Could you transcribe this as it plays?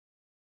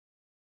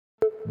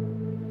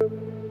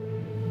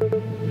We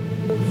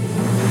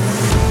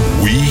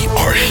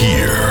are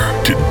here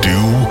to do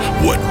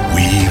what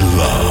we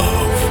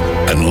love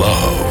and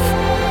love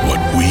what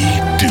we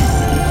do.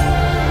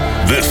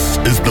 This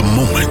is the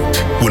moment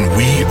when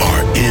we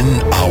are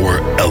in our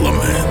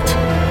element,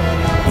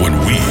 when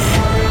we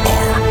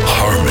are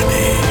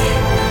harmony.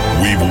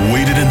 We've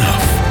waited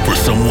enough for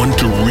someone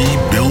to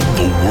rebuild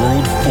the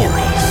world for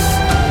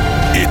us.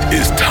 It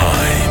is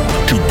time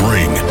to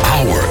bring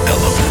our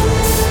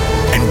elements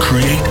and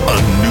create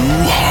a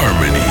new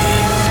harmony.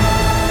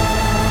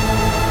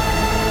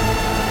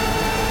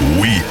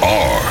 We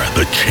are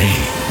the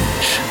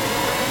change.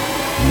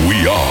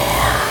 We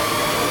are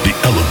the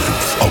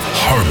elements of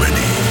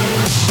harmony.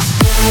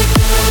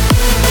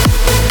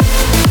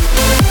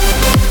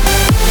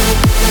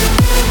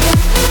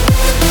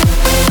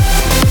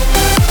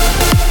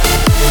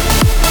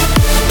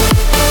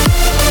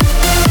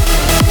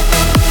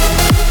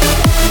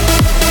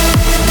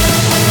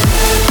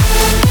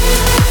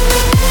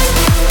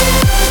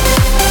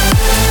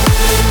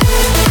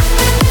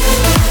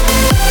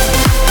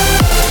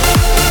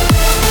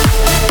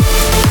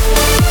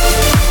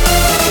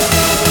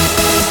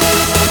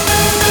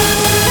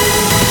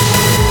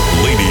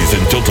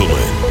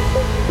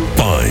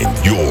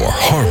 Find your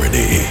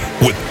harmony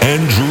with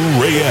Andrew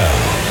Rayel.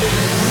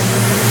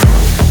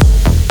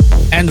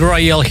 Andrew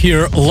Rayel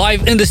here,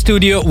 live in the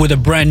studio with a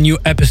brand new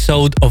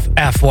episode of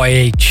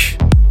FYH.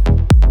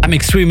 I'm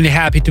extremely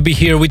happy to be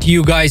here with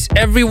you guys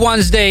every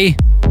Wednesday.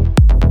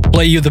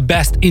 Play you the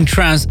best in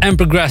trance and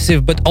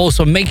progressive, but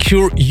also make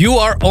sure you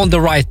are on the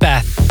right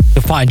path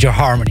to find your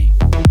harmony.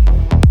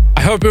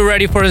 I hope you're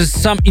ready for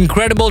some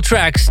incredible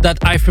tracks that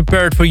I've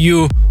prepared for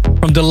you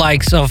from the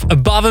likes of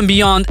Above and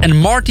Beyond and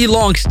Marty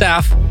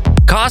Longstaff,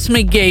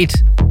 Cosmic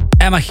Gate,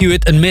 Emma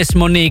Hewitt and Miss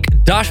Monique,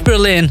 Dash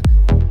Berlin,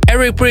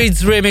 Eric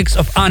Praed's remix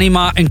of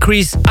Anima and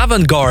Chris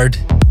Avantgarde,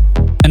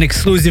 an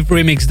exclusive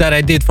remix that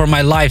I did for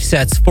my live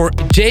sets for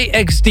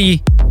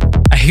JXD,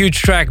 a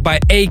huge track by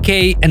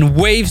AK and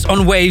Waves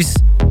on Waves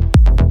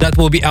that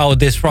will be out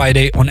this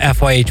Friday on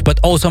FYH, but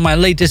also my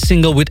latest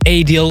single with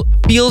Adil,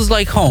 Feels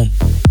Like Home.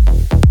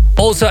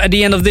 Also at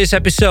the end of this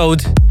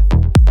episode,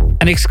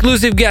 an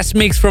exclusive guest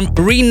mix from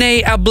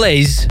Renee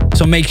Ablaze,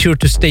 so make sure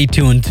to stay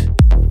tuned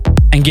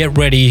and get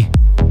ready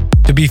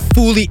to be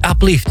fully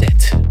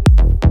uplifted.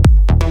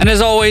 And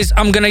as always,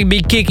 I'm gonna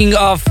be kicking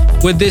off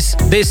with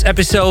this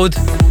episode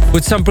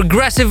with some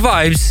progressive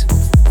vibes.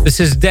 This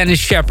is Dennis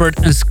Shepard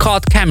and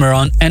Scott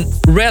Cameron and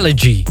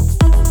Religy.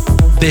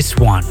 This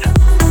one.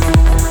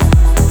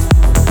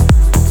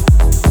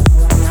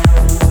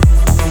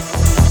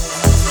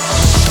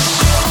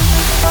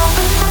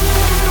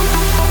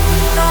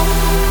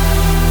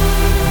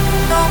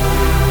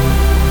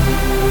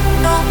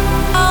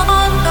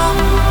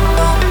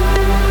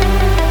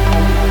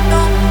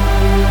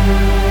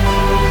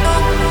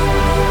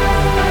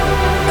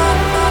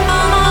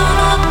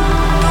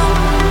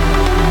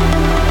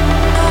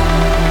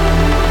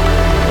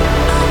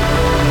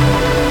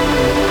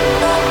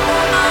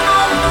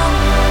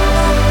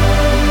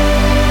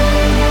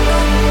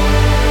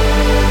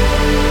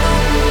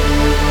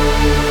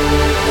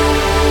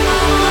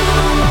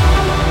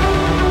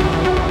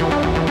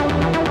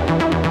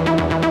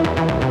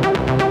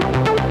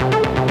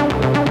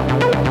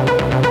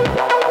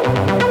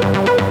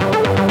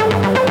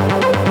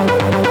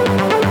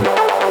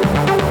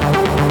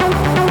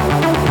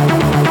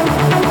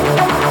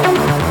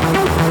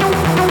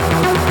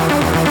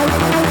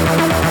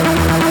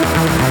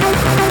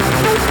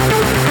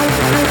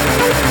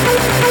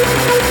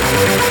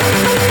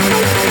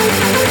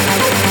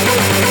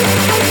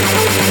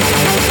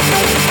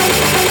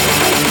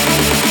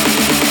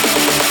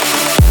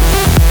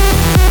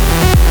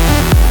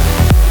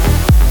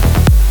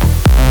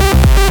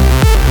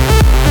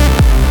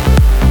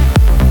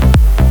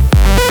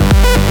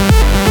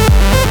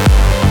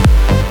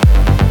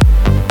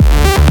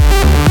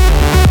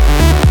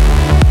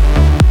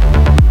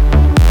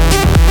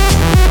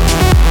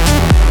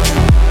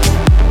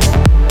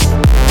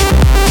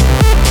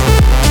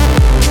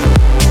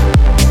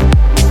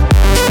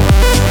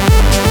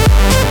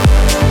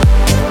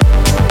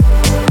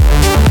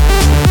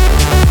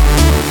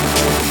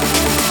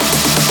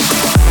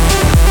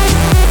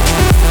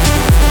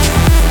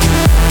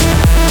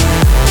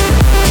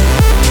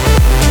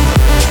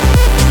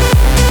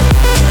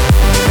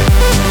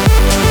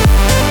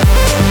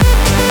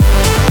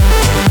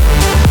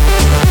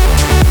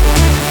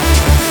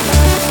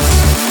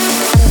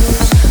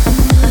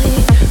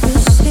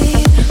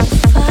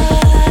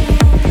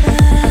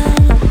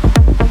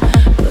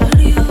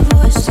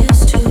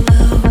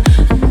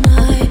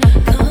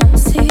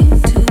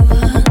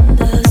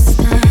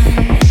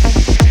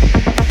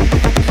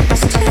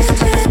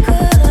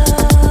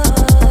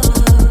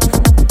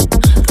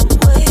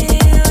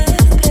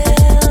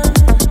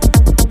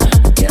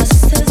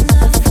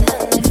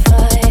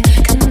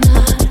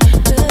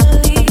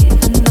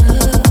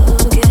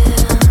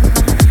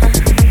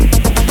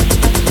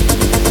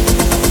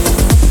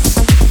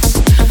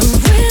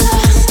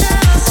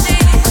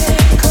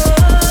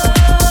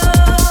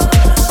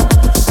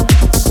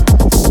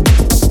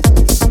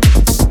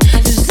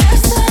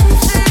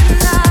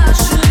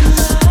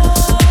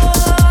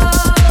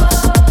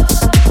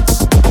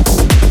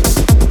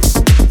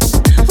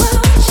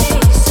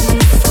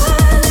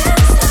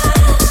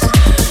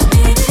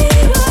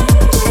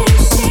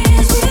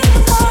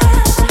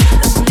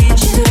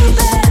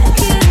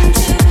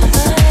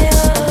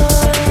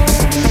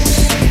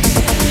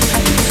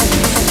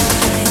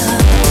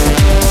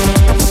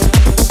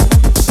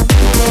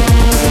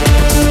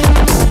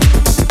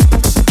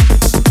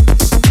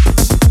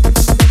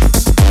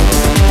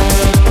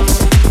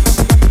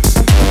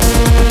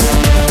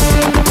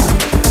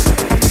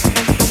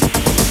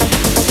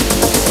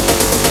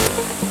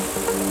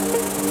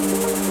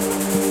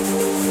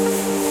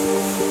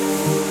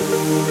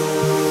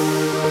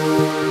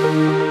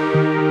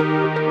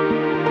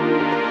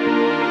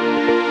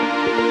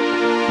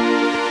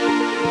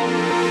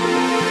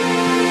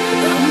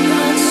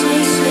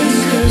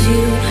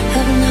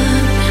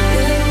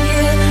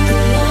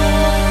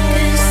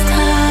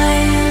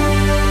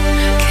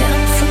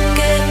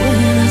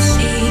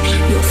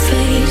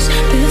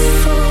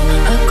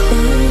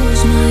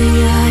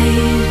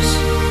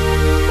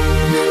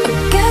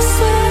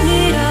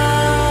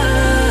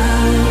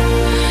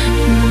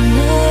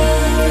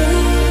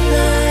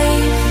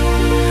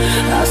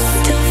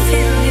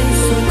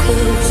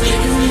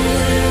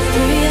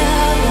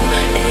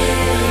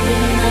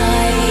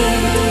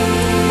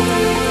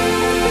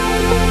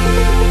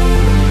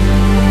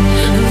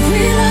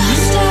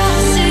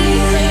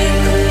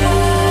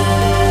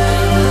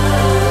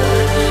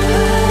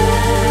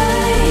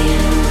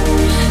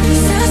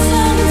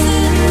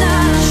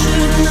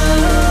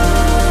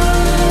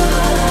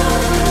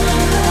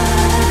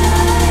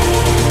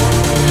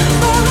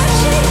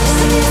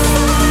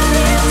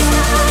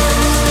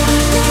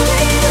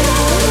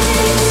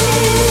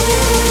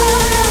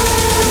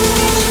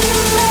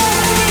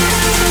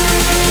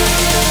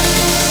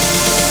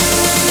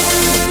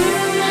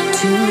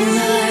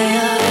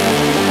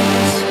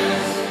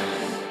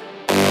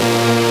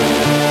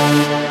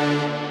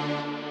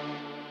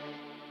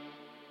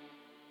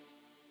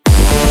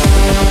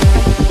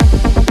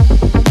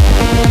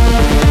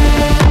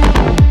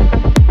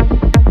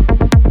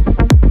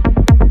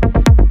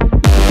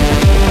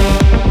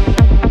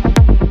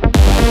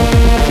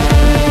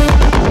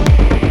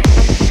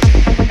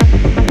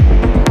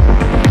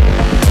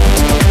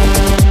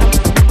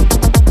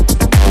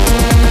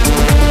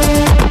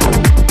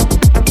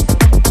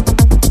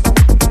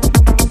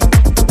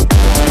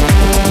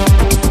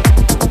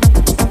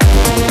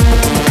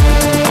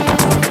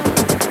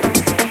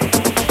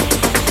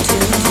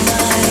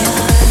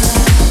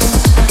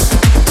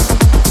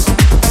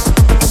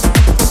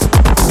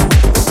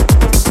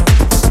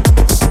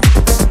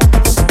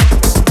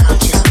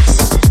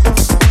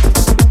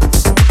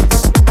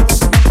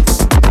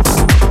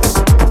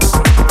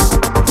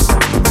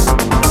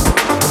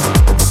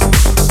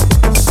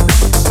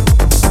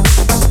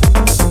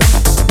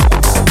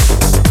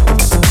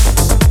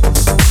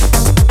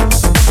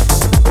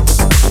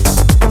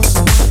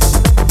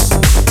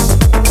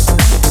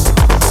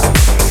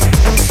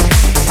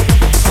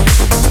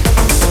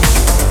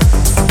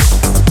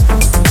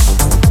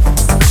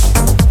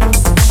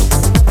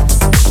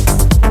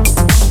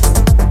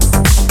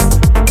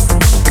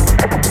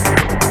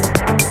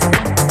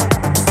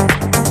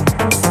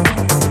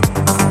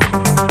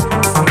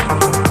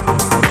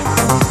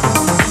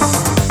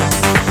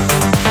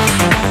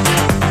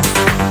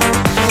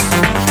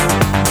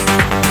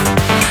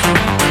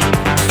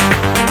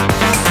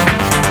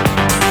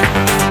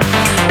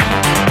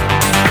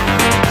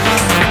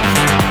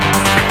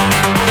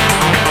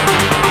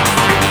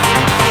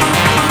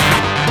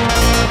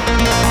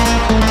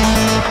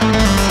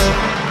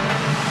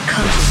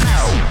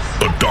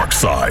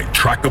 Side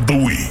Track of the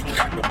Week.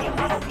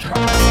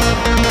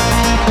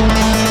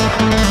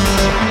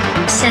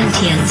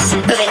 Sentience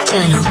of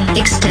internal,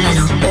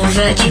 external, or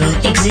virtual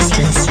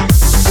existence.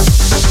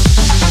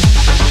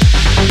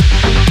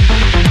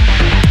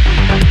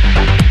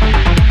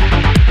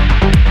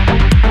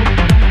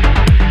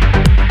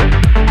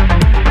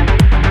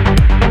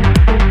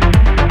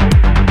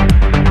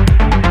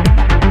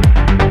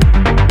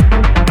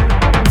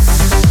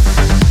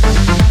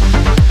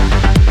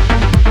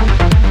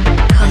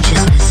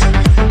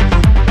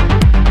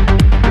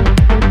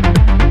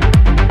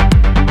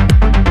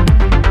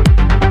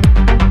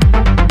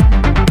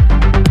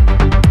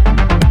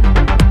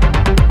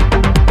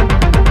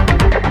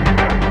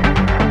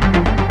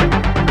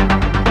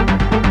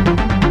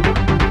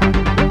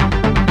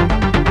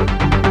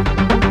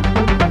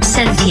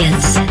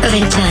 Sentience of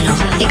internal,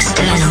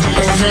 external,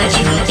 or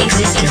virtual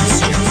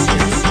existence.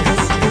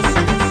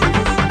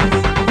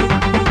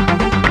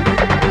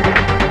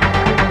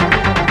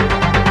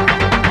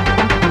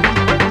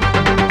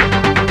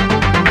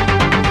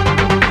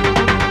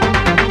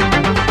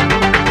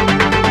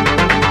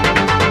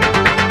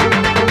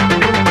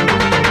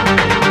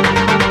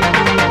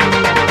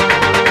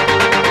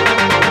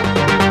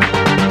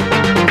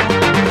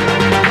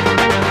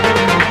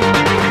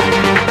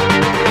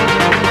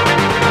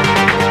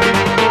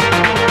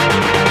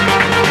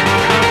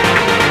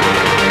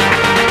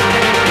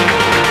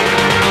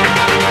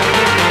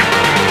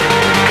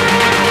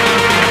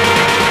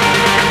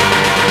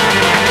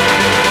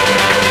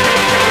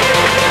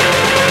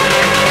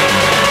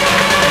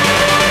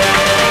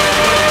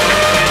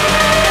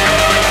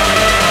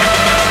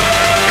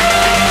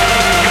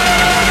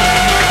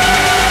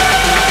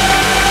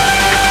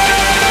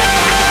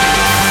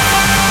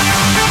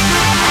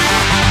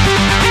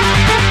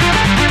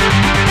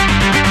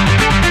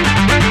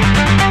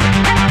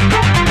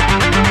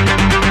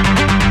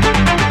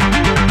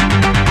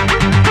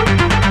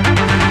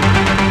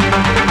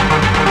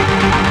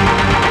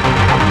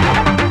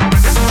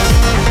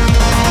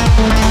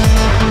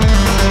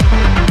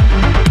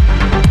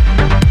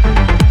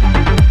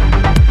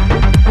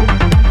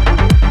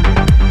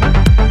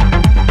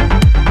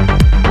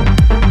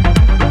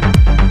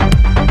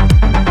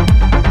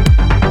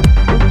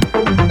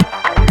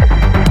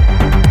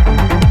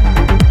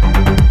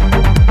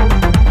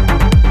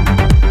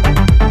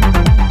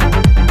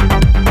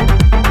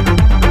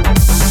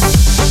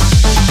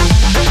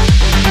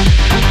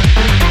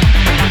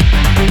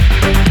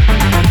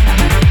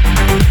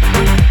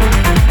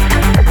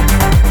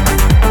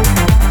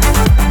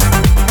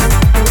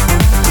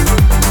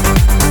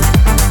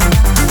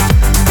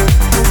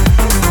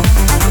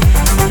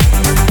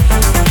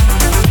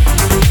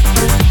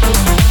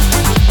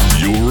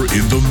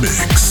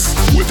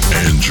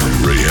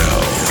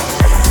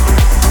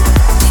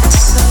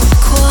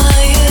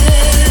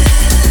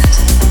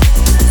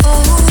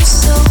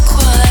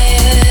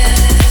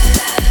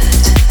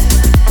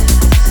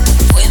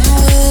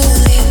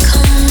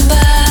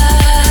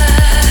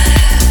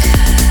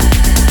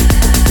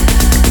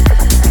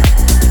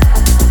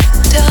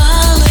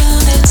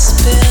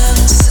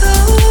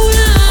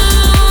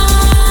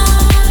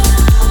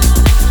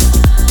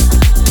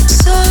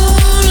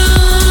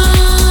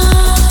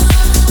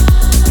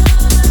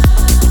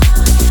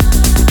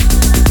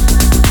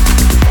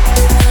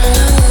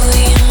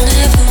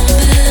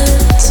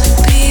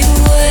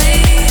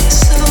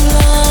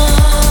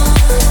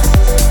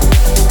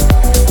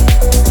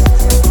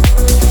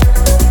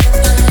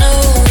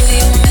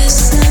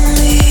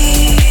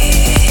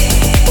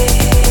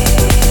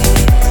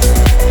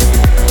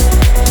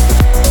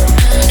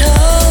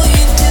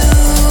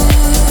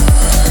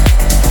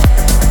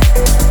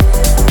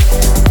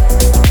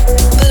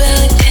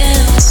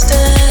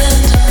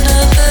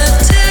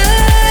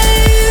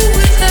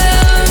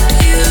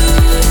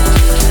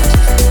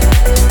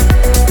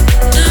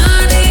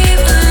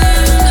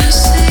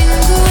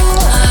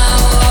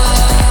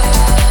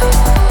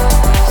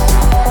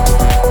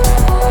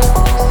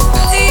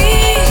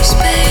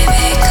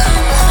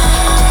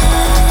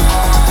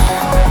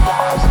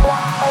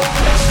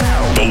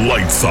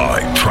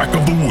 Side Track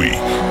of the Week.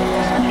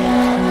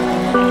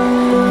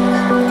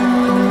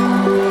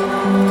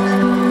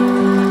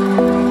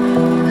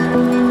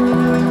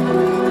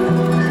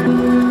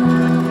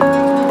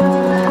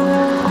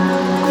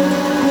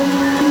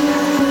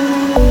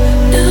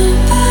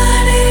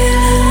 Nobody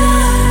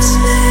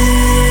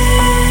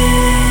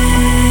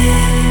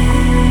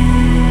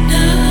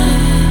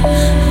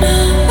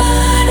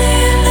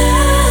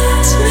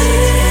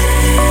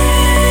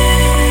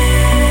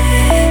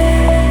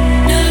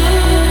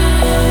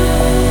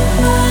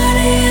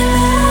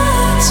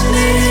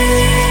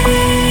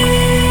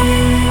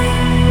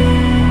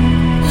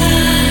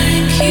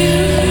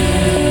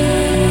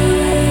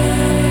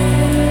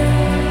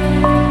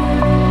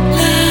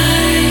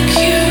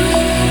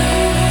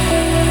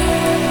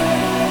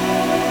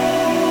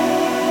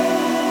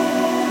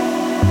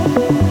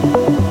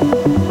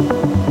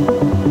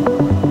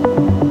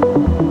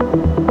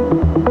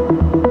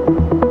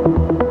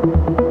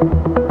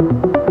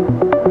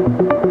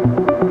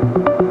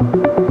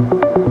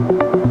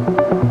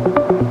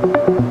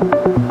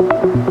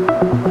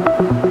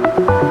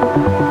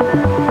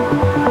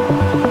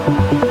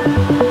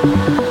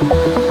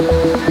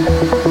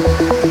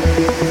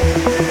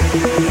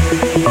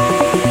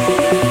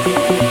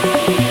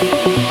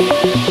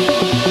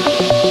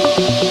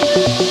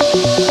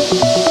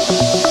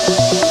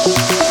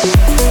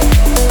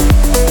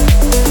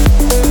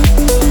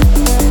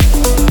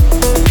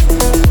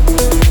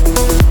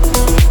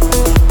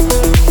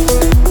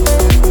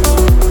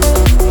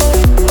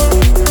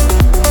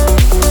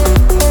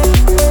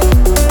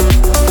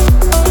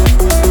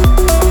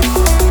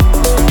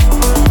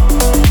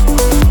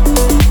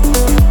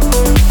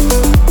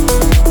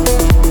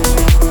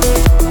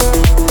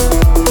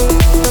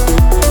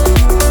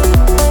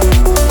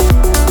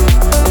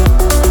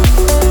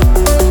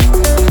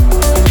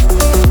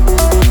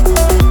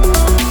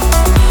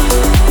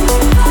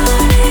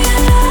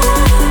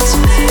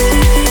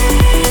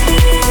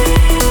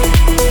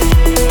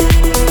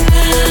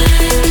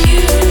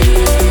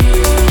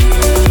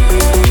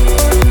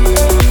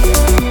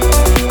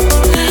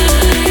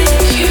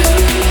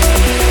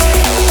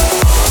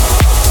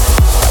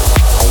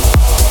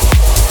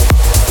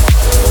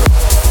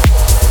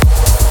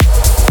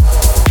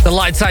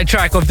B-side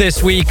track of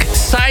this week,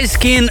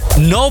 Siskin,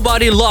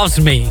 Nobody Loves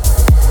Me.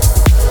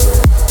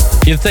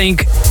 You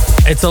think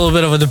it's a little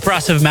bit of a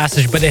depressive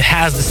message, but it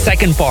has the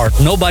second part,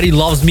 Nobody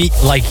Loves Me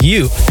Like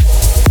You.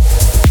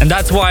 And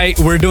that's why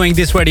we're doing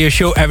this radio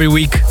show every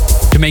week,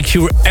 to make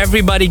sure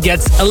everybody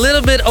gets a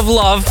little bit of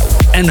love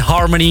and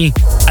harmony,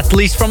 at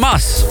least from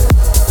us.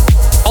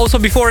 Also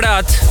before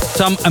that,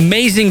 some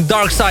amazing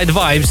dark side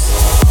vibes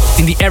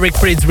in the Eric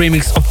Prydz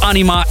remix of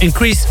Anima and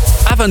Chris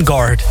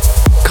Avantgarde,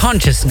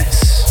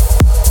 Consciousness.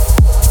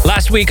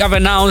 Last week I've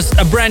announced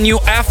a brand new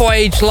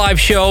FYH live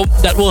show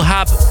that will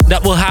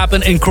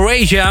happen in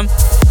Croatia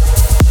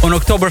on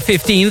October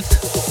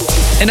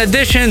 15th. In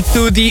addition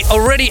to the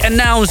already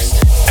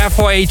announced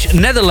FYH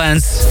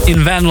Netherlands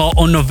in Venlo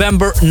on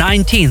November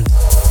 19th.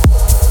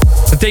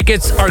 The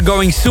tickets are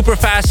going super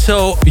fast,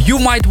 so you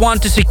might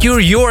want to secure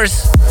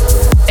yours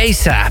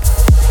ASAP.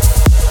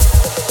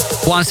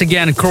 Once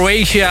again,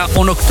 Croatia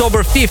on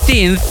October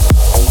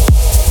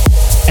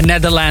 15th and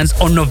Netherlands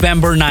on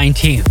November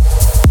 19th.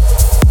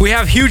 We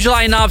have huge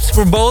lineups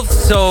for both,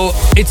 so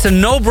it's a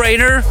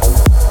no-brainer.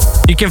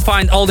 You can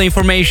find all the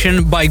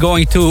information by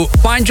going to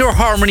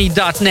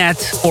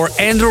findyourharmony.net or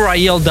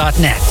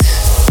andrewrayel.net.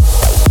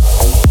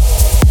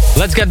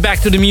 Let's get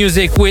back to the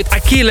music with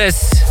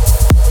Achilles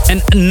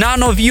and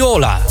Nano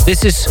Viola.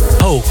 This is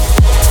Hope.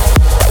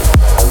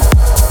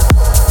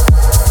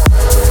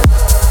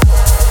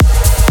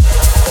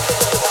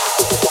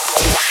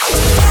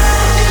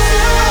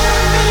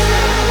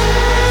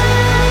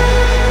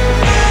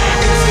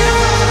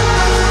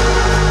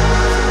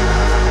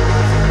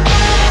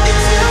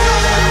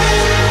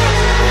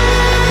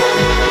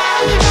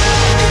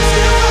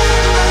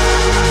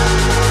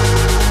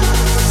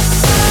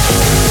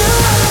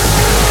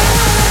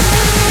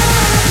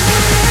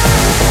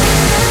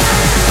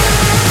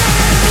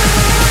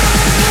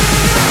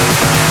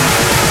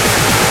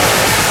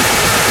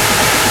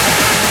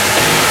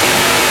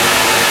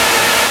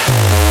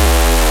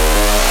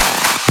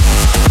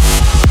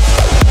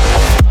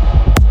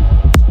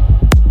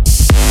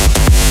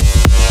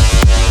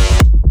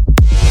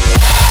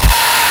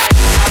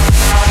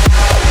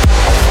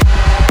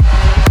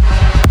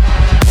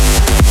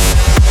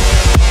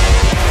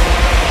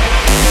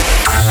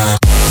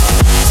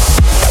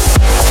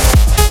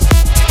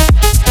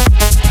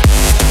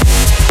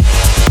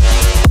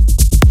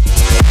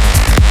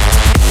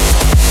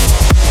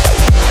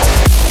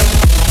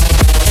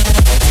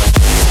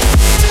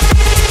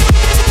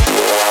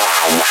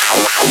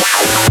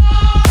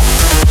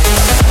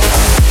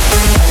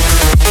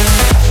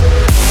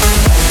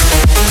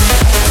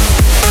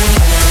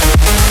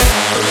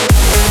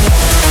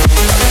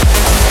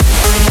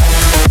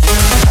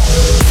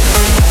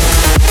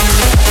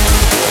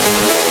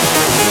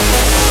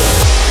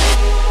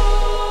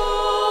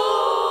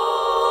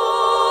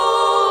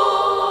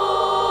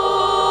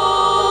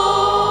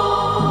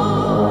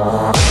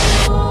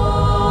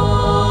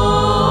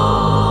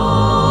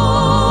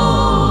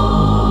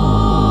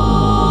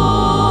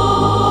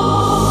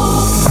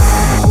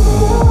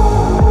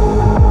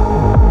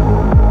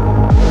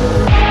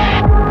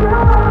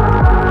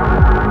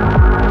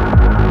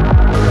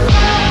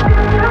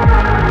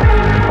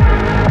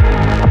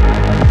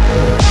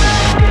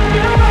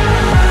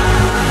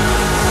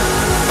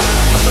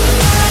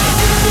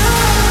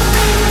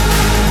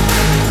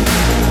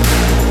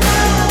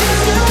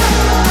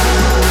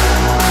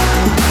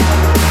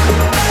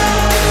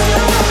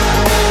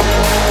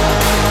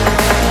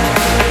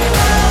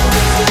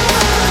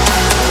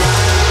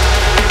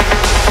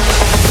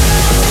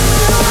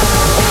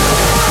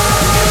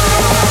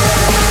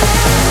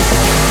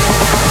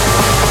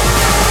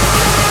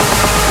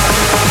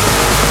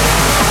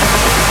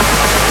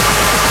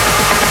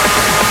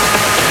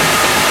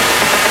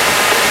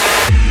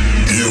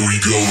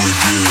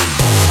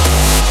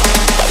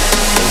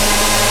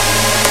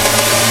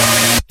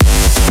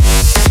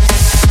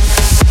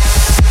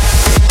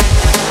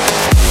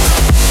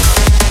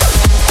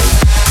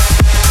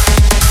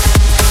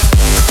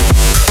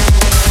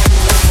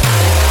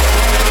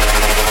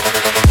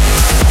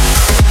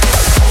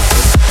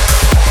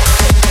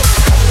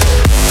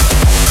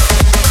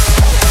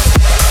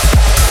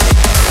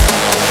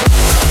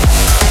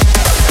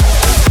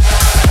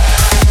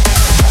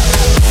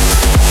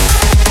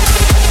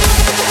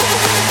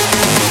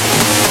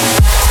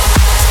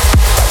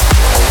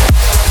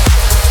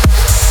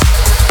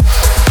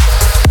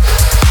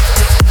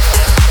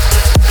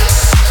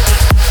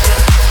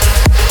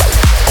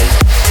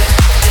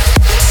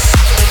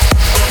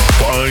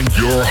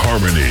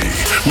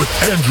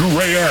 Andrew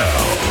Rayel.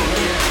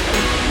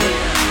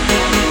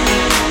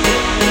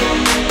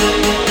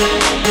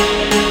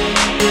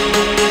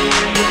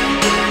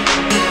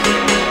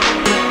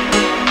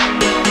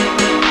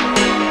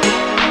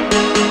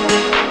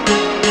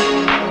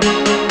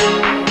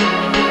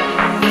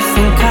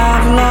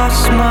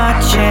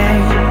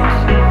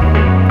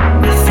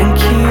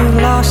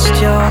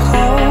 Your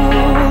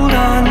hold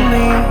on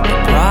me, the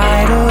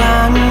bridle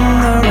and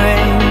the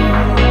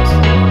reins,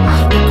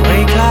 the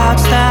grey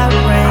clouds that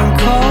rain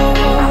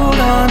cold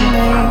on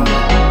me.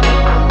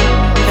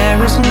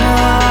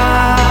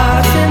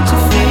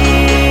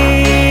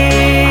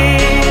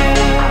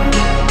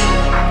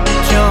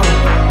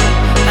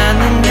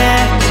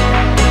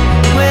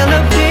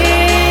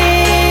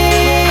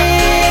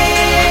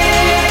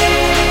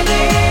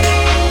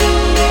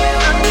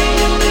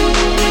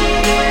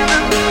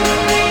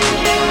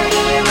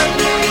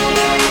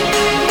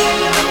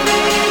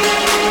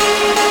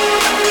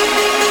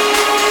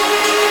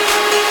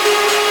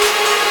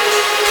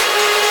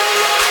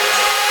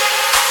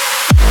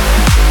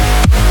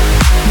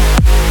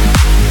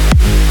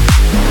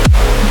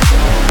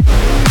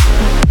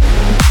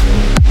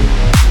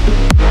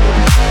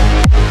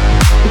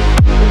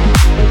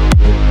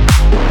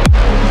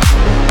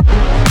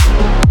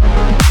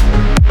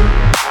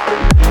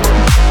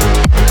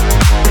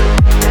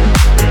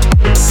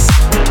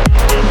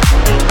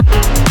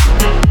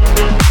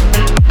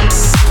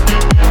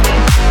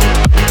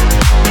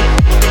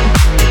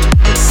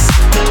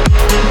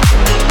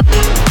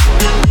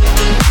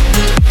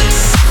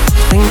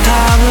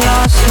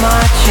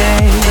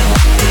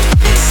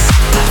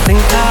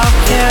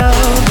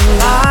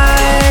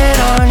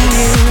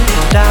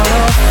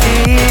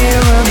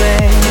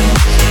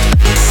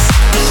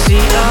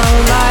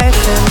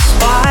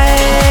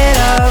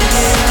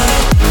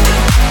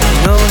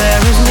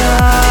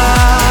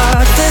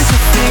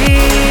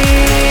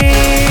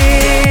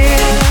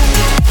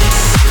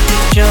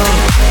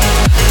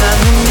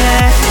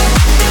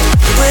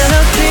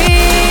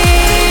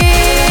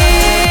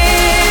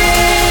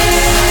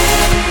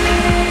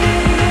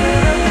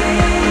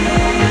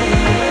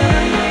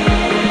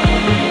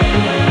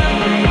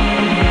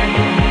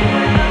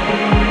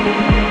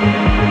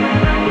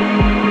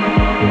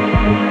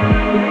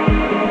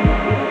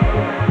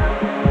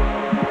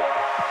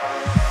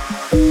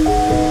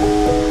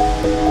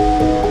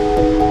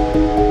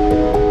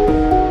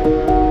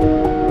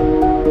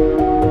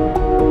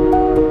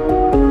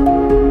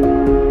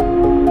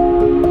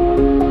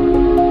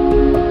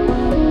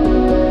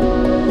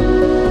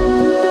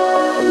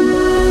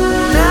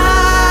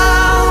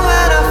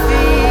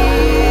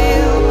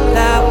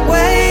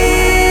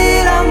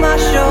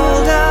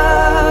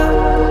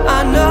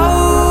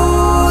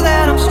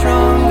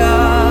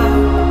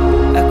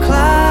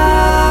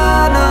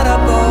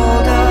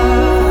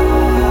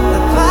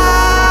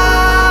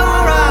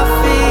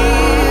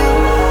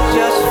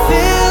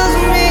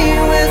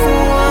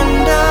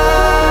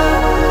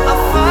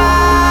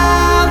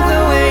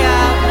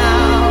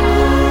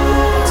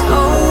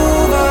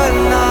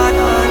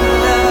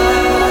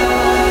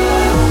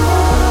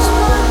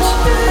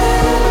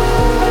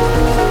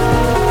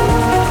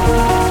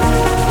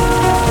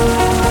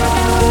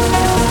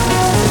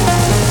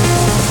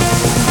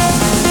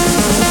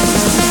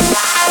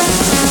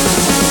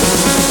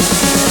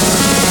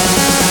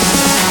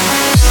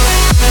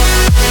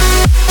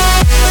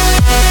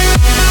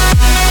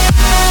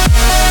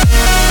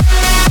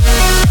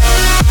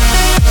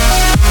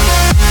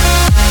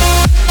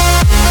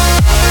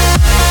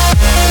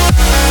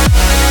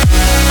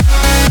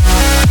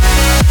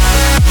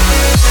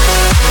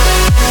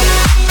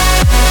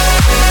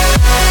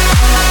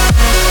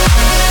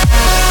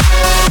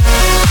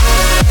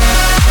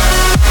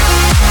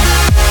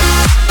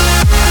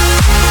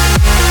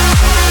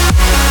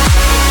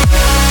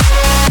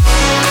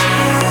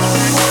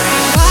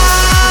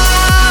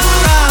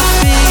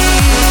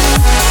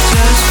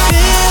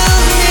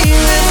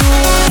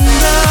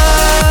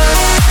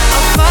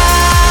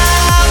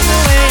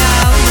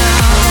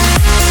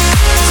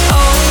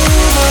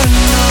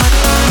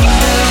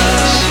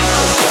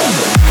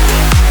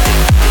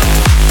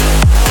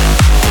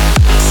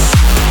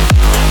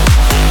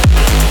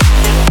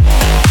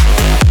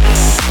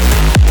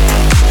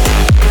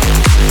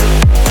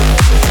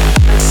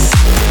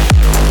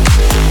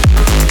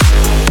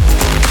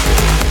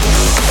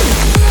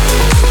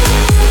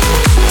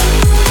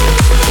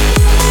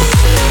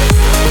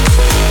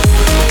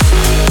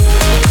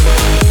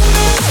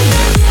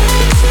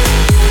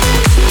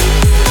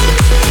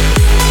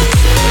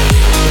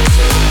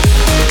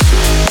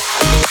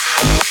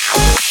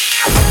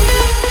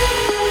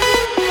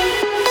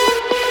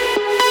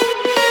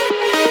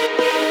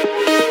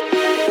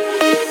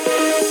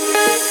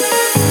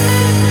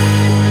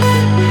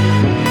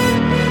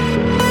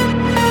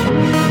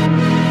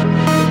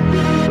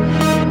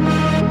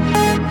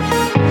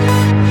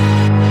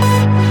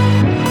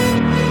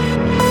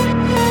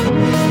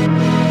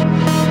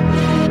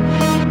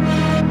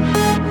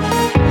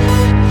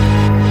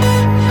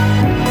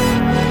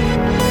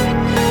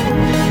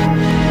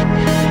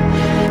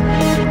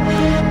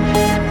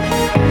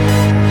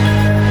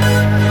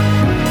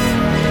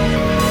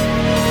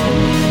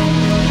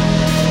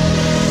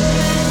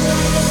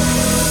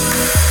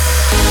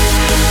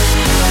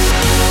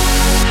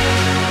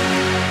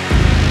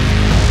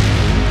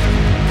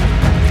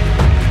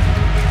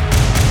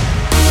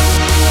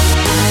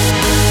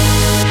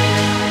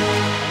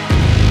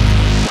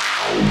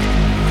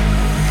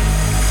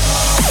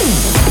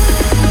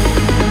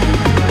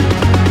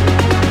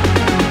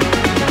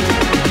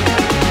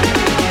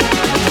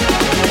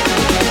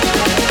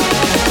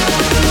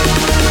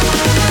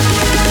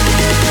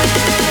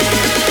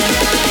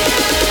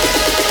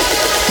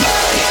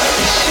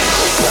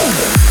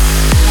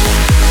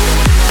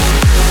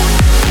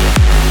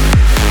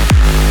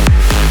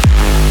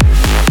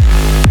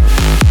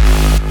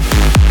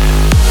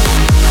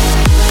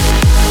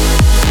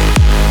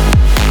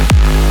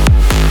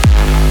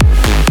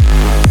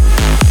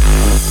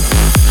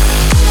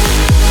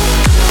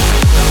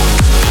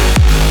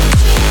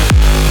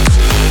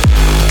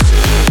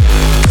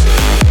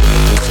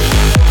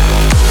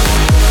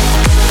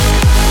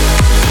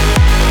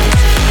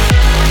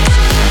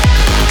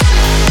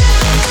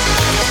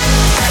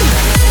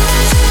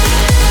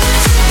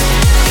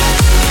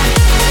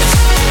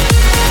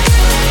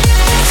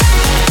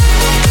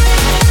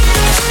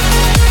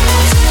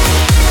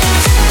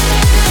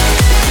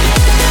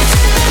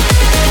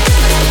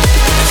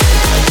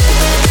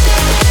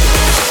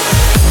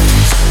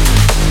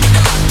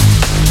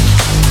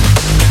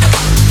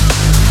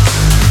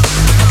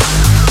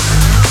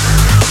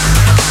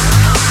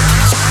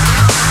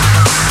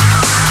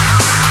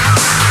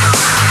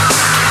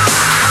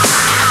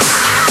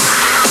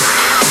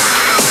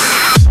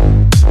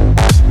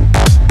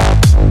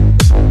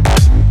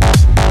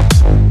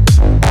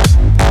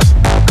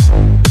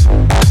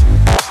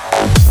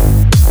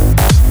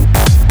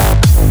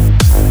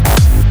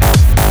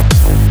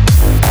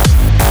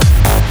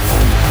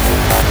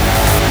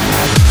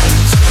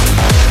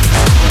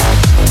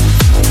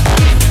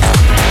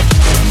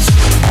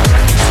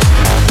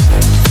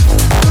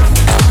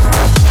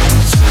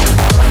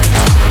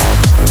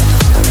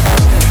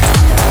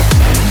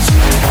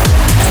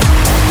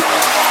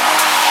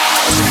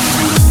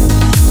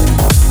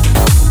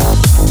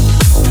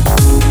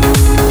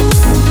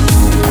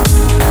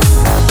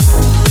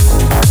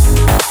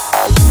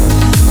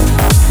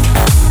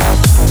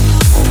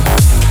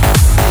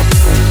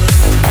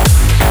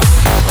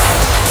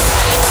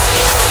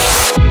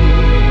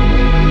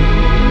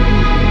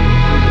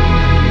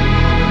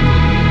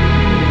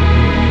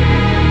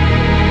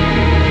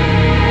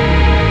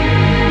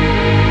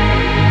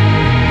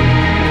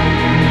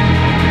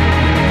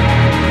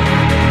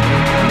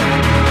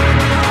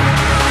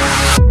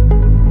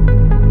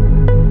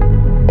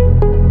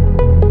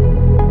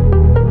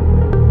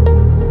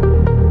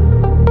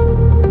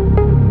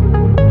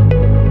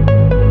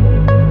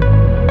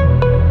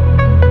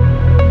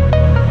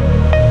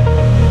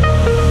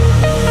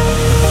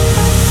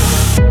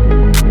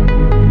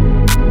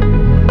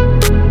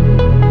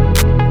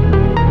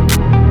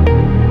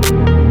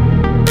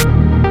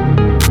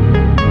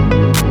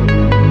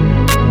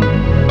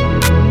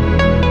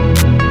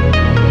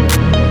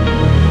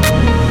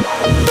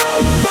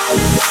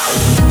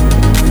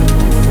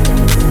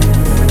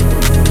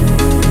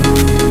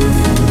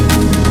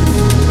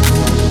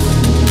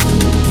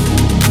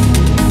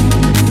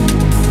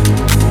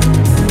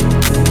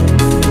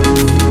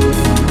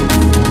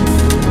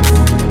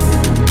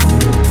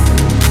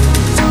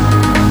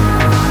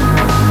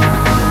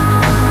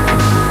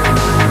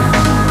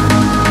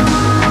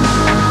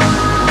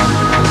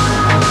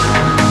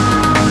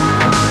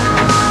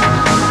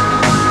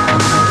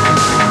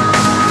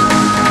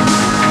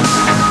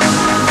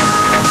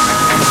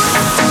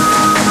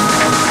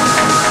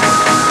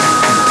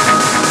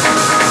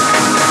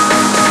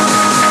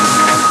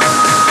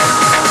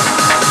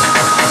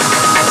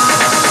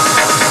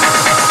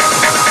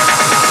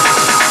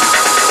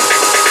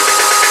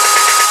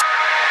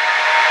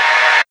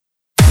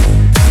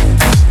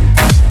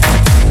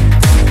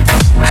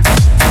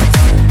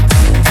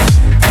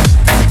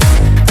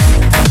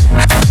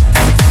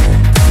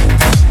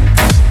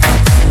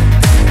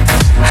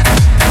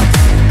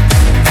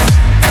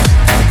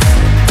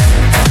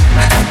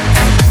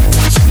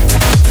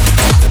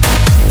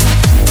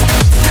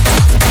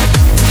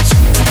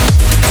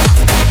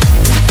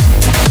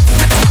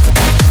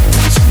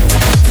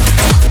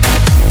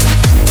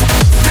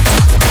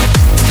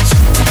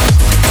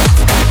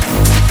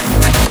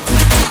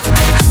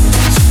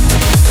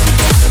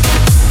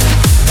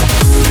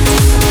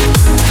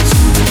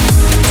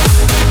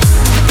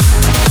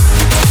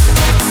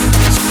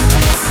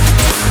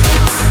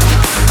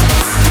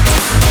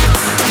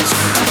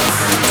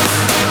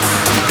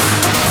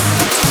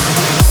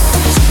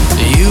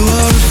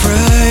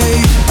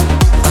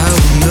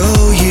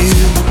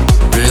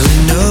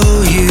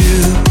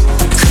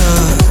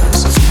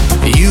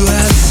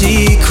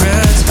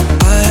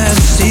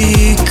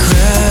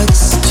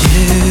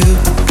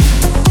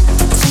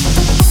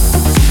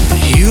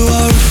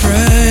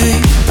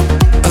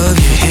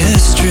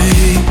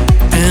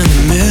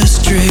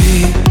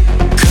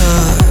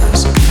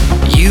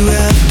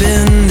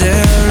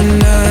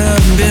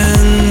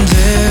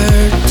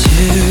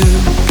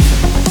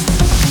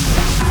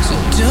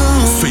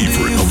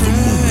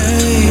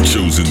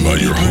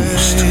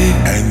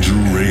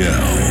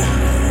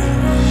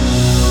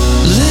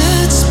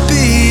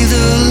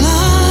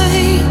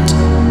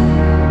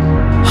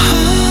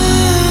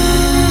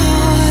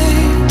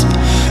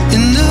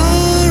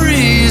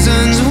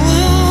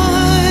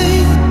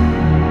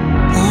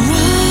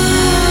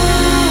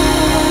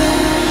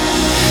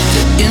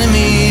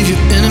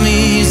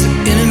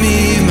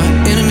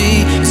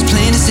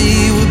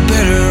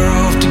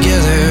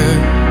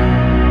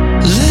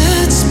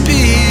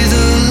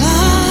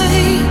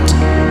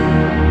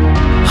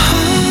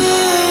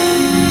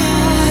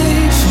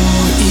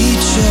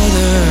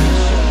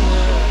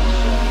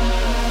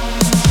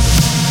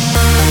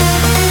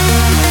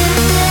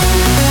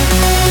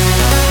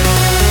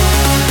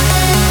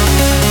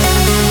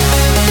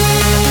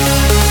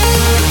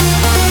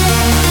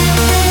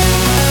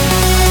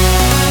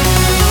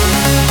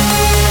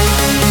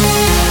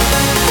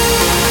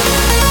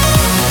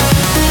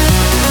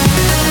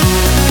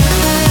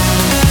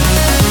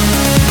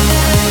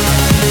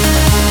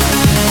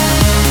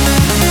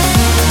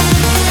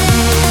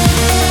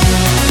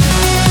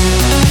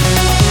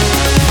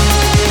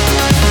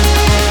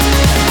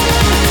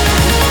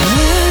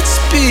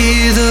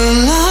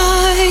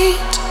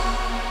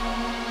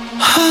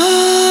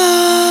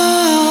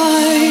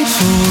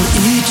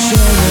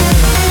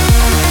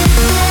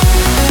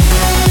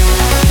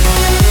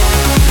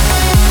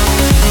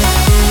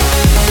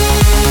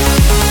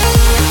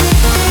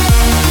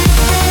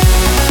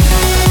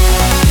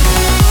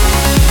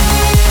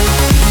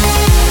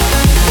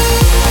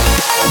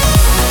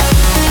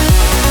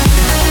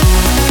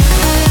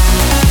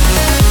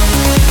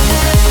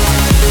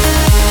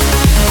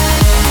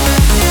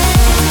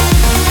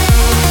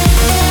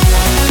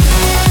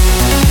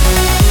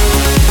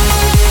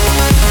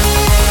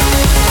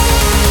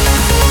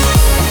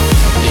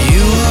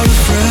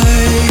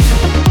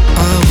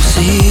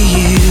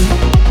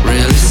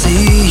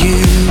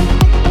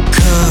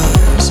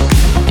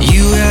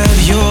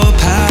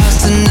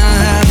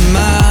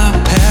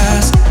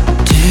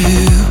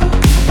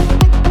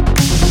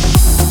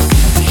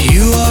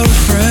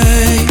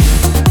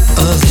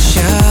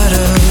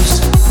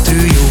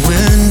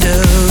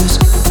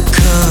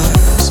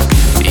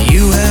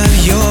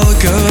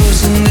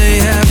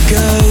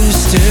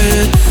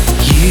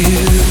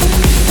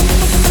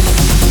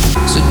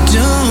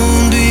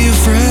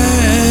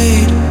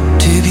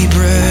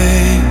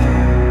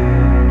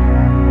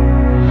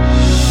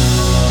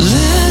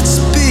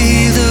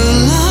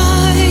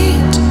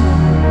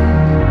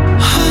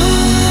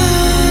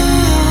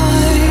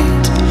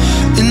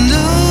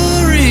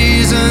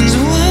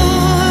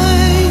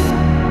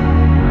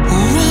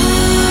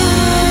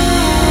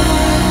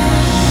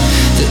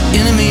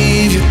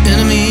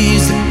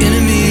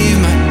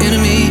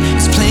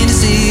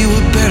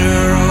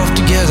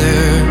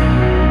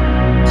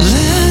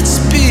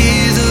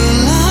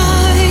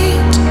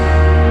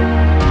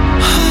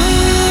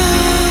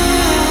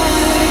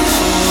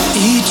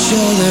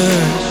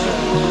 shoulders.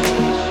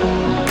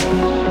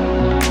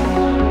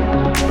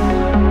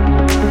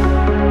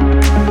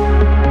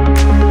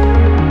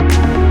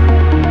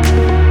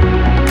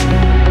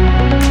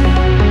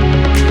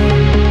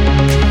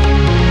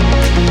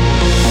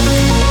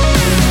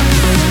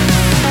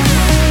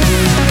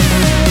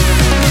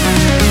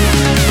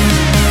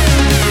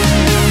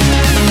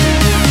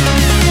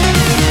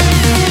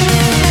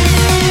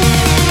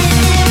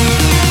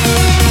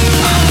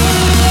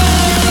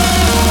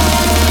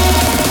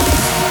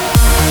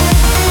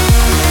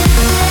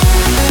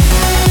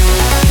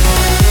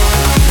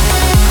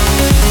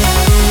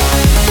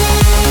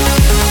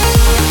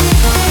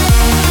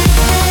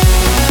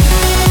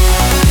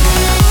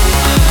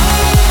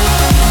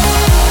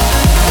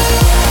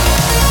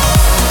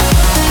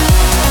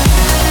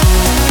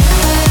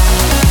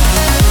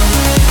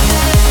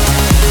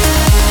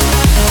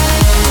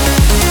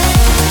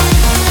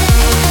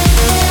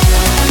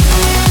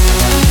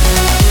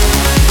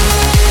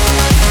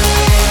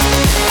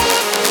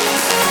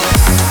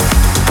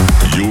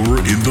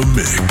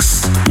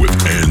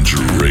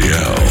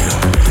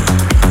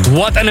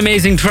 What an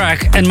amazing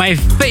track, and my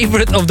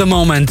favorite of the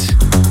moment,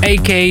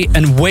 AK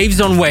and Waves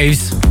on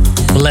Waves,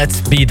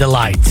 Let's Be the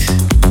Light.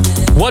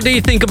 What do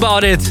you think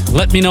about it?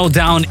 Let me know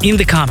down in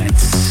the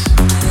comments.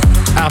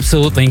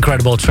 Absolutely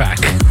incredible track.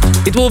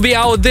 It will be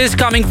out this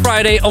coming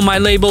Friday on my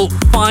label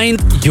Find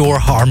Your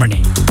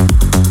Harmony.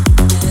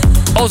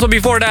 Also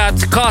before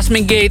that,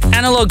 Cosmic Gate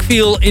Analog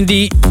Feel in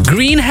the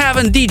Green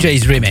Heaven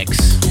DJs remix.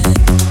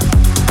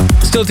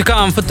 Still to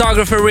come,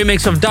 Photographer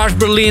remix of Dash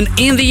Berlin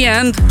In The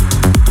End,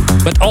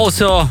 but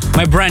also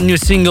my brand new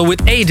single with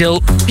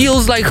Adil,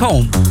 Feels Like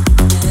Home.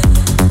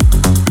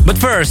 But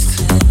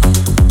first,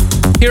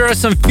 here are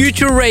some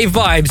future rave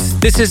vibes.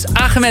 This is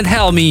Ahmed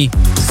Helmi,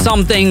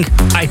 Something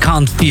I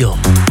Can't Feel.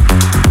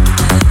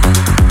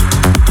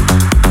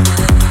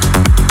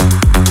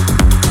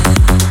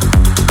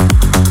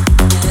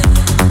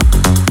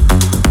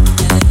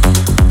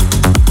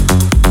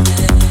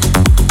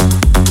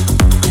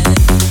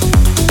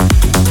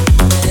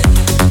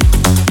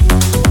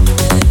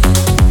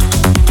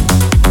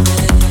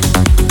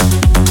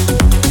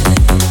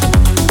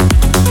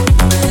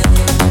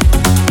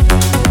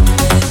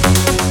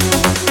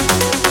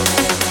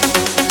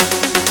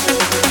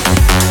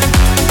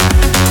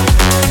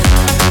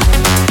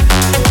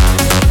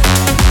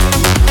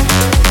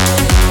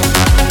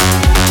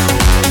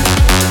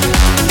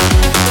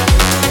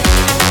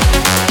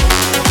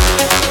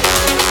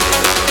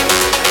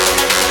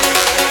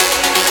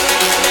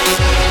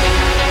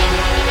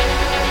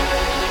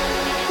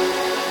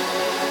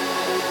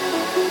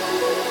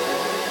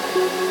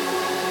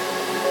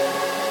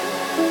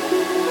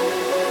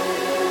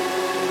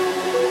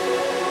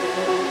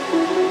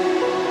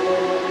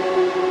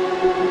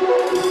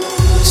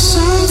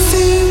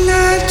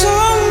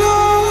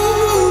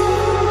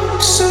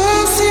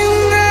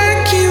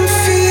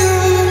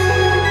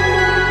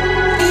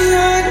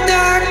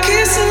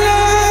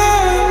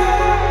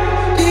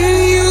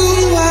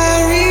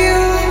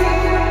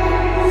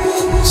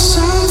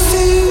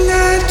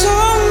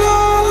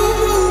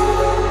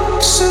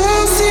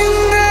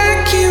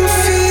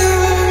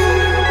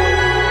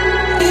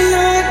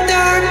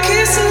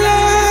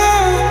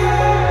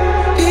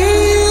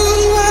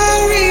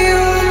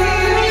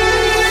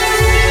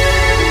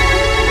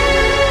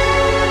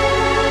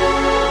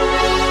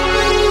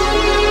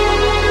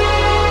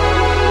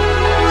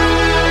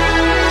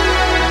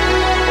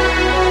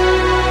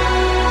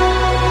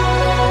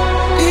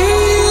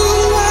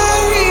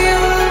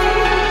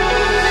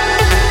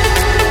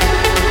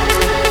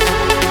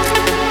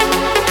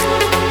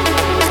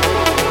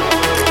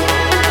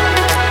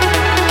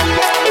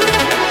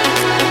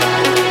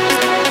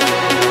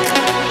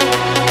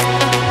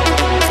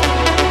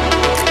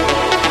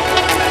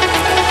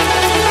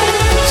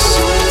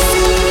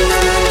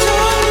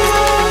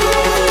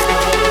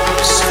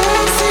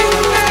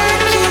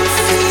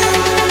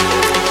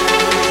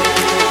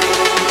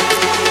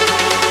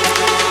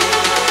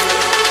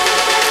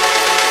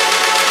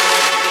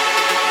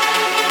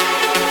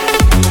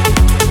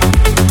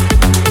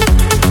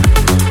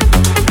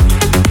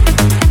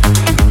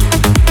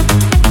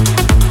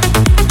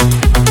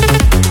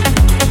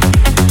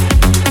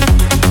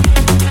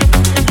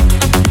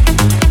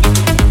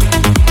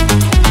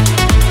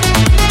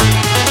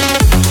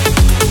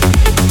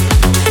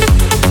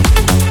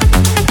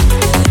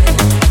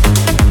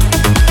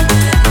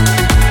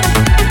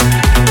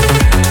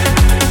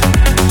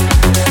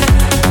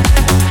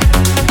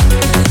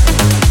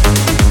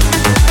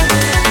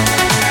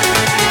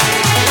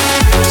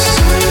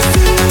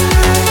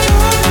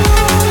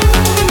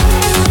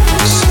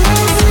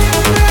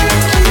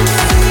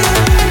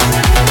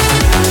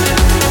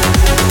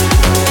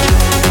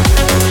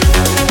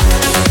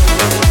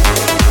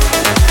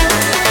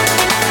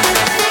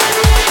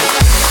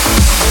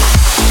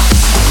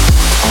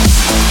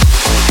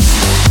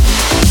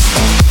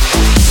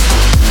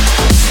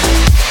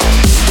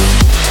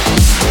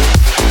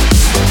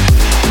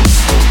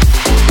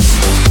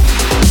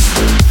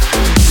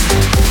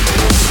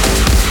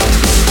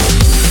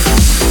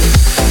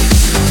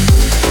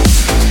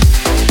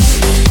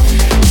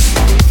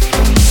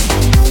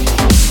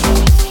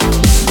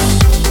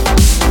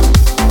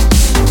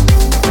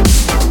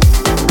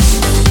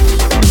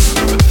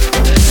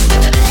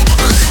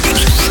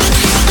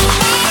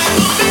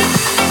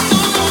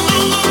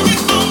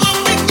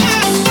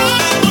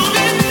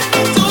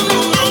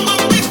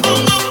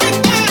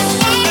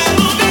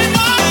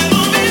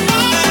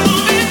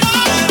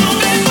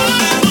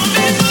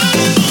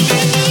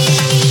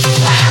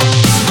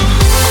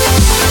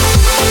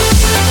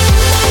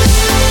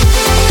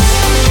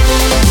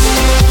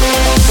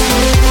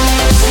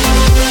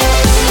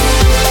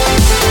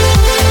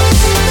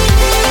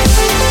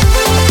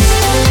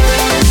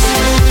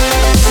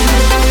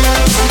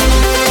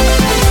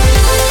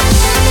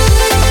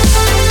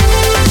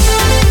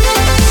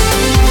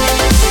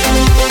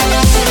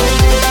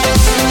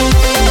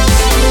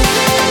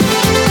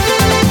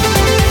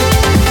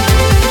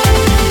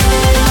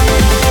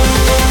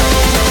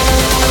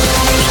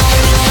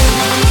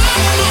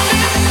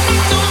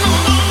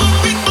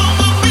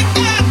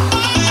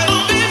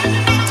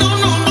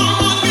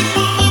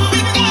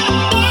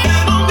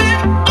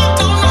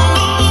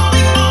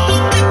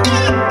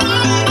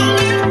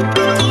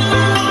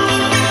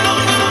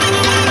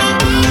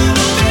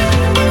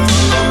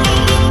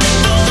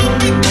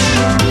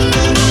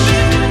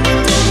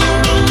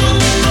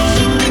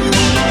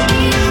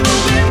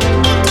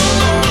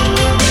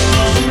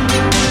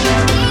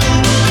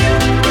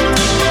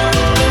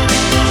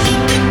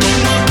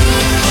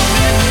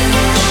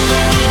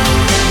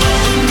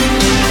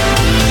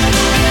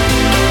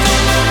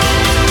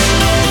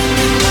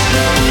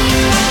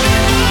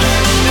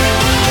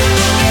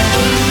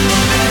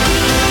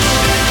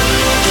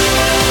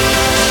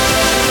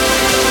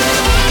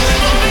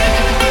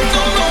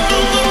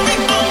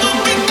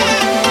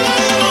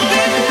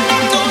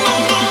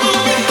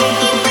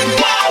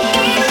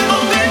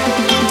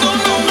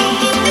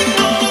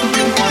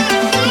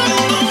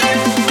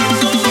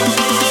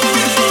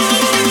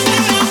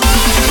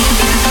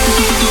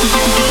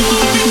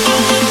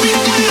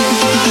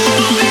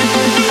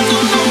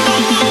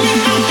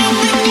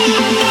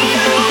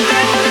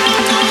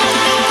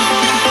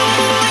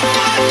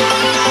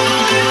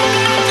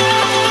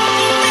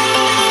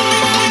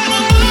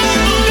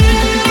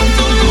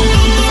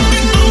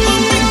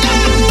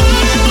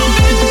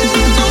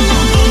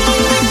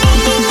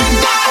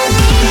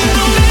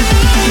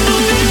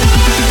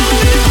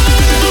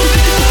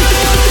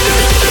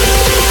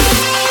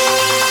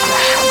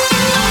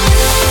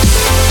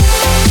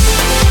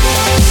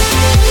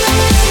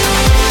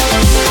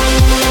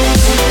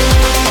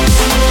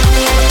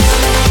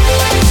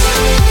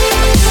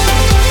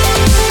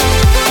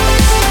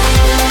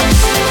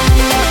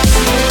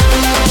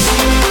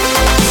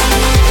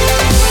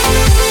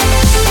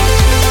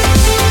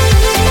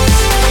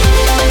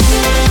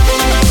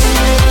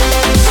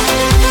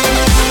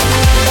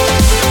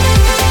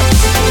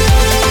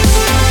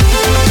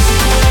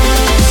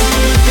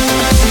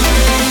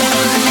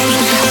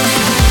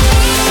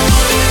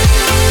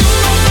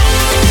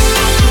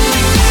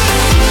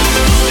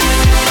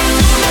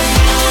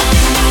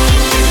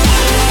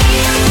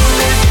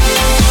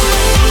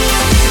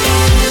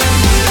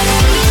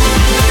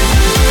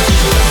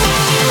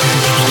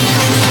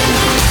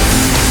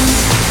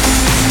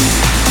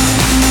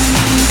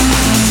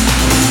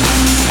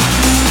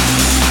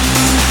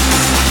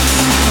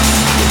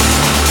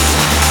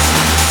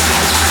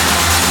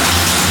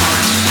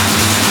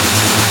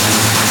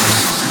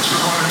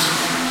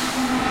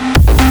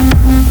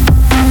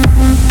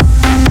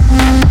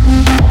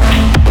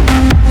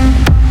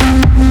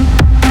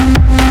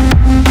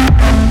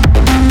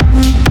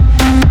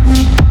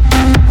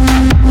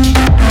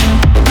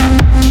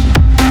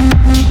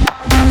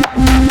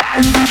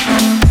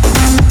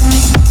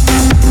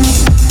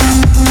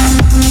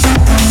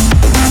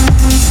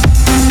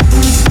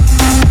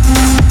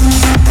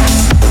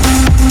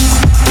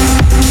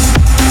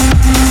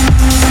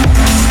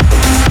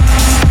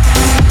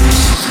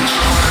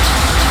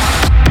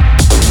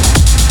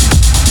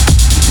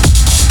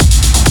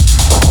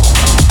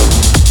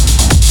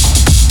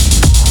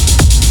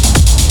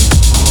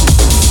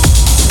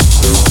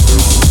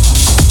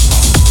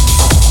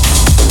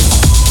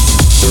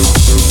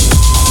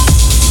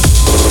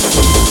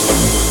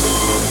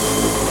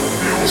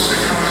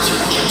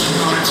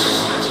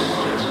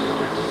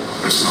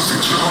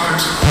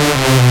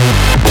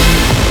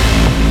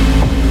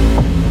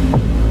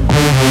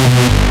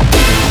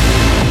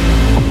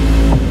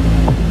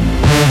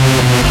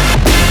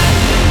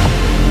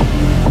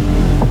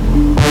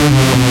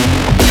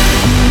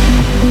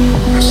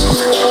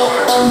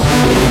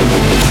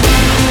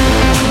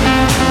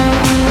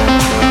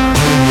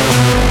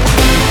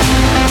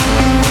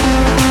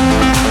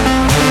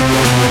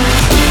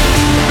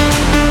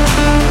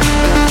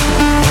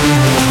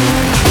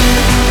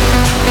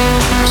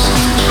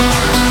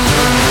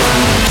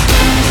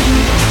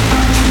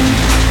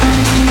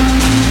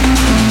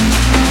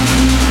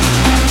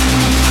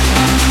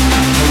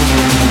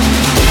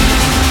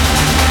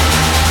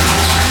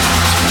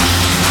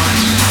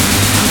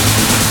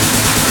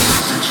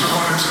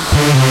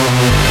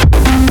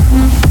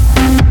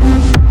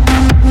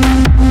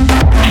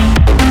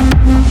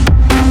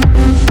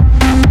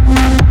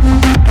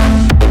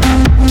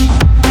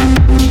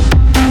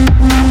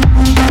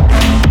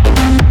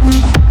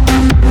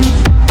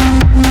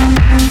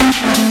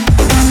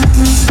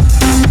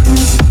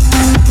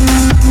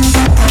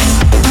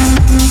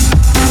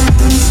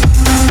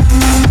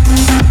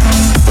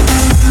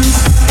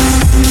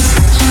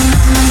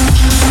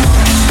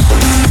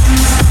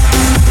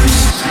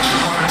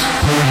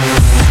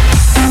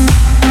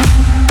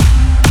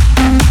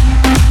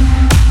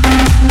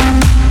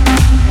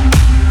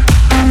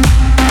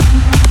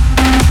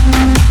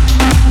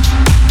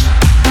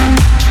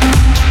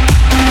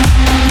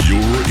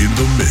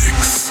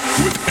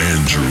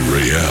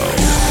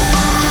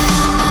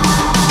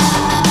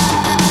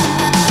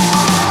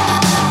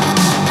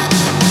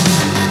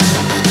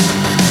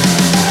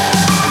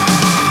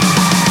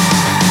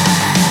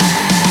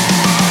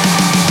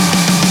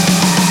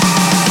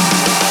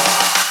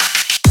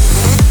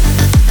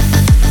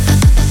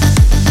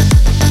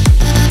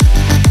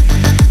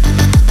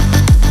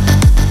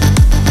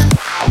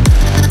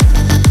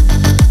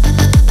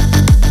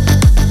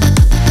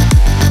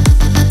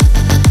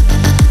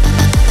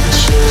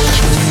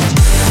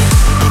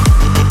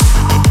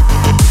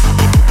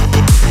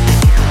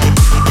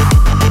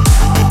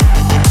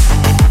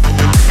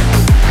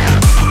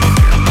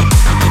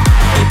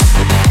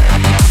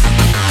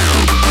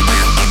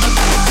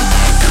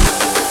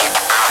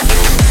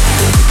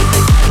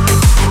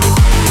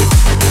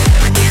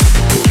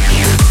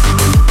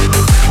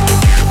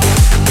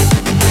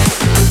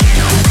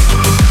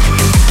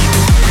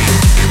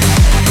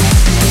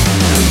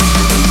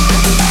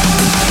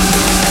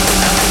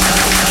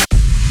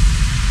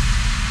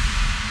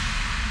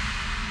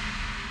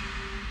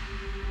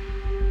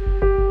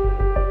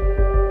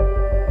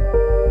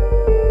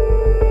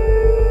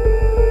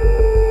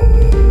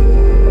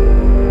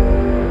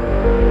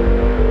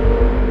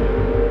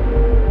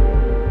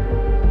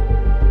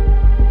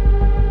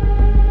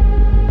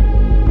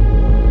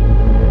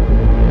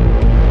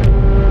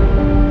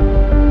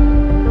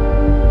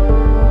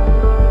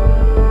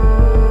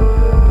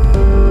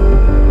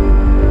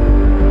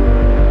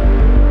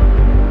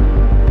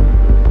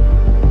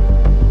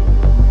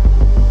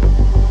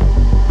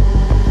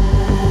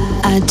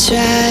 I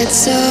tried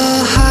so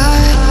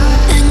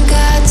hard and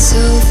got so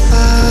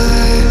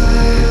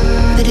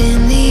far, but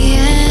in the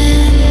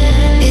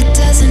end, it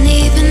doesn't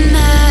even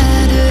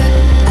matter.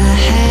 I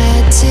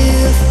had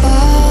to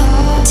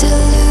fall to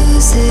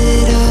lose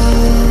it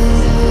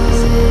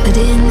all, but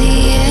in the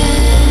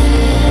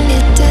end,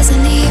 it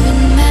doesn't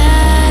even matter.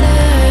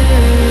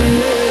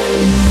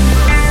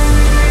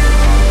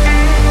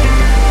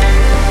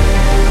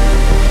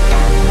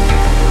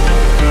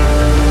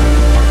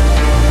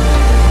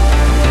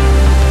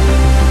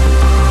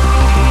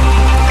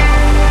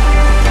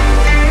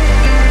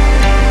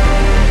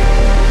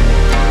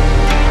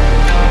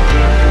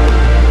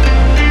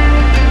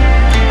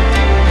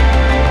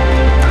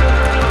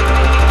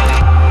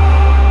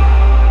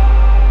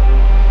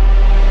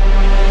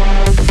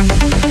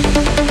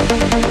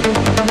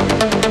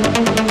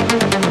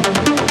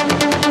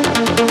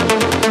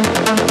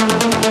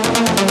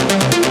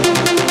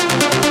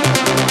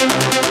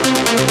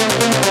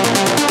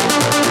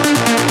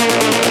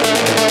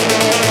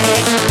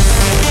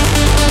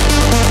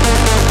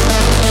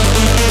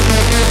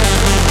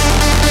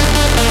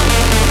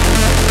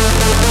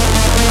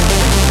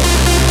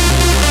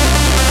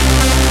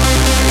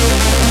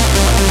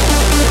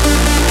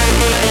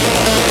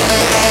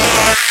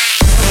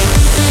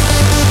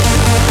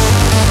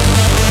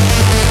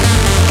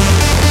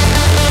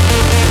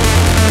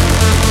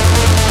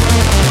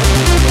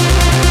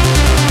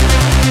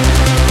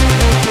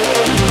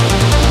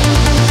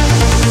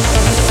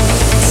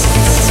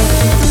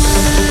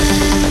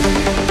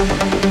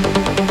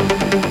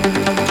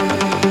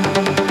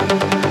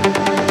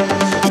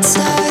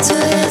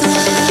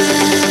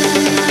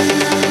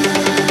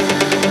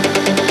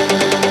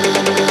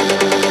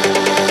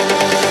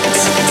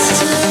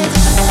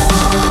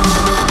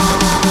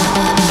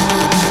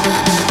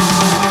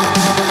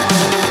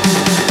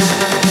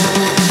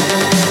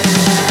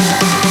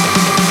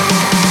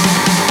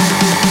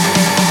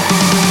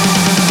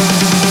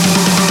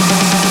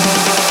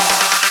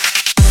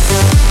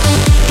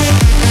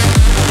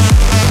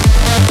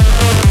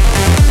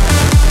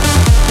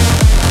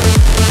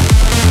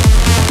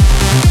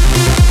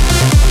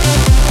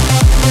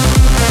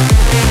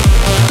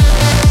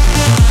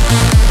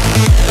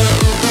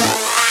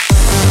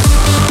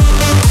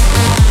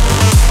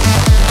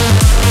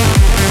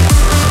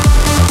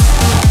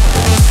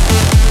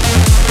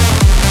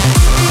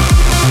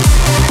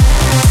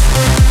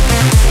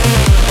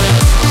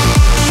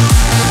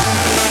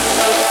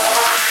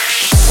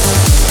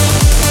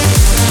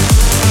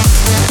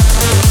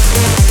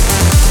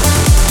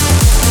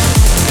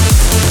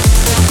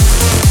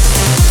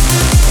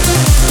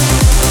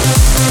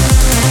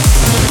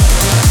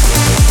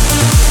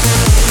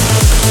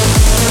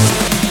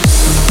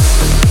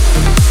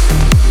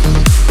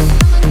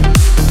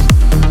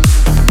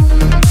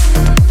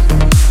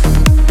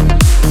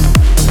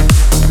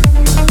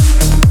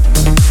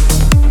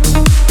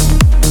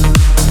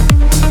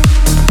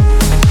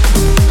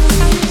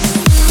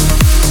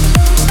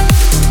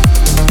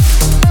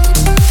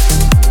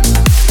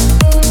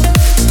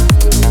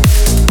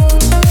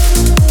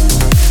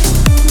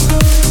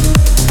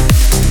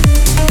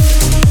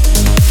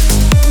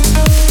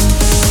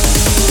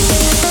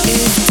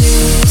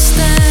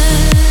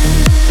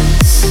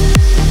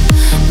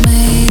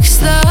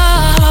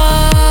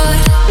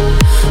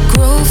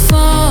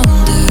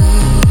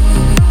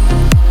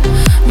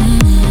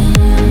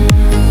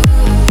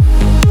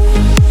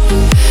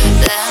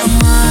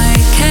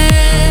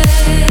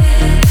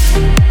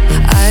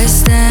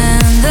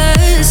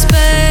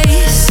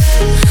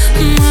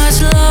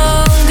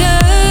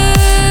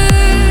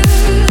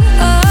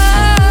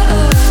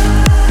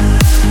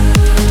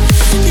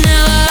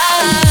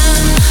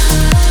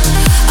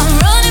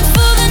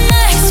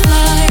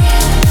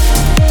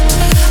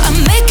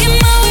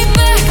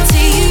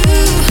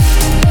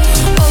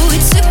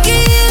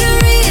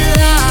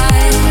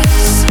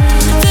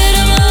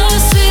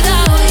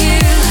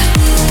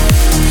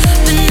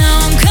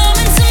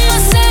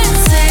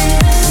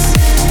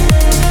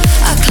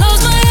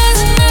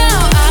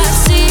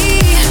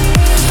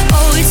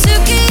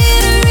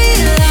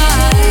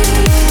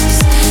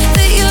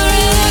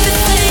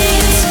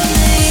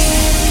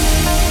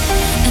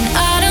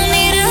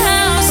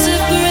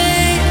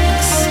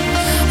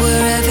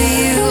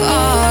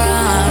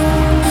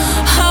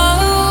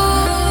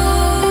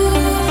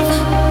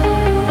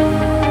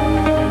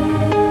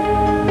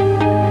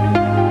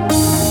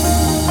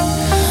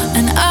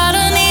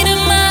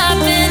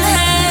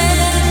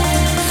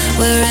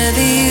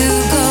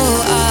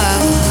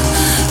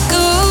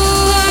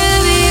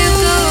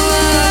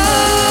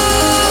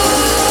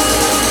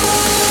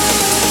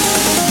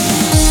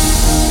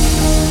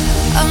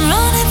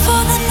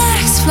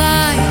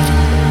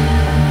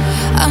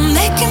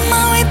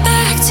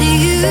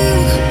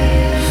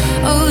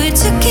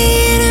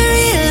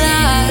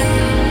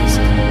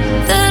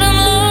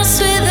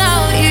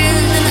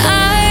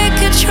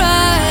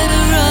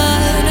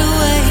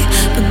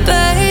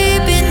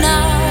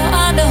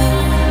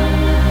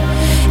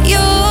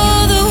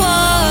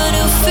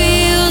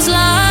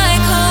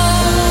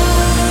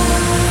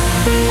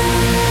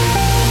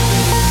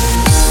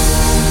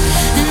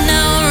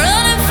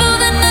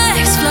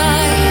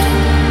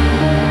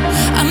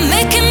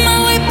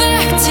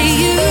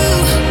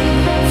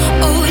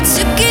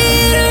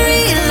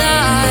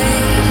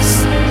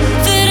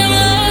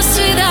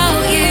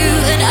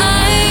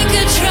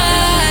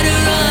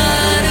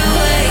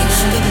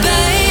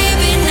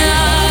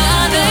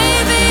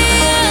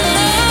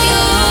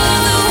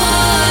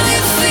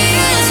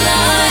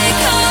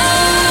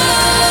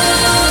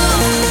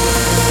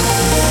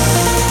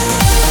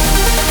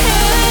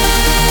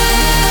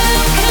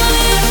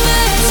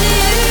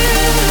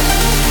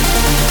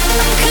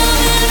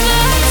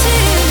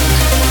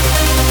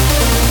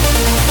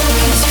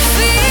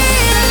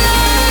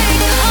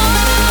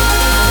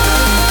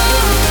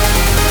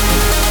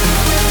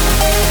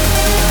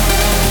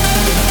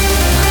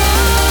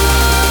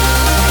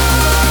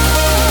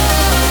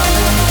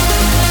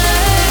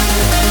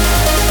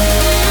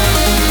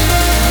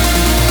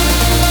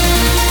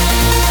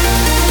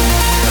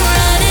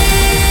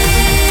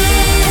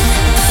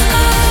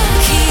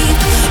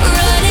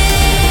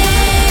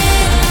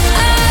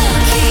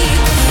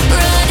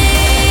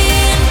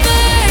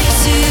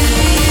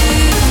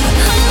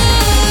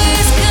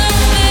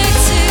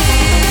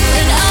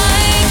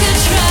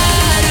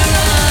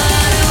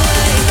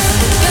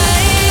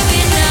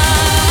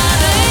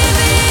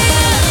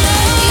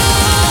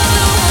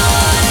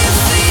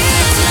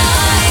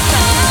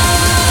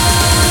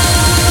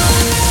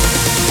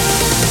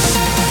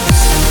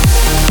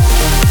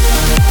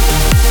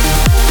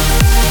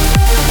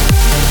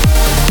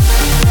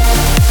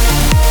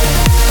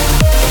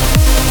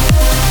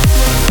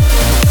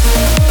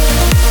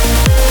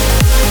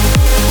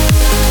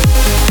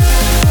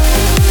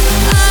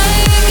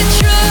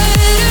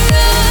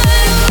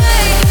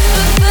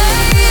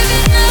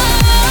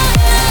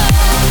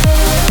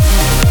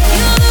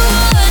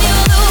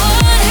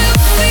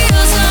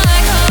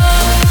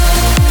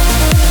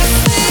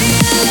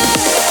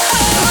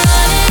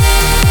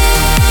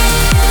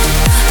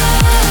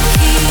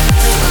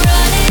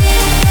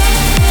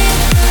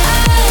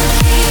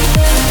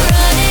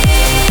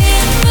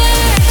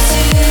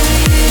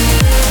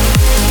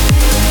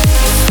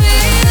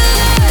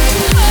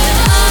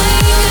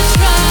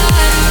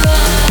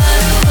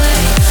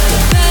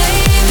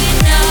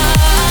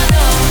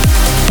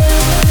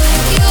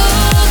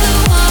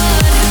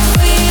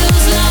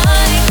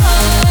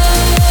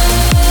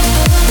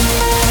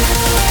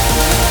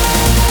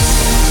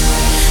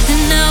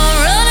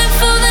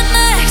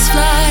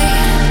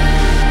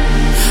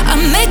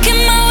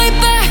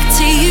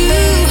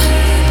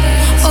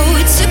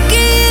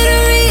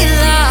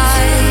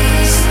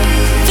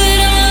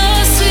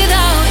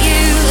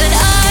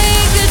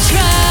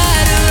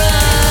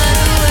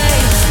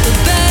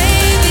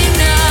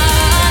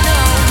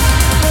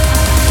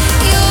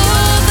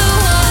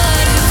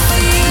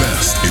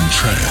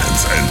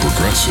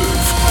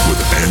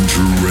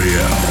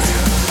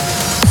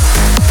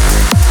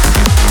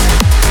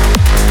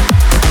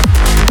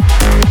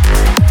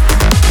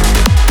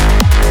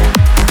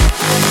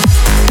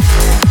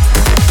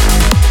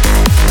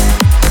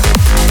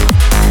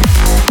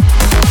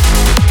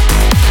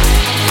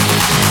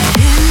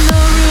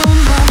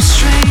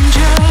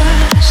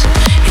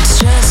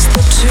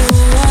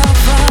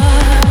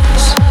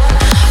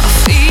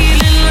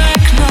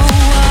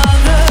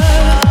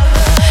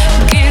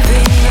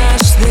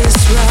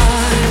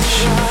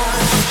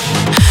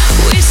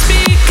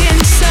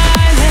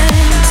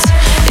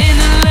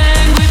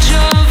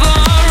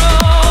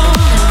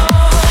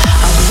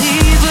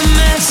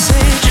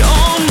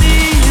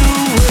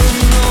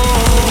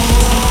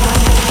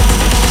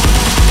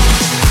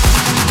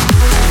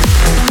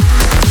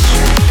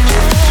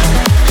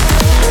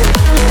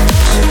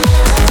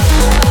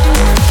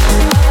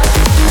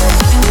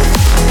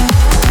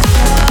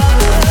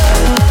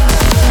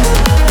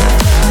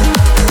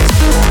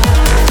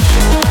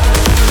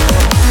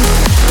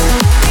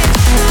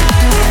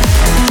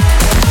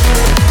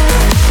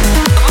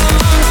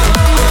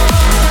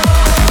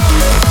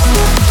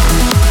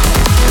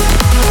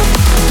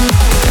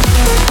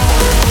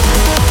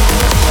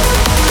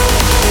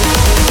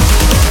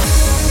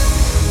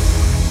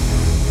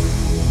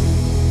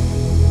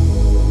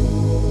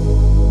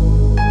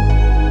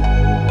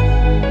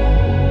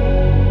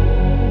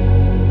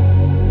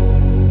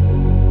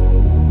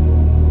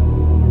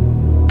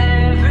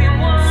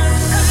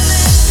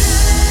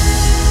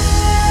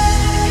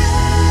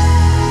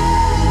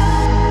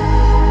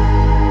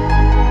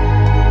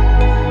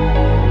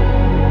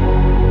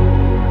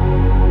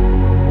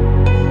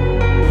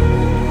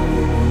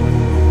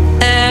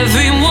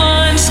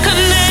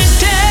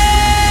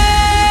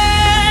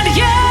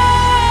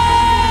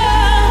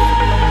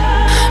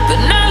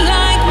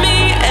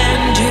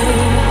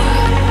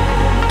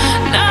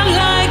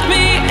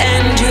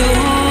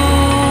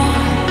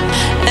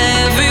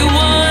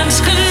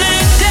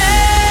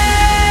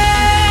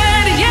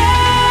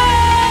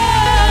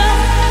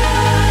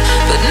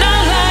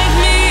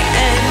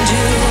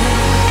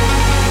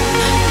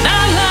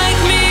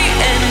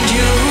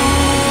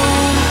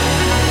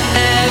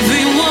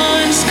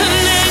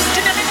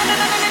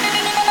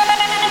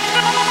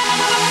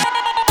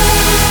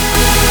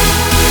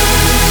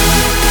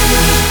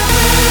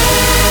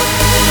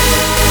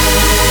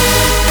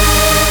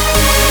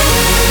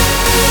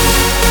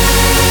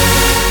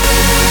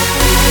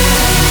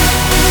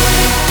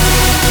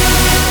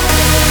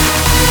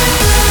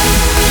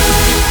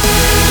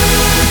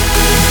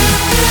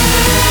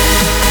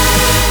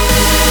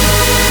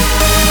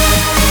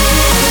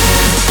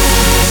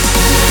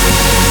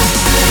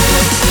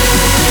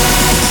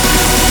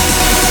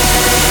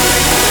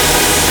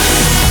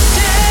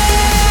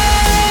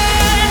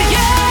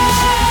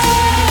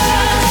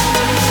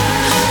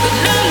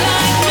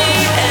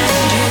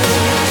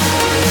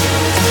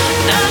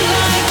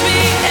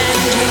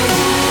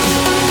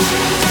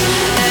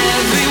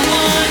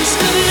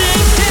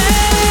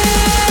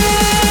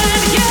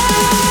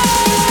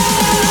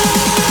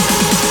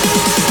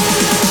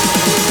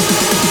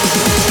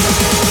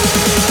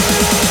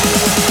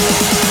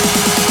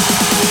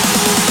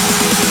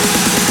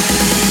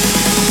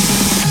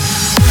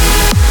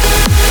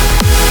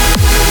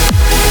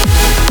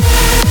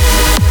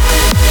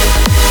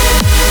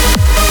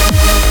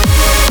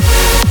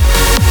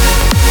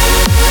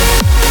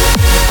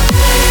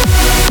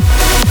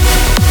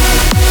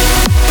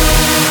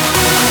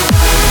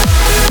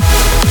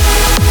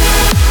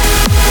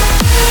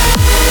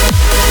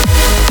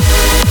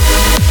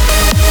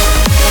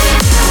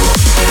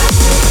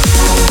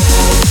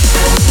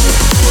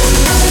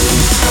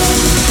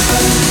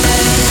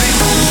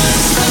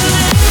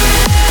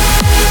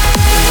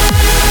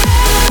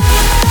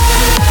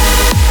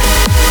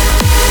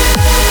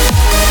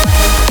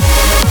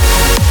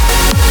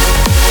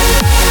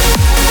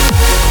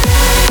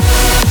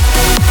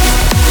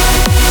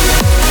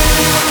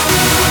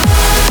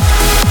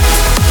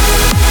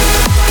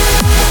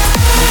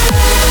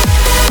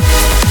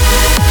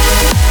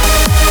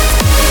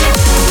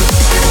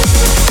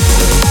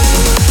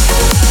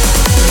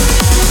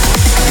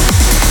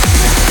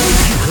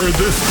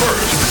 Hear this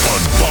first on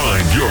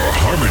Find Your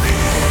Harmony.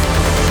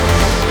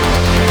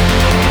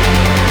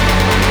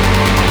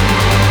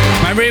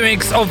 My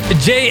remix of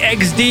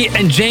JXD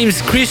and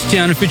James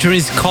Christian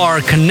featuring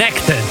Car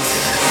Connected.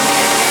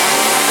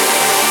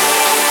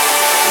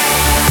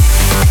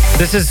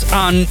 This is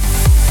an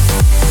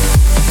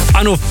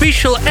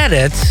unofficial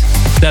edit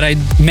that I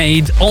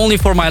made only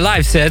for my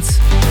live sets,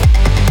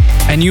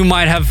 and you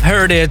might have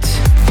heard it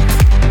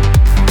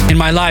in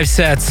my live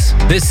sets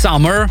this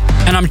summer,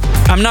 and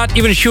I'm not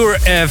even sure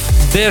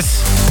if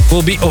this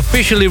will be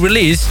officially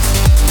released,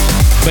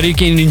 but you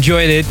can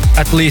enjoy it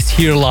at least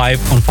here live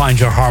on Find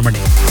Your Harmony.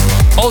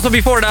 Also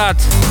before that,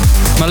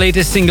 my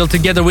latest single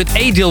together with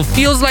Adil,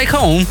 Feels Like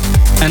Home,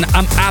 and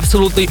I'm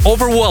absolutely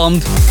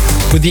overwhelmed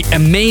with the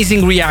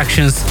amazing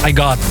reactions I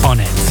got on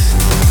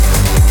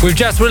it. We've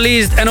just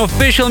released an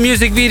official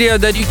music video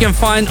that you can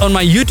find on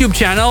my YouTube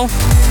channel.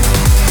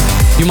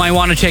 You might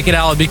want to check it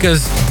out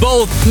because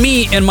both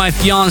me and my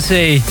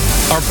fiance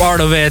are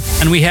part of it,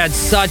 and we had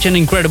such an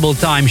incredible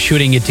time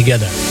shooting it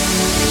together.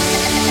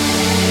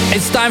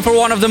 It's time for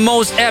one of the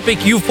most epic,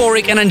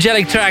 euphoric and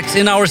angelic tracks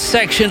in our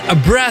section, A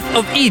Breath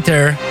of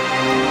Ether.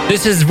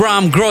 This is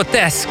Ram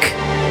Grotesque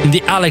in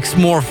the Alex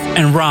Morph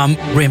and Ram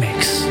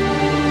remix.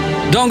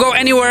 Don't go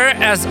anywhere,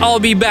 as I'll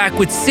be back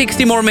with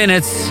 60 more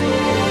minutes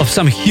of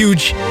some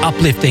huge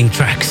uplifting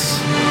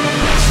tracks.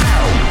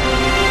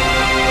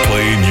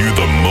 Playing you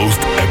the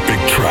most epic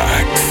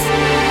tracks.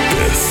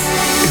 This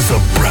is A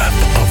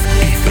Breath of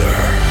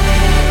Ether.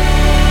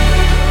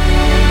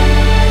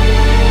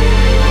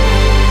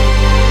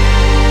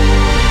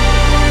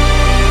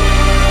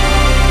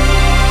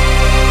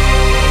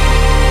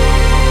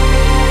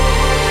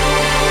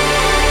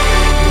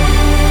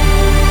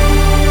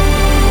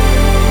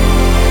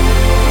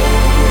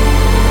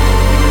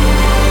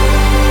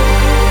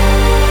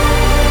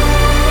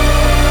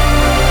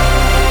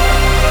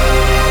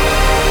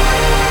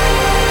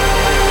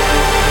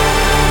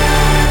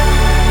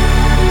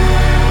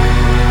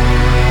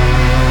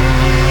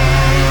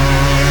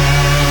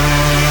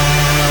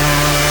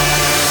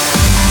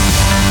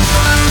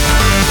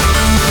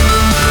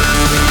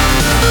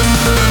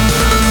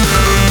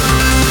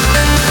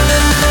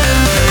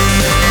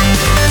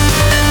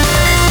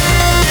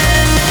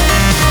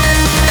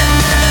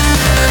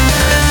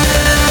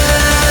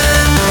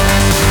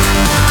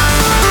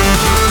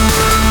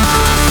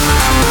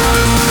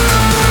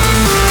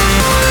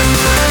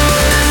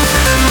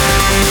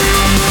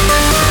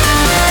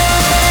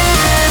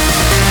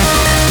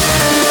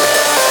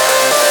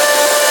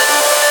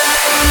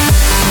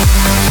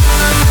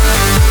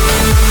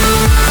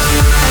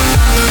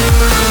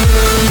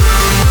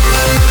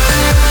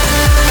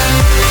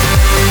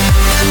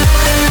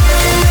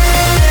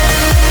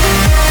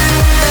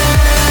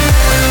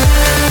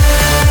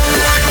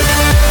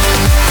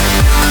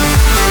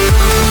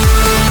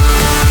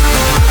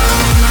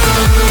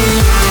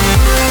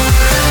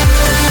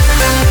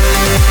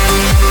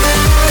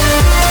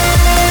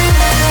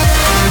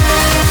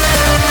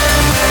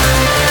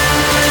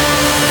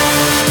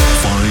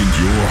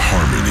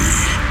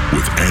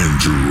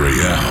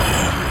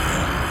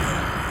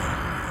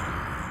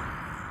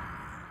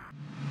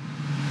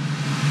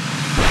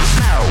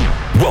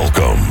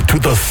 Welcome to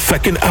the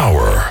second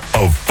hour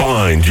of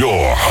Find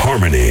Your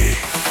Harmony.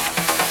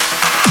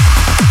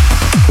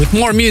 With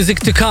more music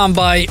to come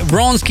by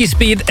Bronski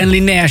Speed and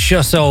Linnea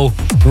Chosso,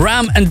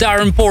 Ram and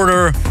Darren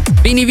Porter,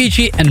 Vinny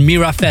Vici and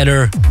Mira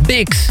Feder,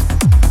 Bix,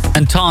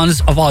 and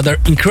tons of other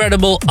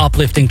incredible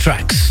uplifting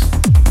tracks.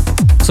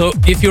 So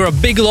if you're a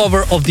big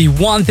lover of the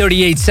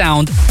 138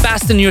 sound,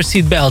 fasten your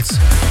seatbelts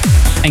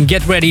and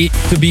get ready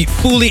to be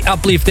fully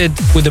uplifted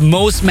with the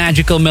most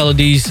magical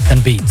melodies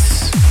and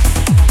beats.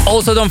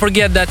 Also, don't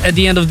forget that at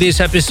the end of this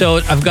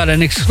episode, I've got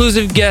an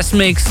exclusive guest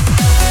mix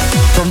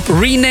from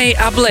Rene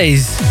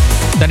Ablaze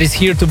that is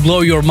here to blow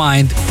your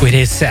mind with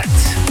his set.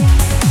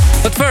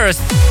 But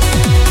first,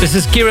 this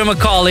is Kira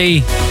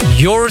McCauley,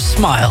 Your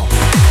Smile.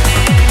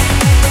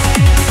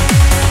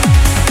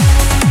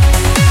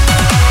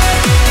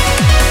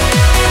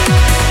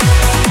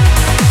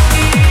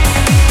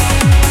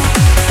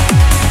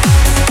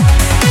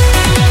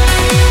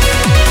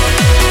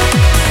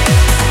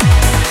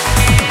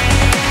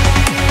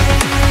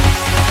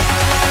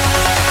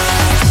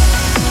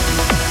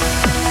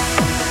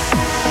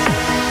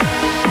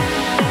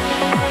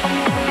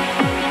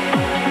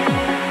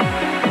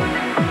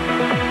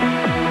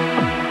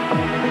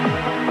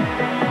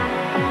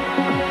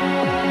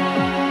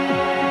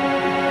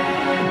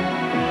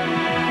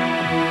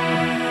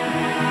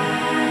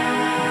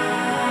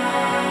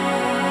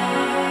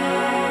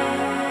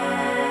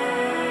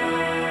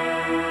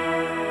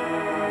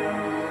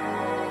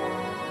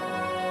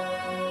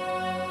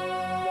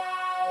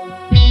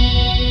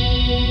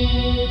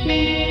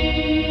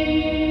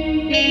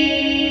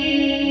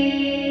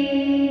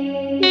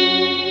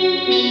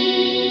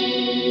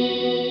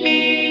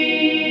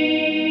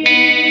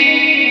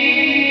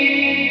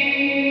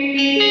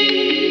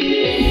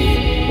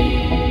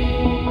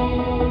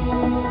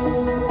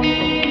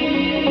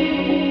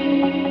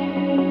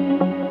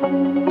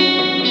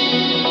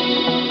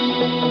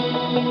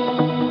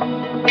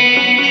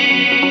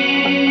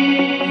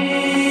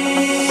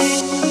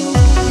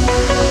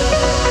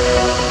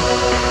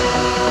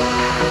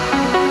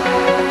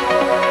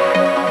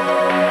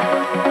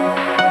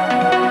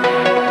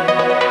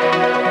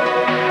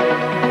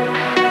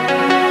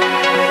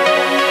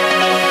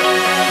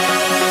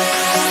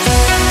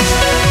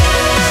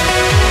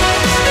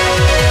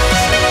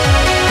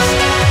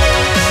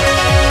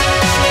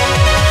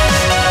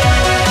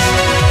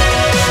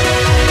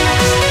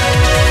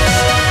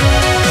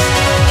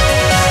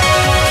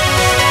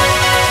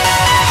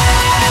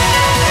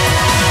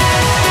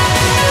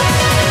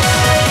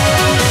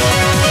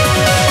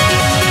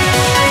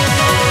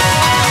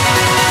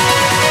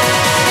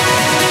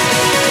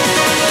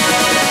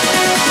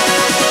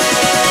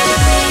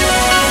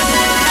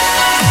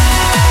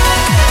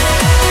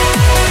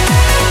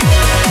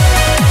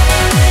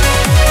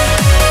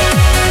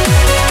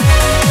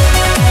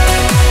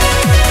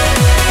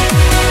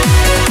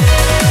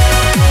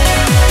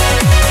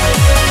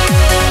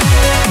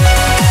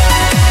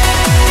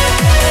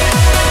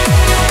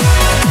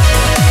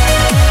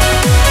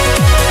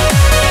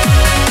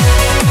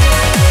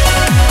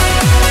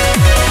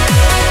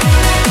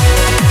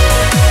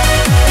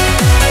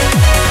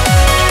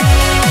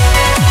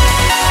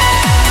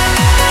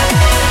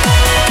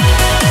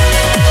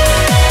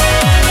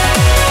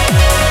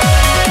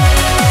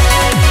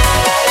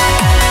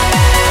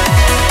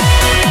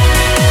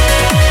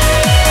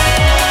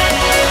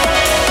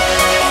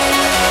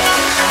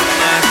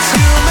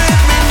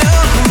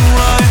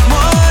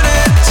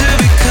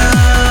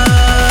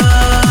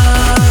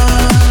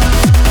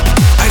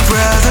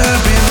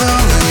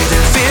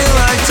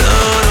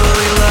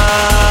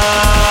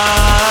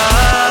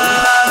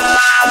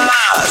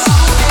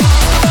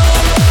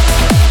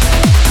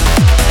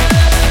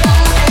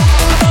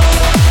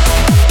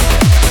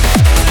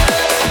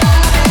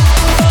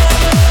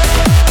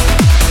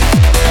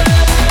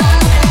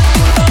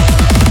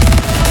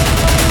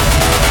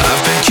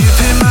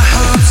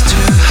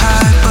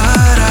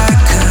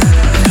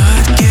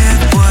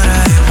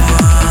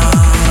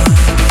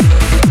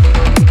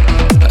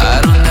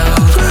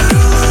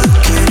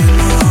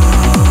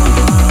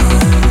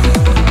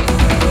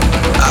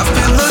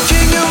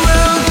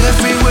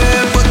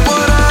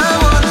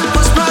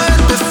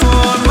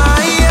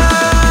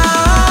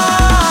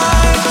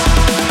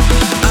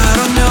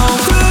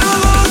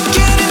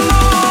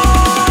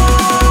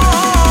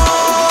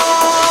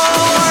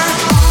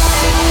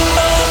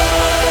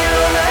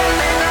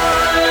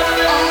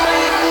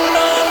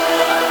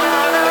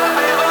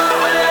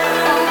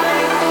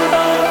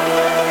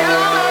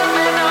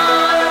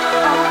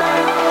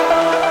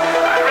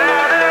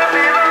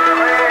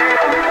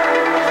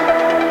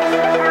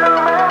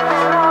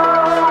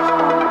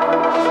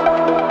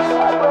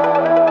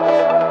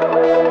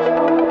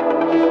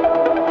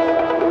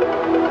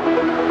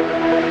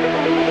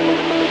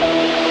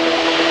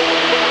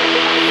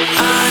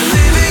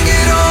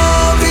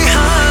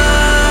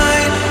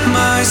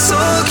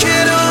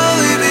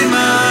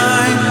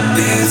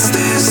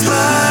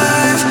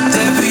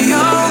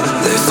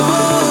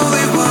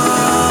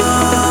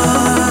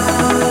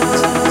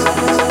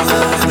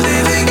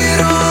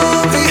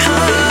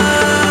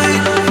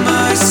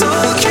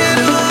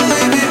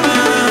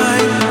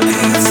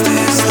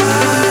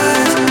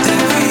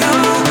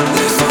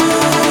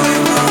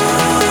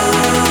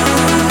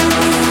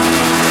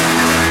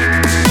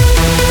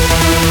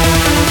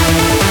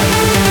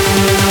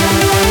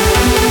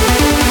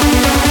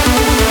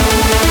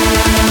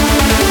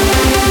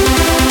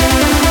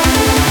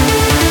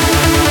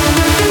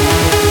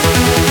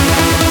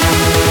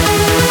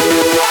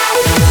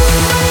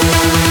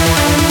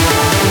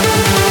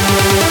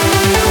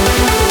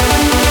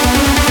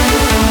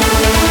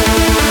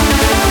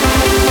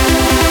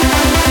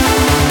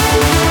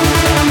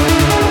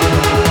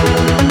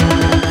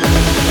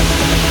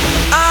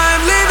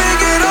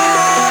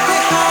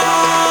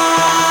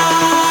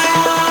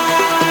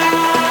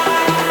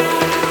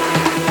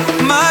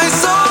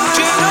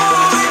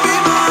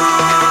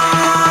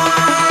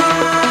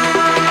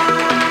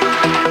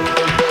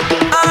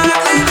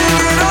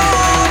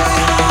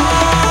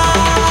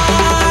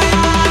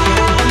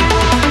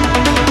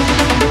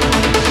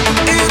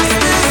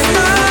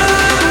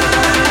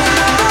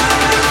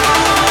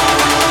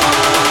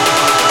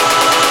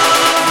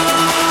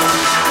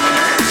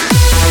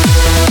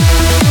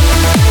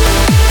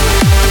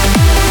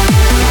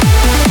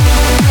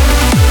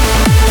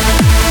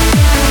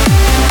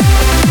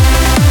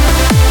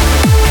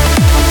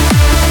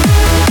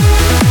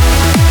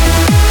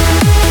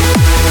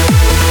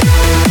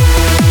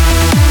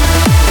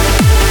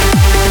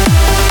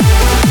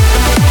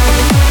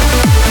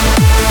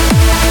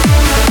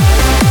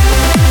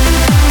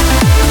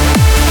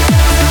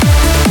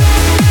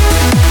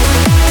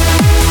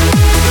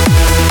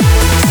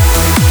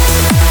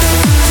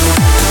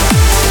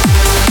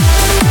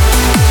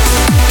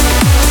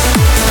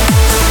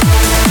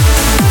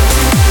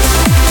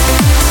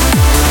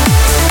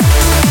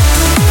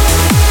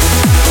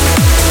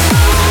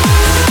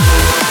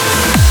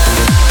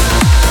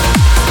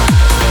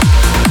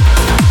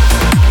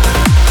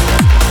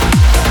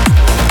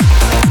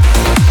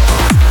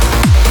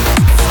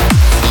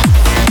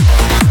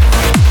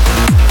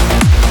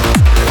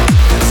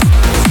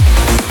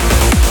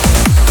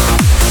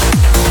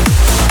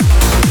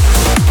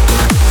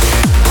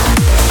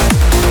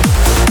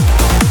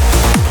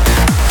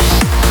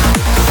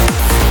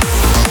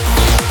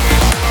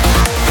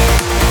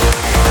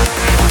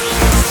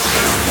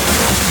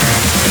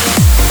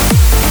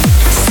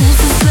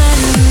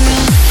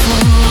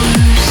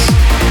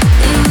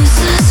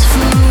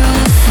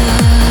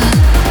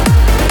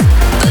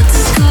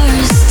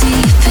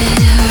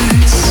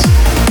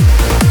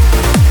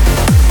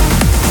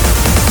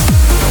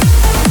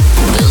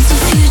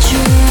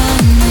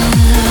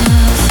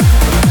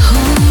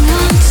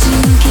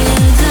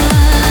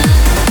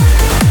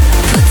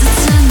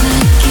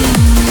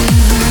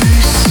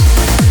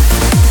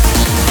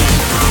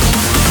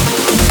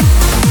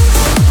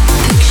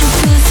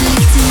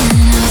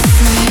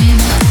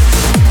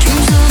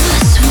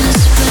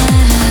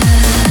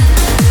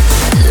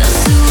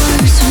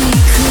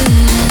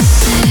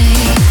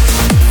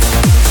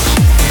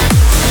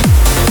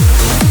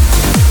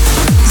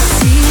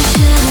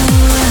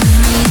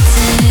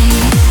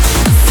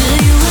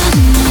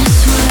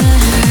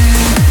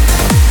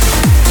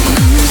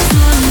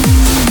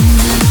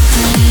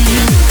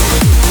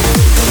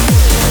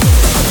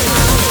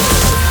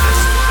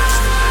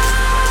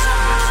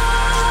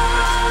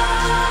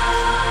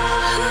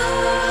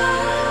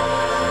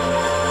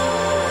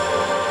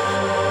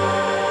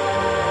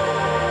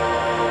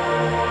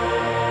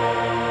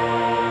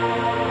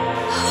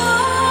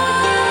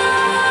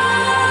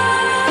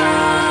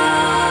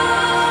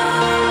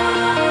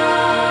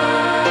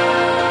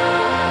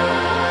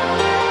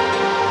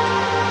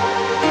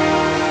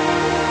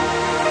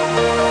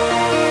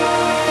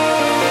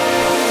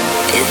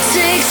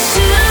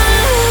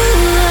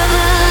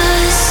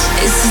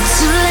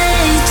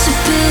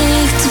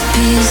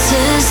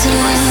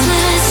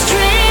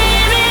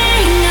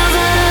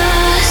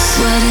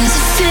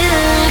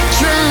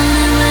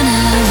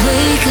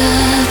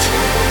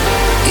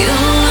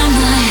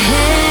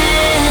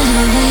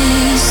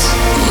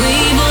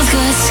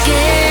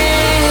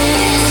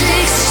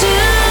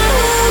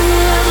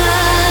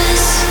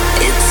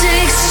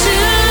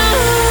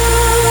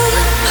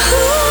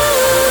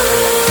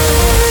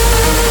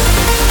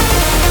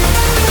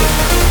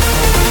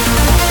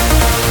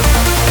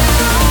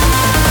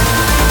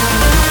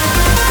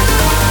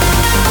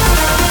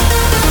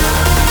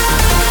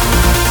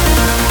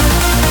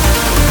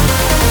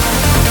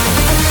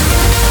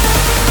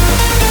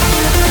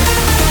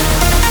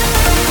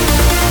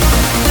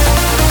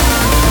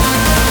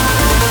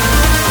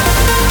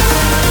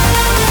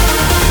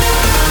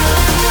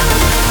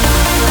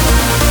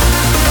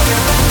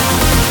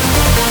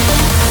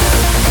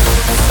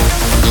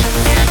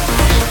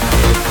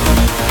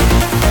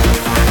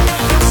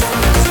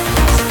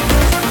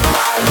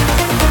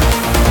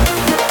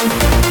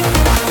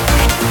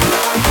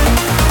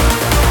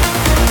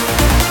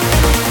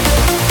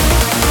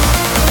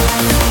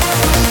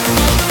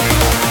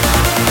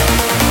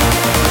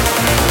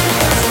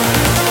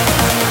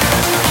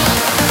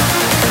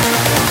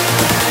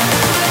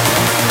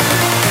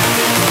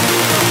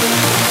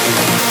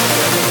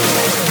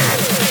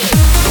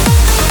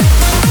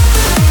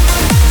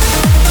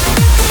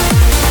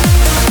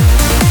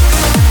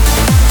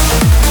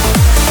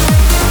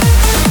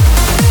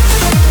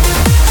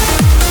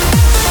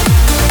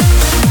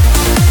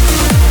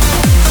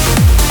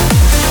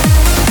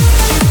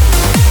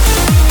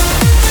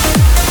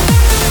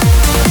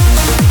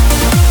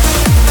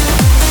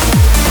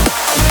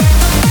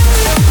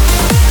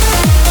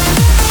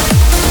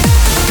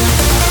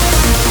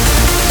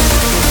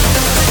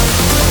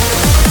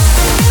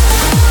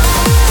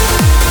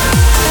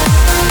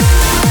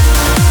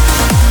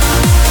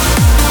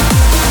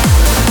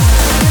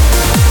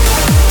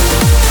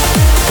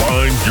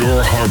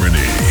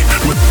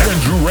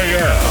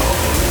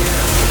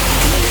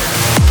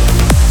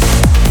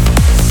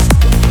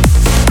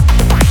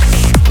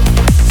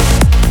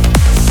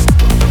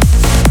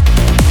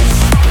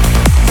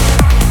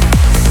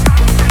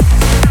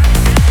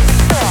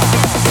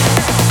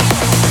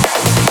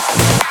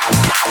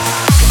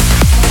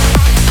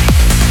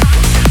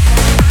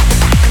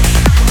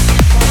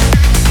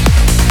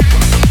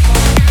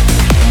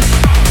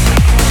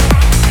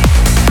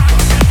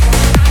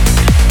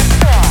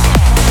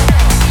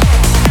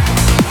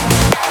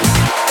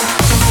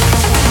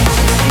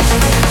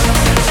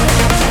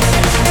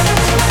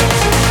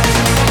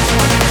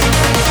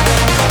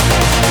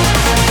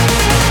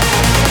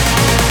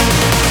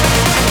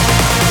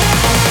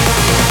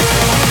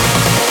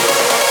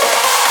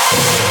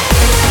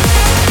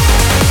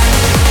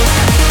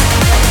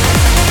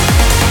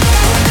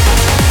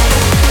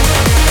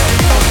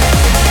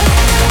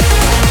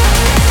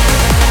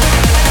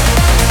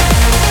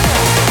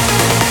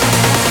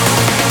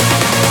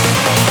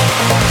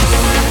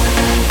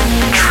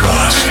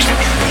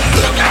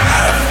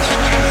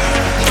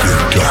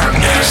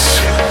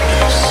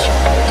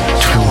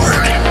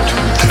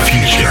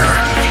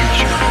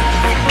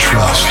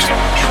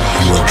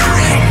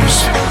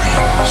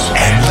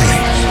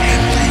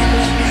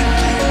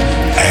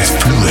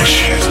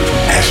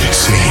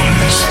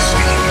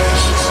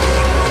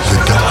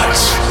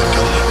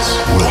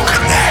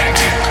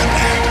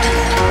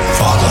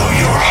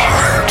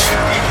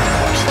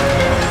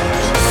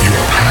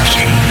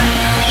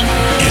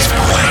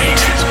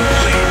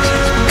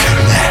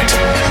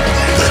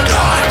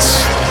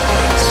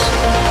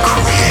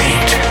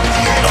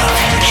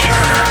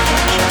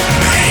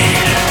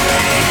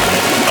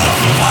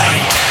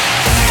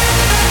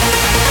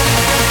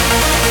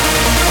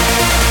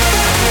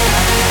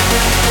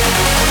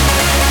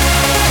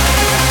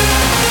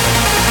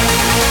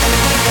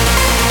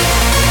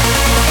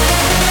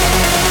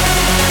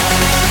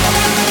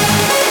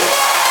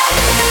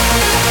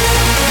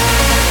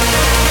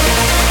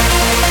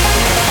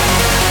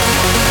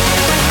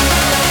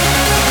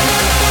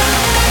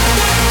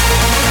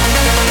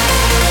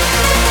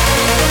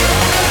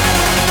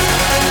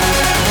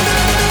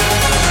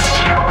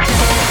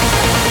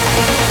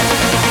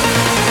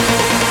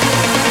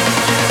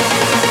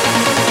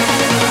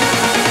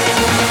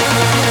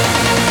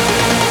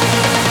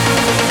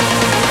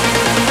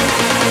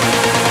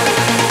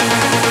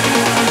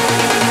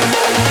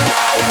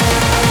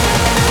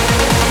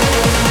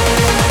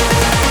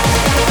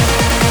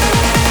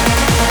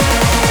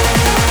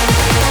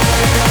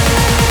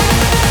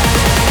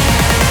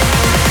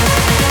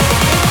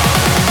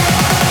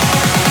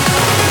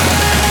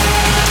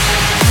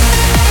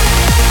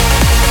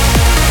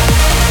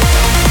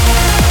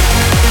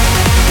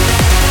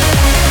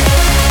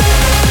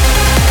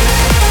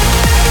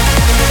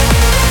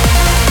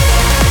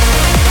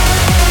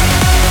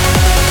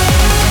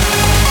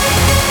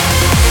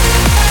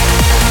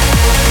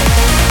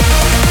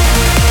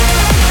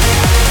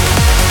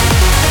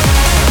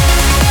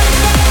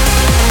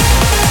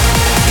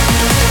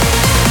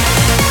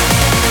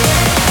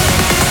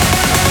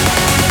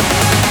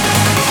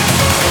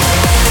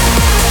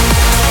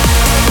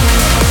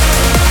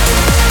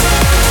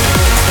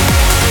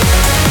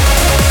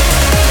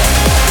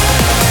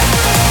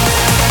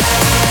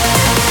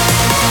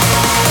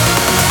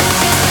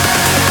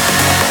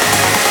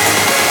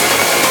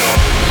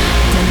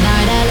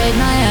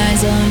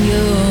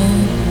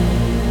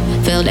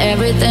 Felt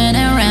everything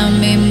around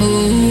me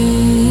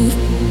move.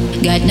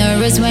 Got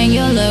nervous when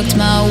you looked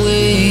my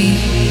way,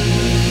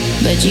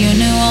 but you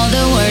knew all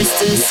the words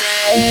to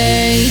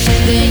say.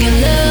 Then your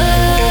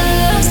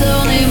love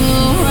slowly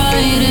moved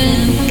right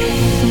in.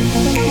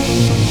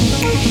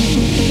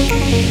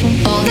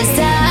 All this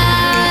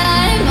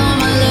time, oh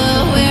my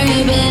love, where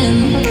you been?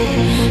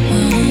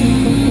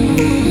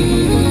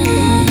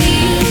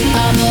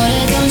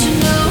 Amore, don't you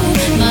know,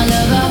 my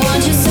love, I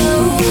want you so.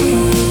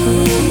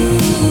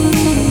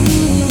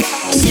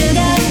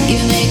 Sugar, you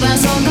make my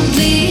soul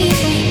complete.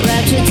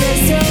 Rapture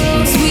tastes so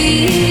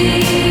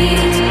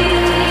sweet.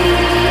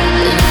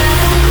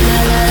 La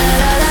la la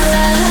la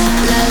la la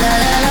la la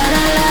la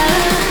la la.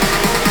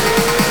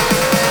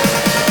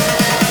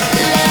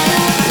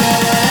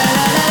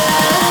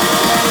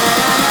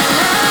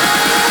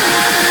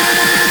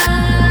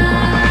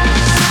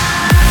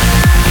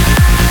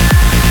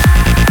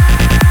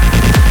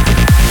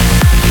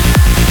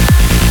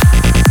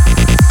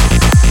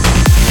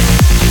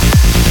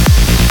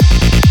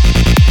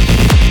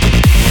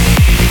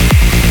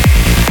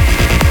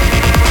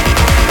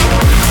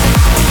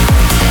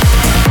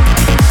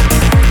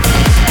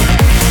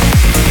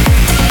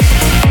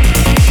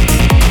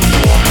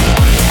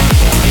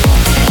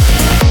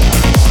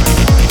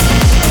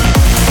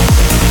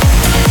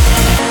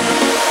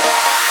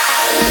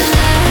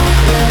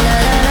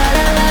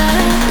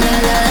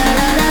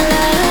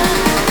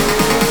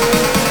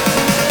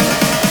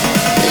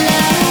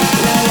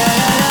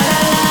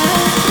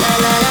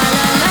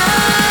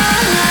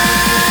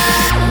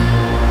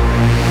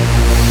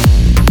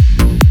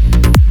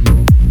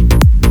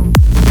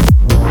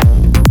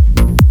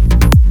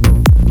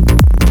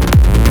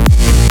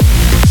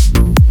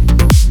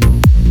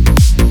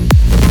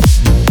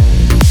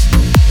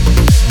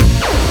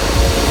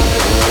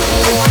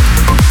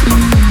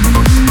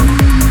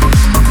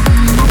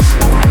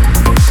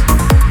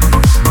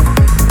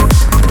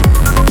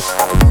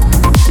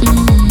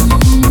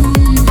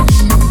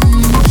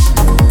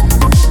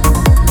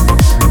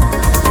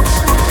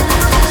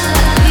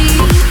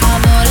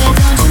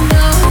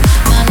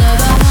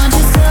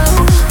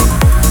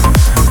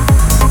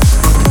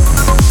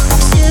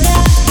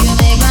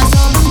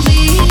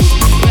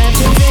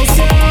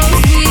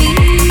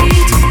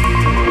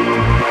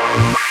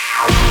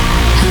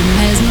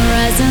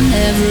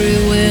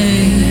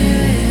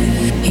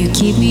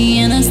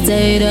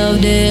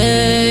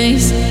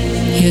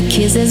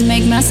 Kisses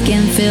make my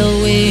skin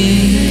feel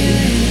weak.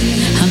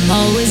 I'm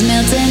always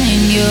melting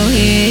in your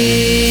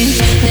heat.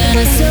 Then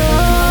I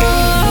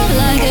soar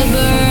like a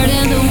bird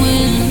in the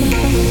wind.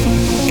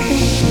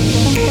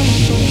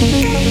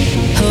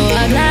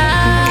 Oh, I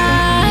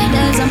glide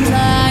as I'm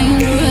flying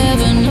through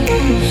heaven.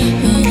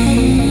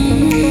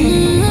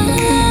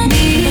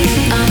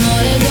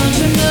 Amore, don't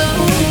you know,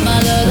 my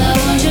love, I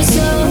want you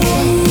so.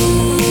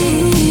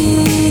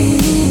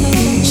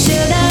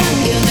 Sugar,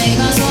 you make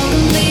my soul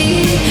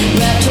complete.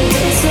 Rapture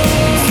is so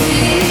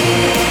sweet.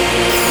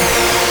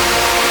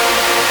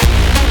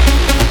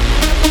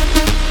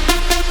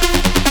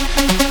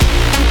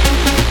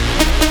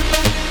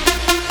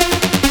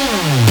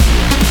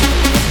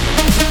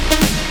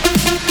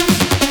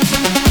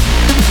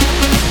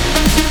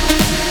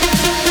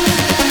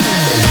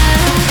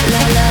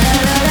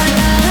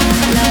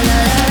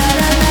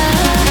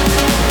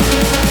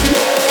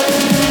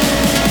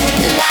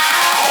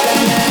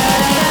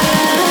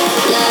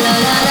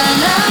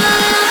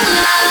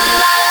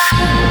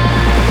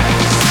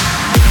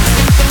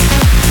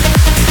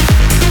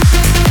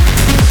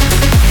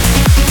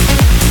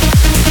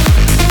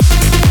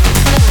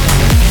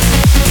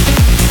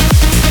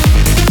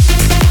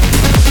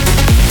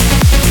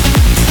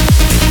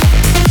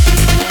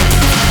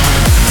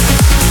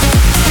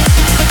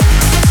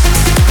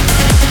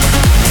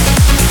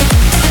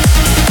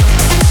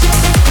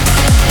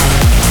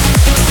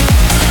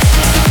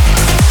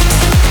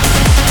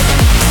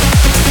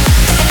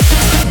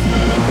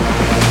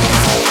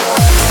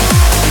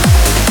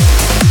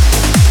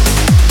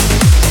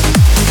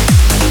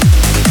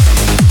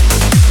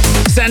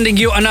 Sending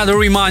you another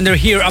reminder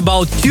here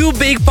about two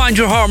big Find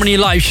Your Harmony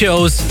live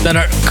shows that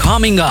are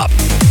coming up.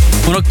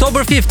 On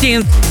October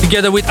 15th,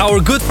 together with our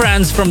good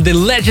friends from the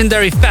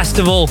legendary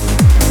festival,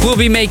 we'll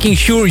be making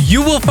sure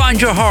you will find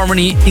your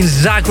harmony in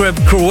Zagreb,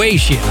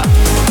 Croatia.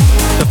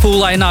 The full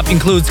lineup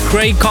includes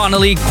Craig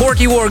Connolly,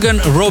 Courtney Morgan,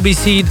 Robbie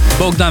Seed,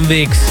 Bogdan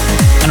Vix,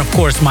 and of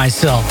course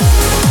myself.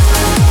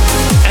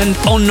 And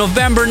on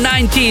November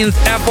 19th,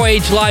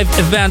 FYH Live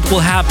event will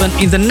happen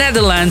in the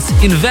Netherlands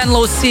in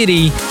Venlo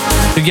City,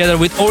 together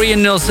with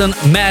Orion Nilsson,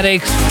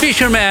 Maddox,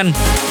 Fisherman,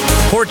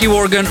 Courtney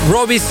Morgan,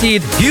 Robbie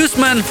Seed,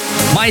 Huseman,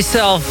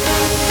 myself,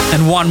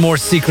 and one more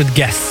secret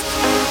guest.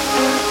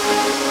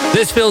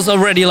 This feels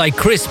already like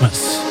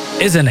Christmas,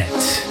 isn't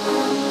it?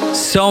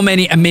 So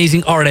many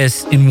amazing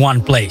artists in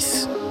one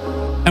place.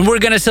 And we're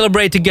gonna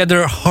celebrate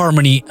together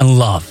harmony and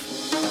love.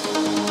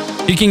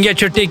 You can get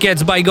your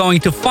tickets by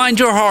going to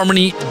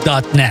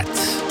findyourharmony.net.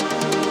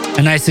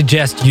 And I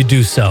suggest you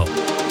do so.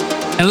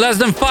 In less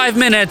than 5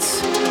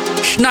 minutes,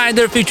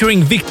 Schneider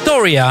featuring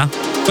Victoria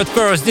But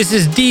first, this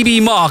is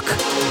DB Mock,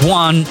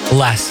 One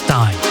Last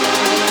Time.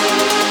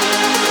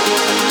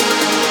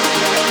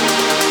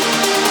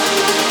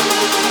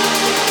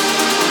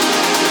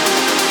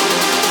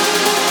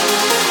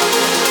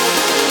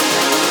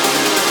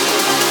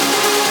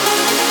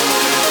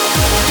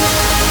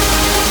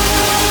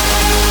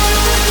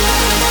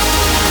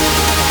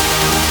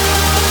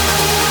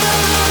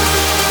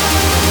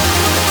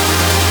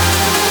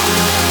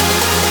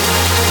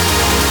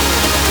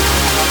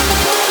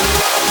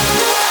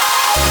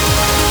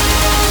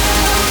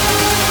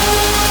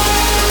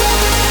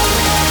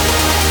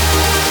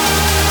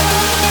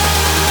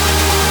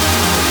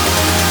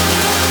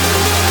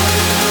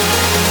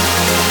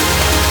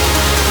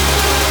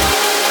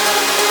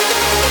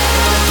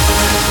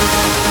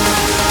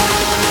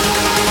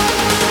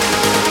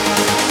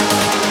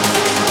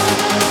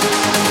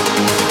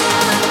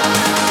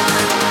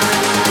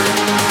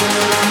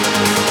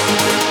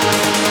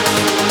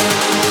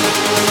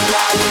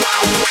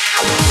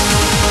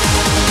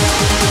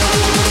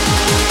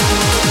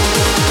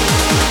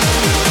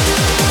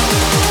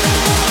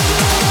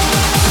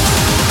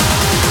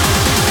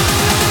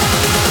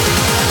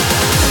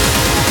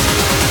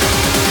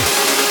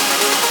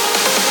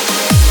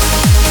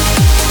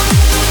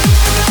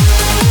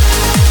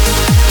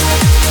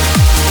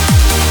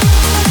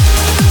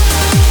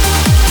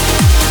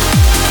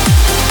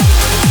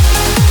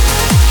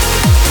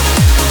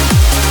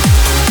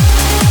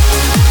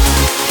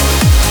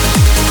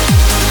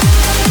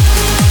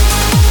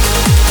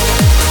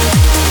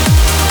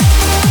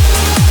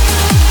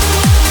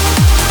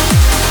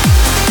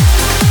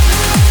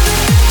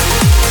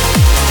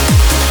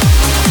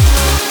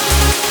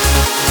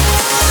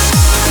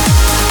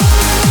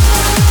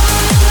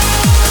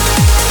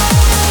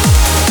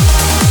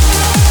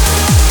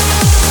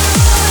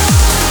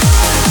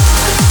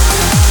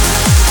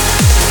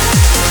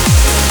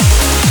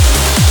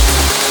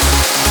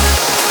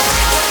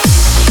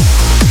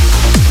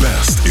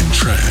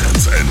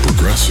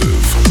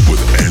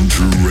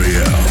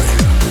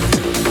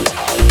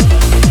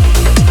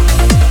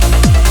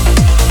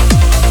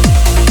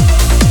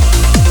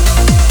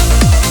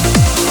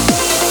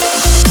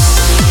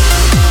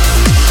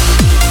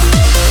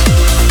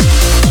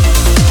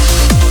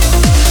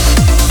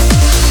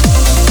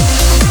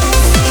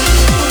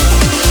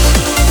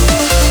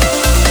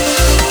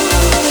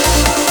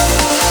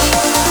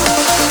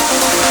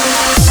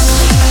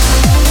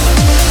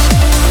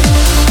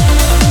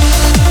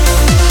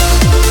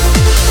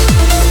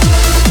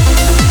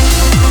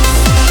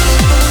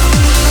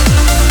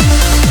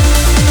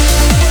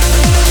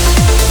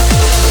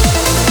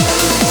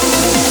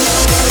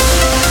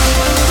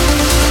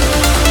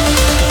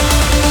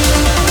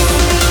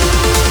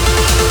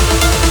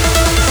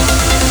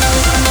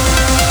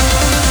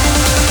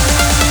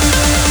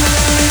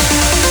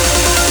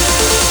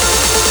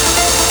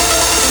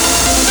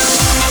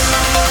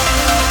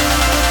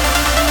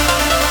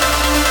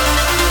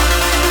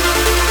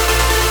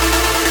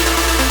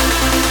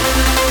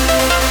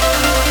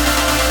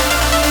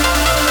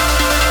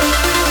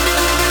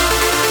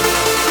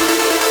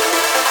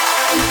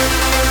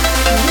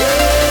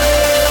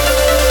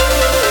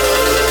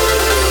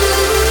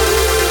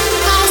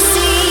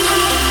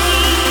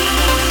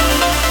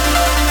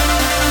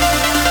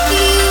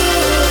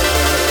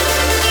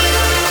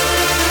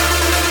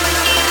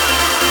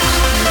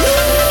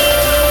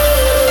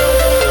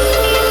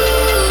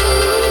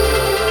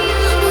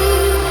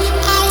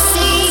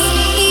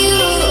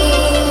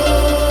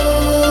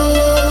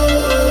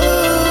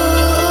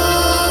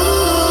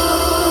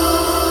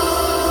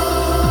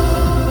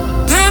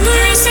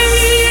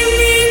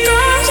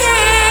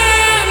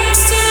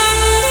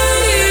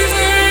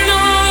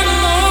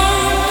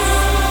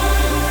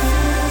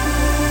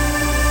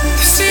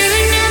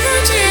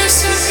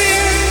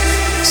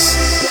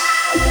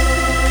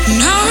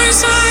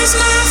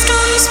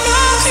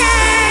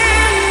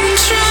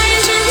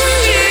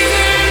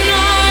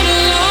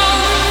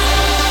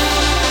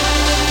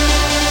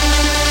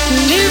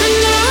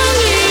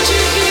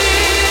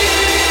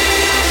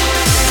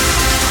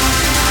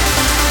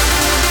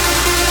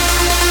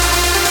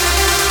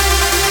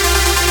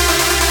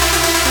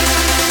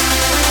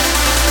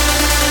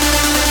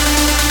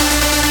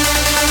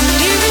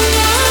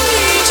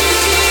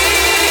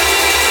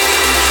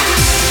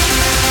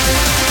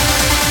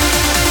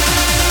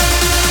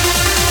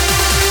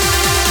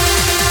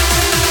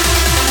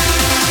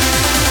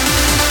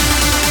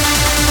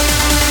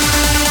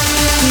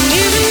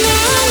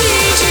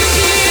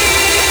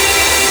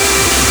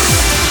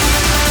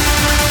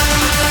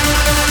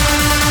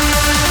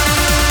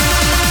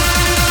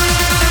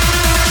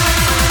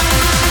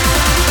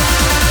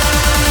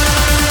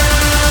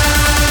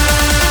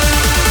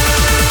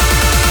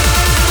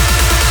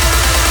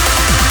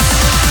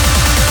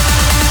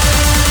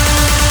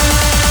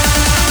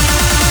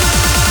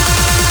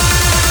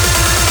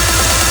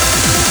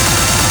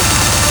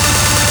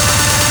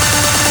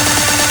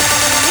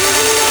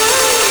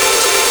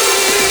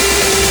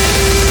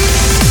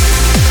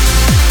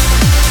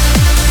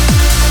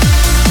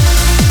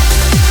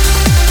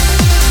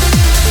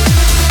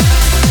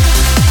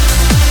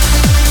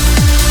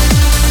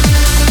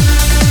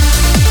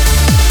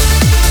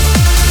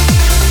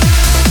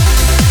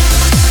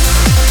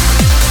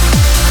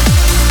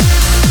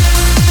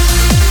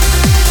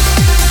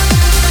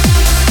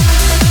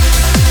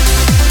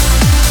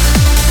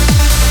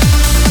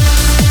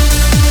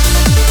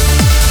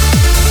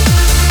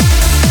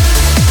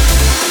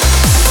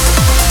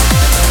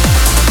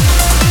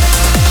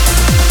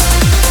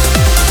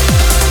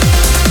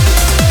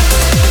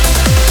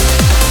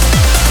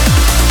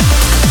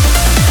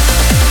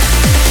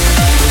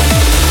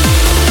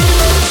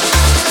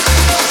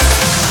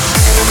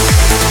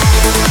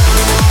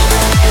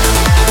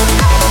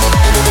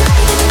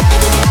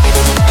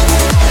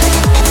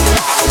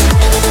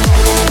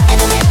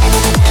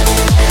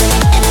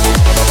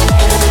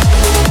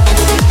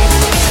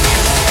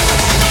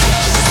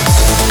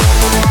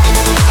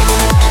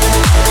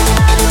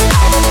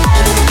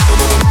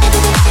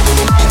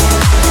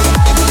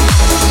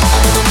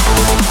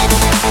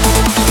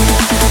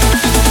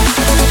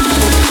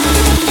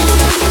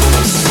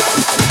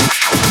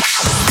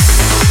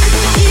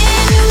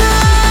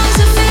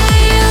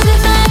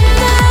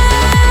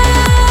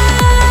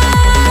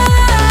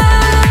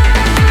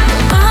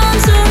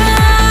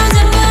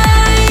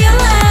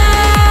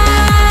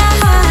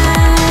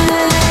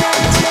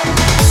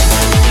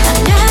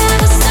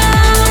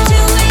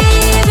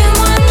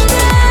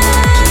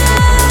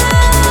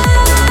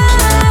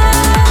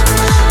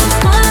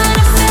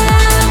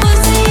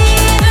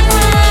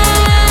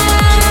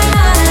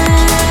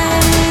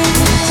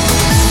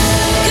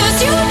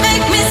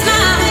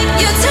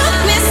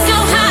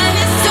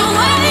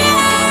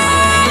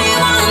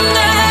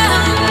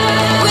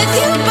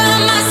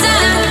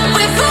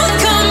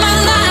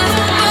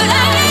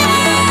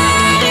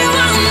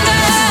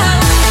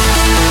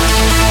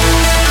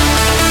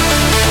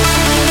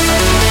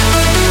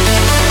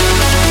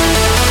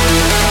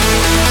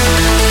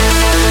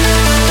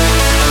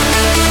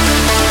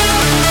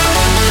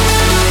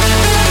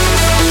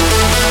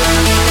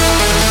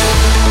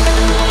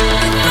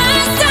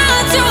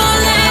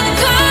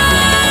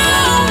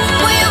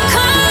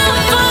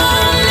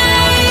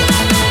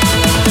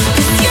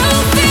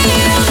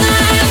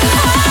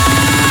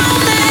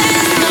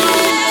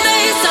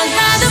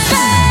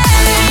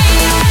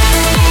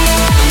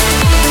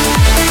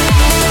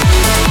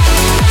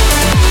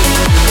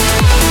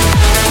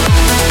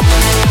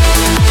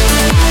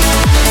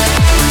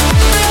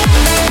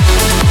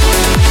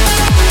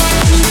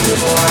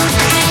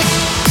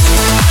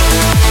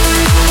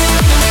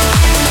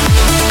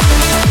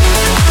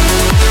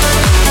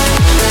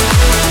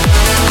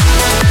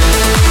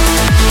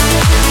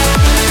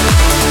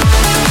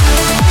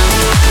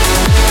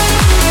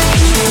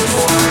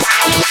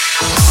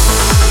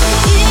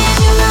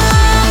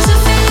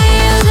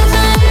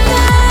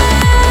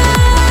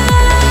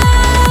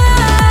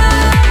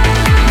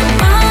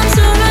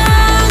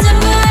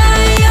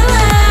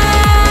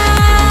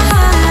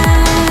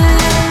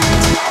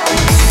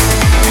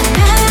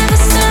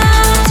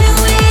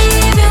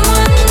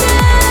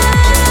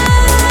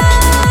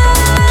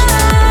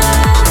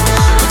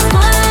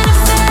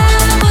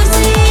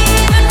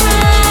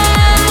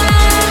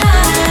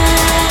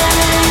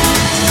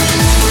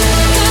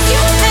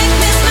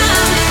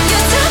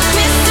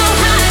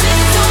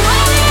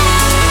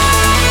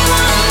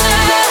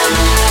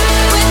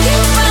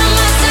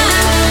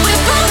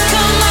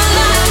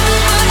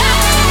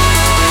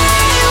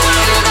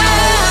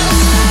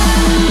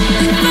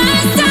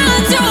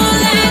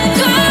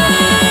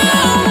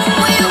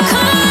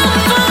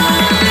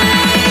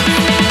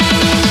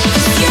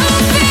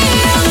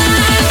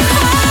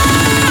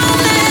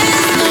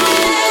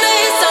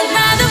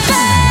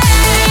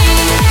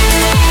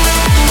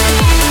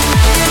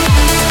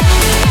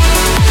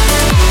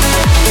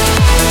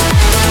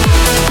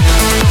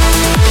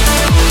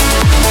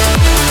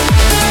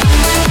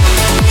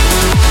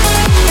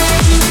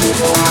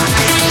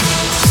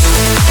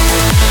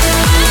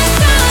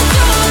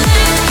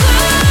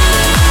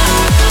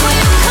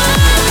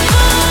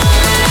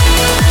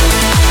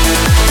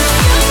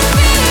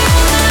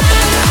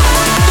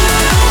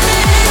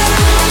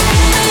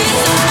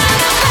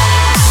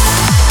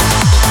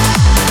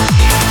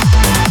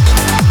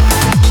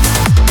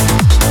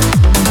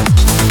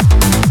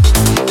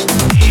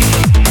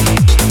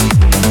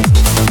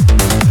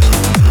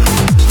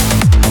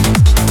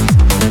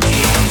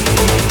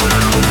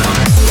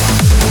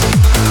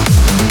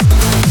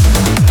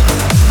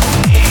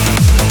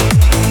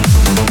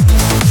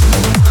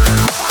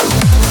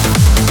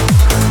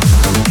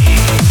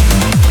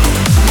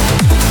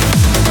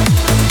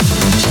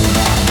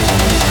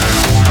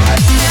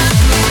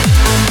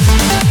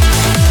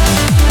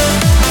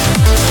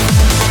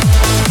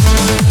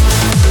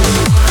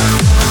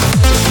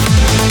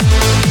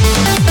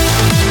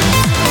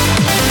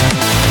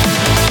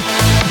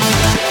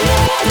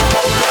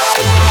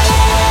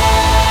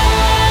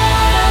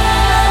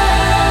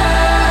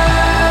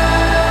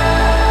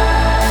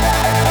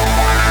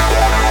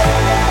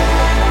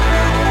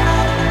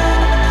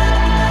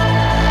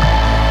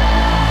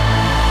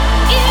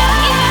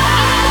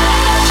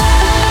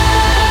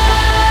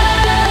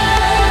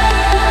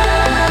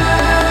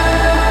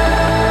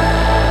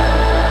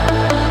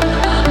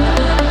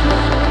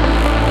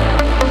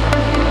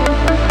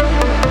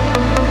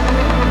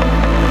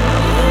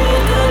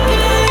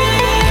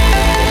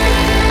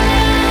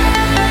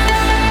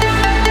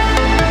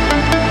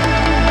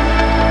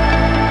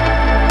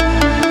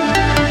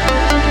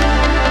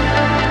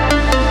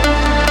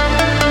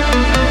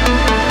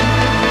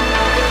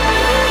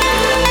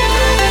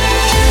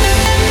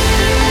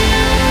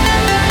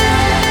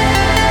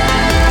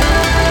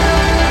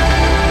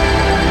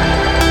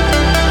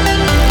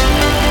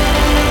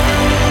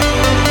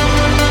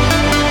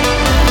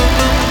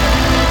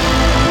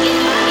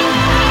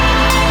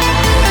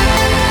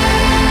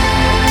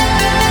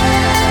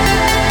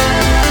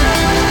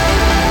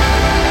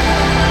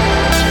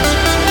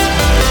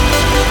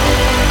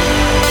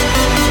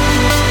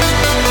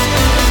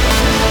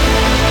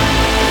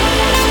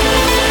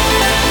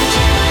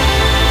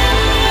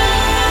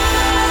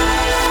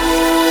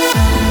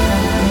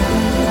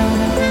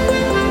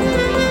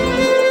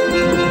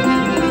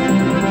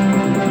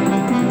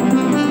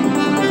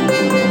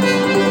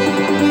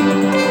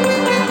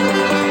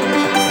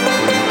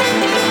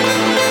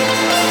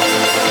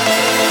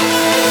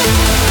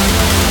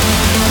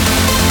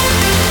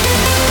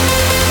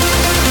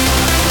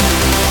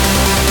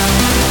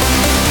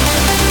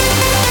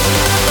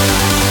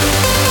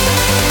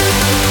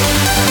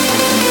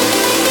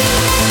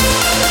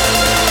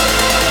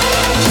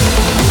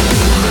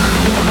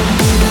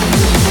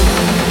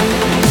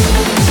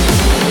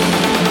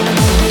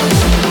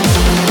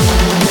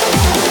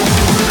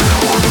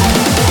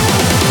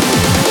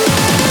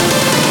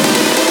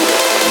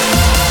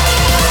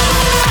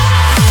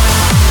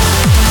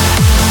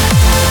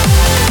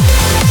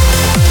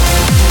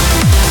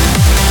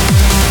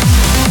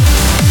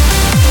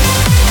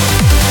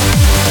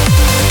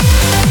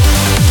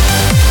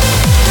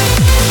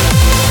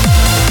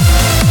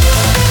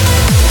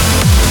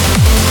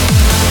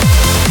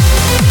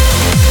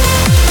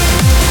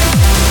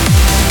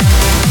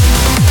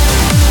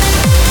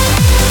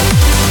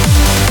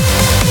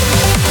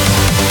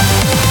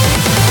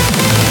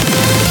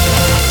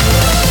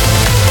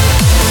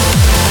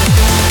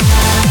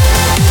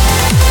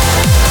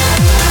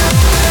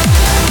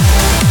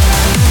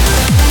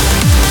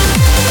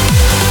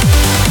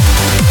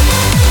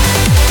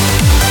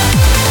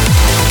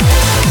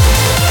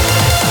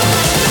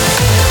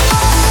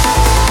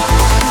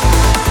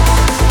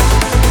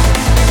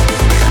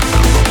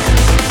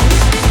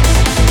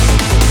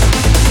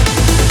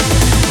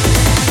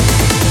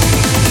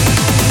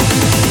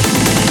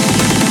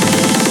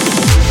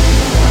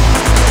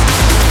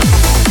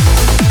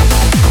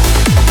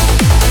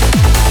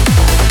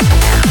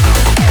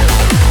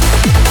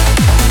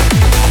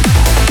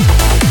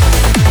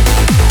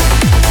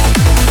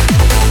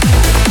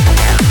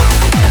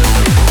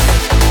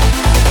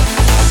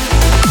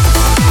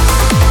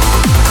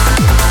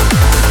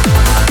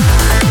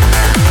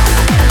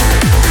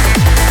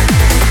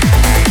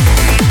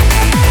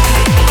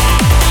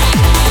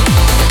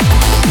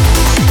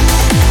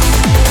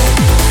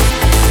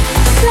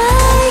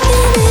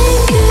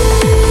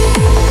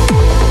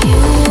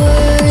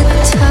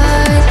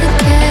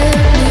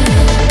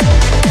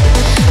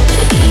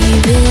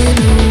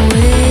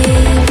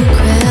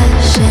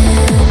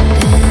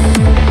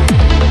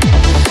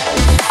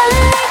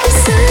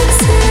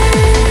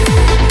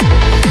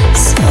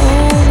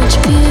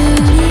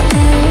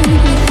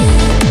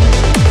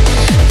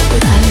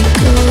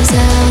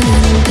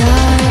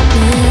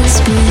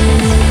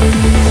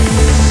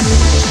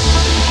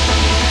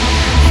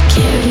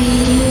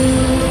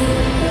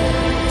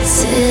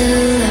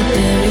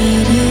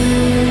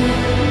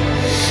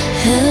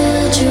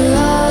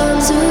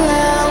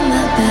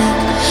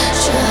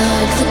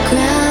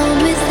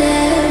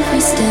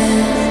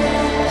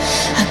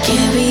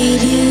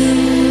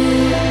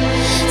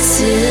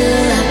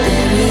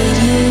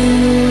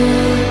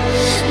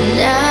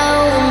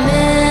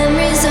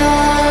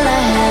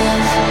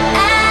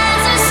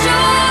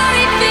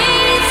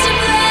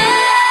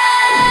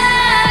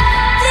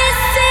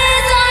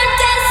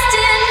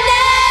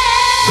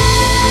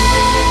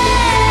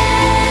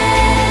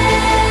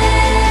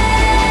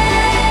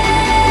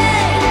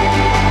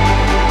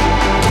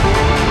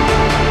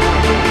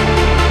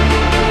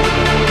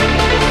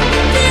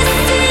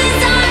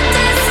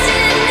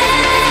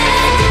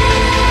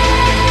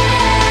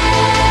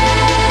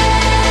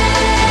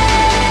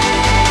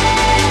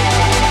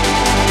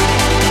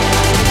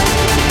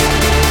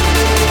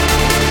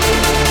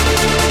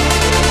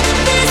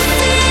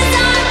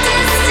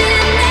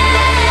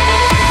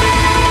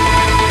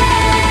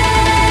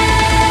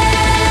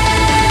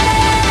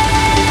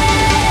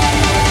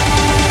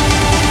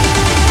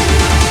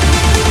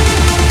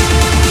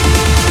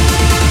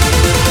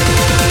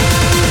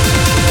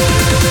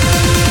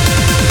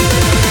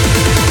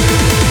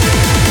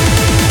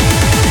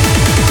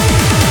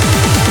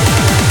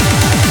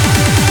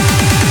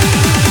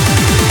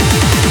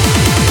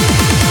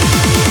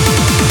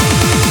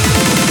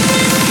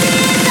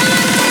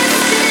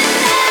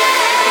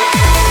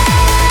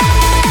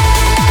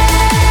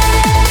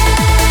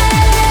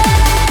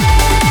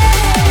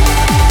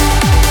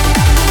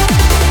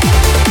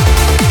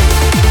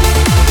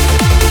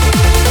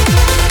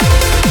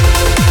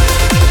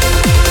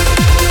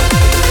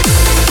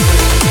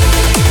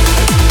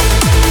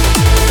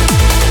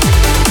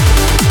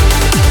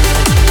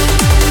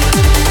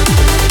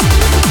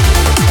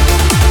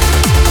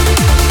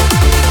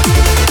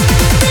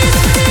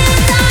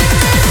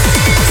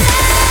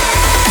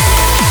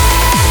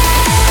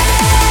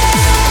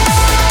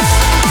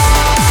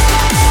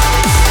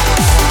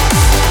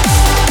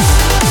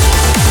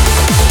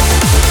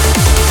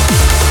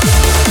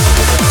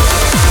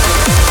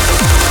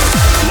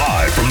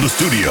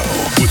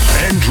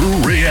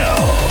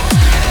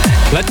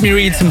 let me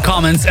read some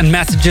comments and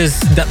messages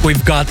that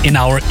we've got in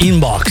our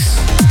inbox.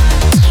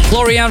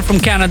 Florian from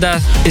Canada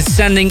is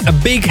sending a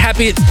big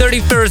happy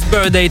 31st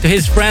birthday to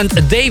his friend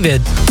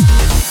David.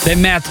 They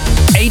met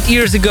 8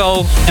 years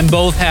ago and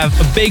both have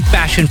a big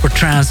passion for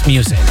trance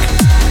music.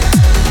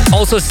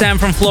 Also, Sam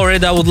from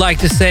Florida would like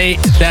to say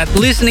that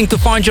listening to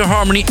Find Your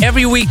Harmony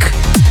every week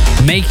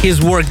make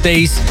his work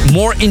days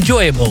more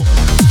enjoyable.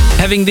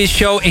 Having this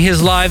show in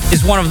his life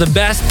is one of the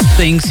best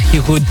things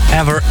he could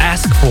ever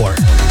ask for.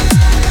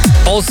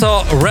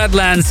 Also,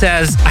 Redland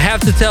says, I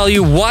have to tell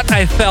you what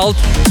I felt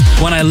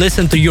when I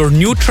listened to your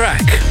new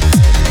track.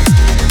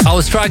 I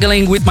was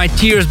struggling with my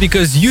tears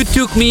because you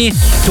took me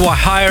to a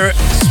higher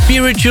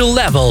spiritual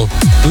level,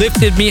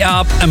 lifted me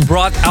up and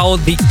brought out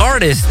the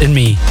artist in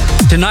me.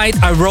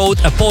 Tonight I wrote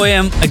a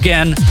poem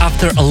again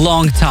after a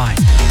long time.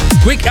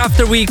 Week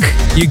after week,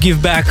 you give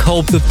back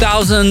hope to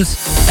thousands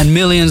and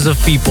millions of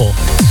people.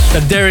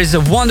 That there is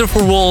a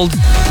wonderful world,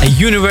 a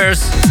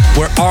universe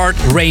where art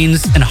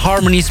reigns and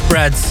harmony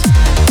spreads,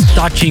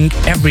 touching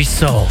every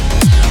soul.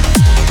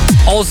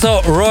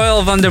 Also,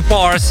 Royal van der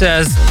Paar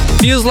says,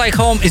 feels like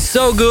home is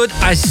so good,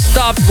 I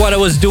stopped what I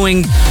was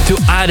doing to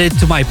add it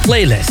to my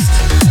playlist.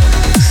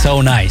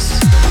 So nice.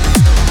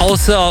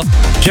 Also,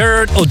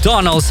 Gerard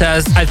O'Donnell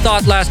says, I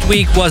thought last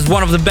week was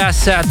one of the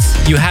best sets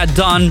you had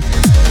done,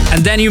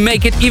 and then you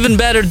make it even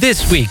better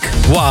this week.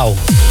 Wow,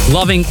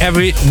 loving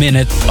every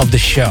minute of the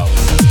show.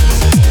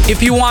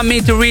 If you want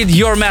me to read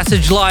your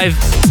message live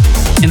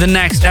in the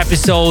next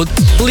episode,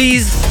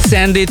 please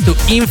send it to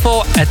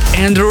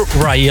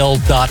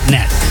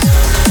info@andrewrayel.net.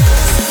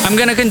 I'm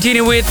gonna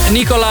continue with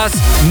Nicolas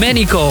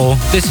Menico.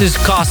 This is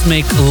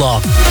Cosmic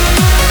Love.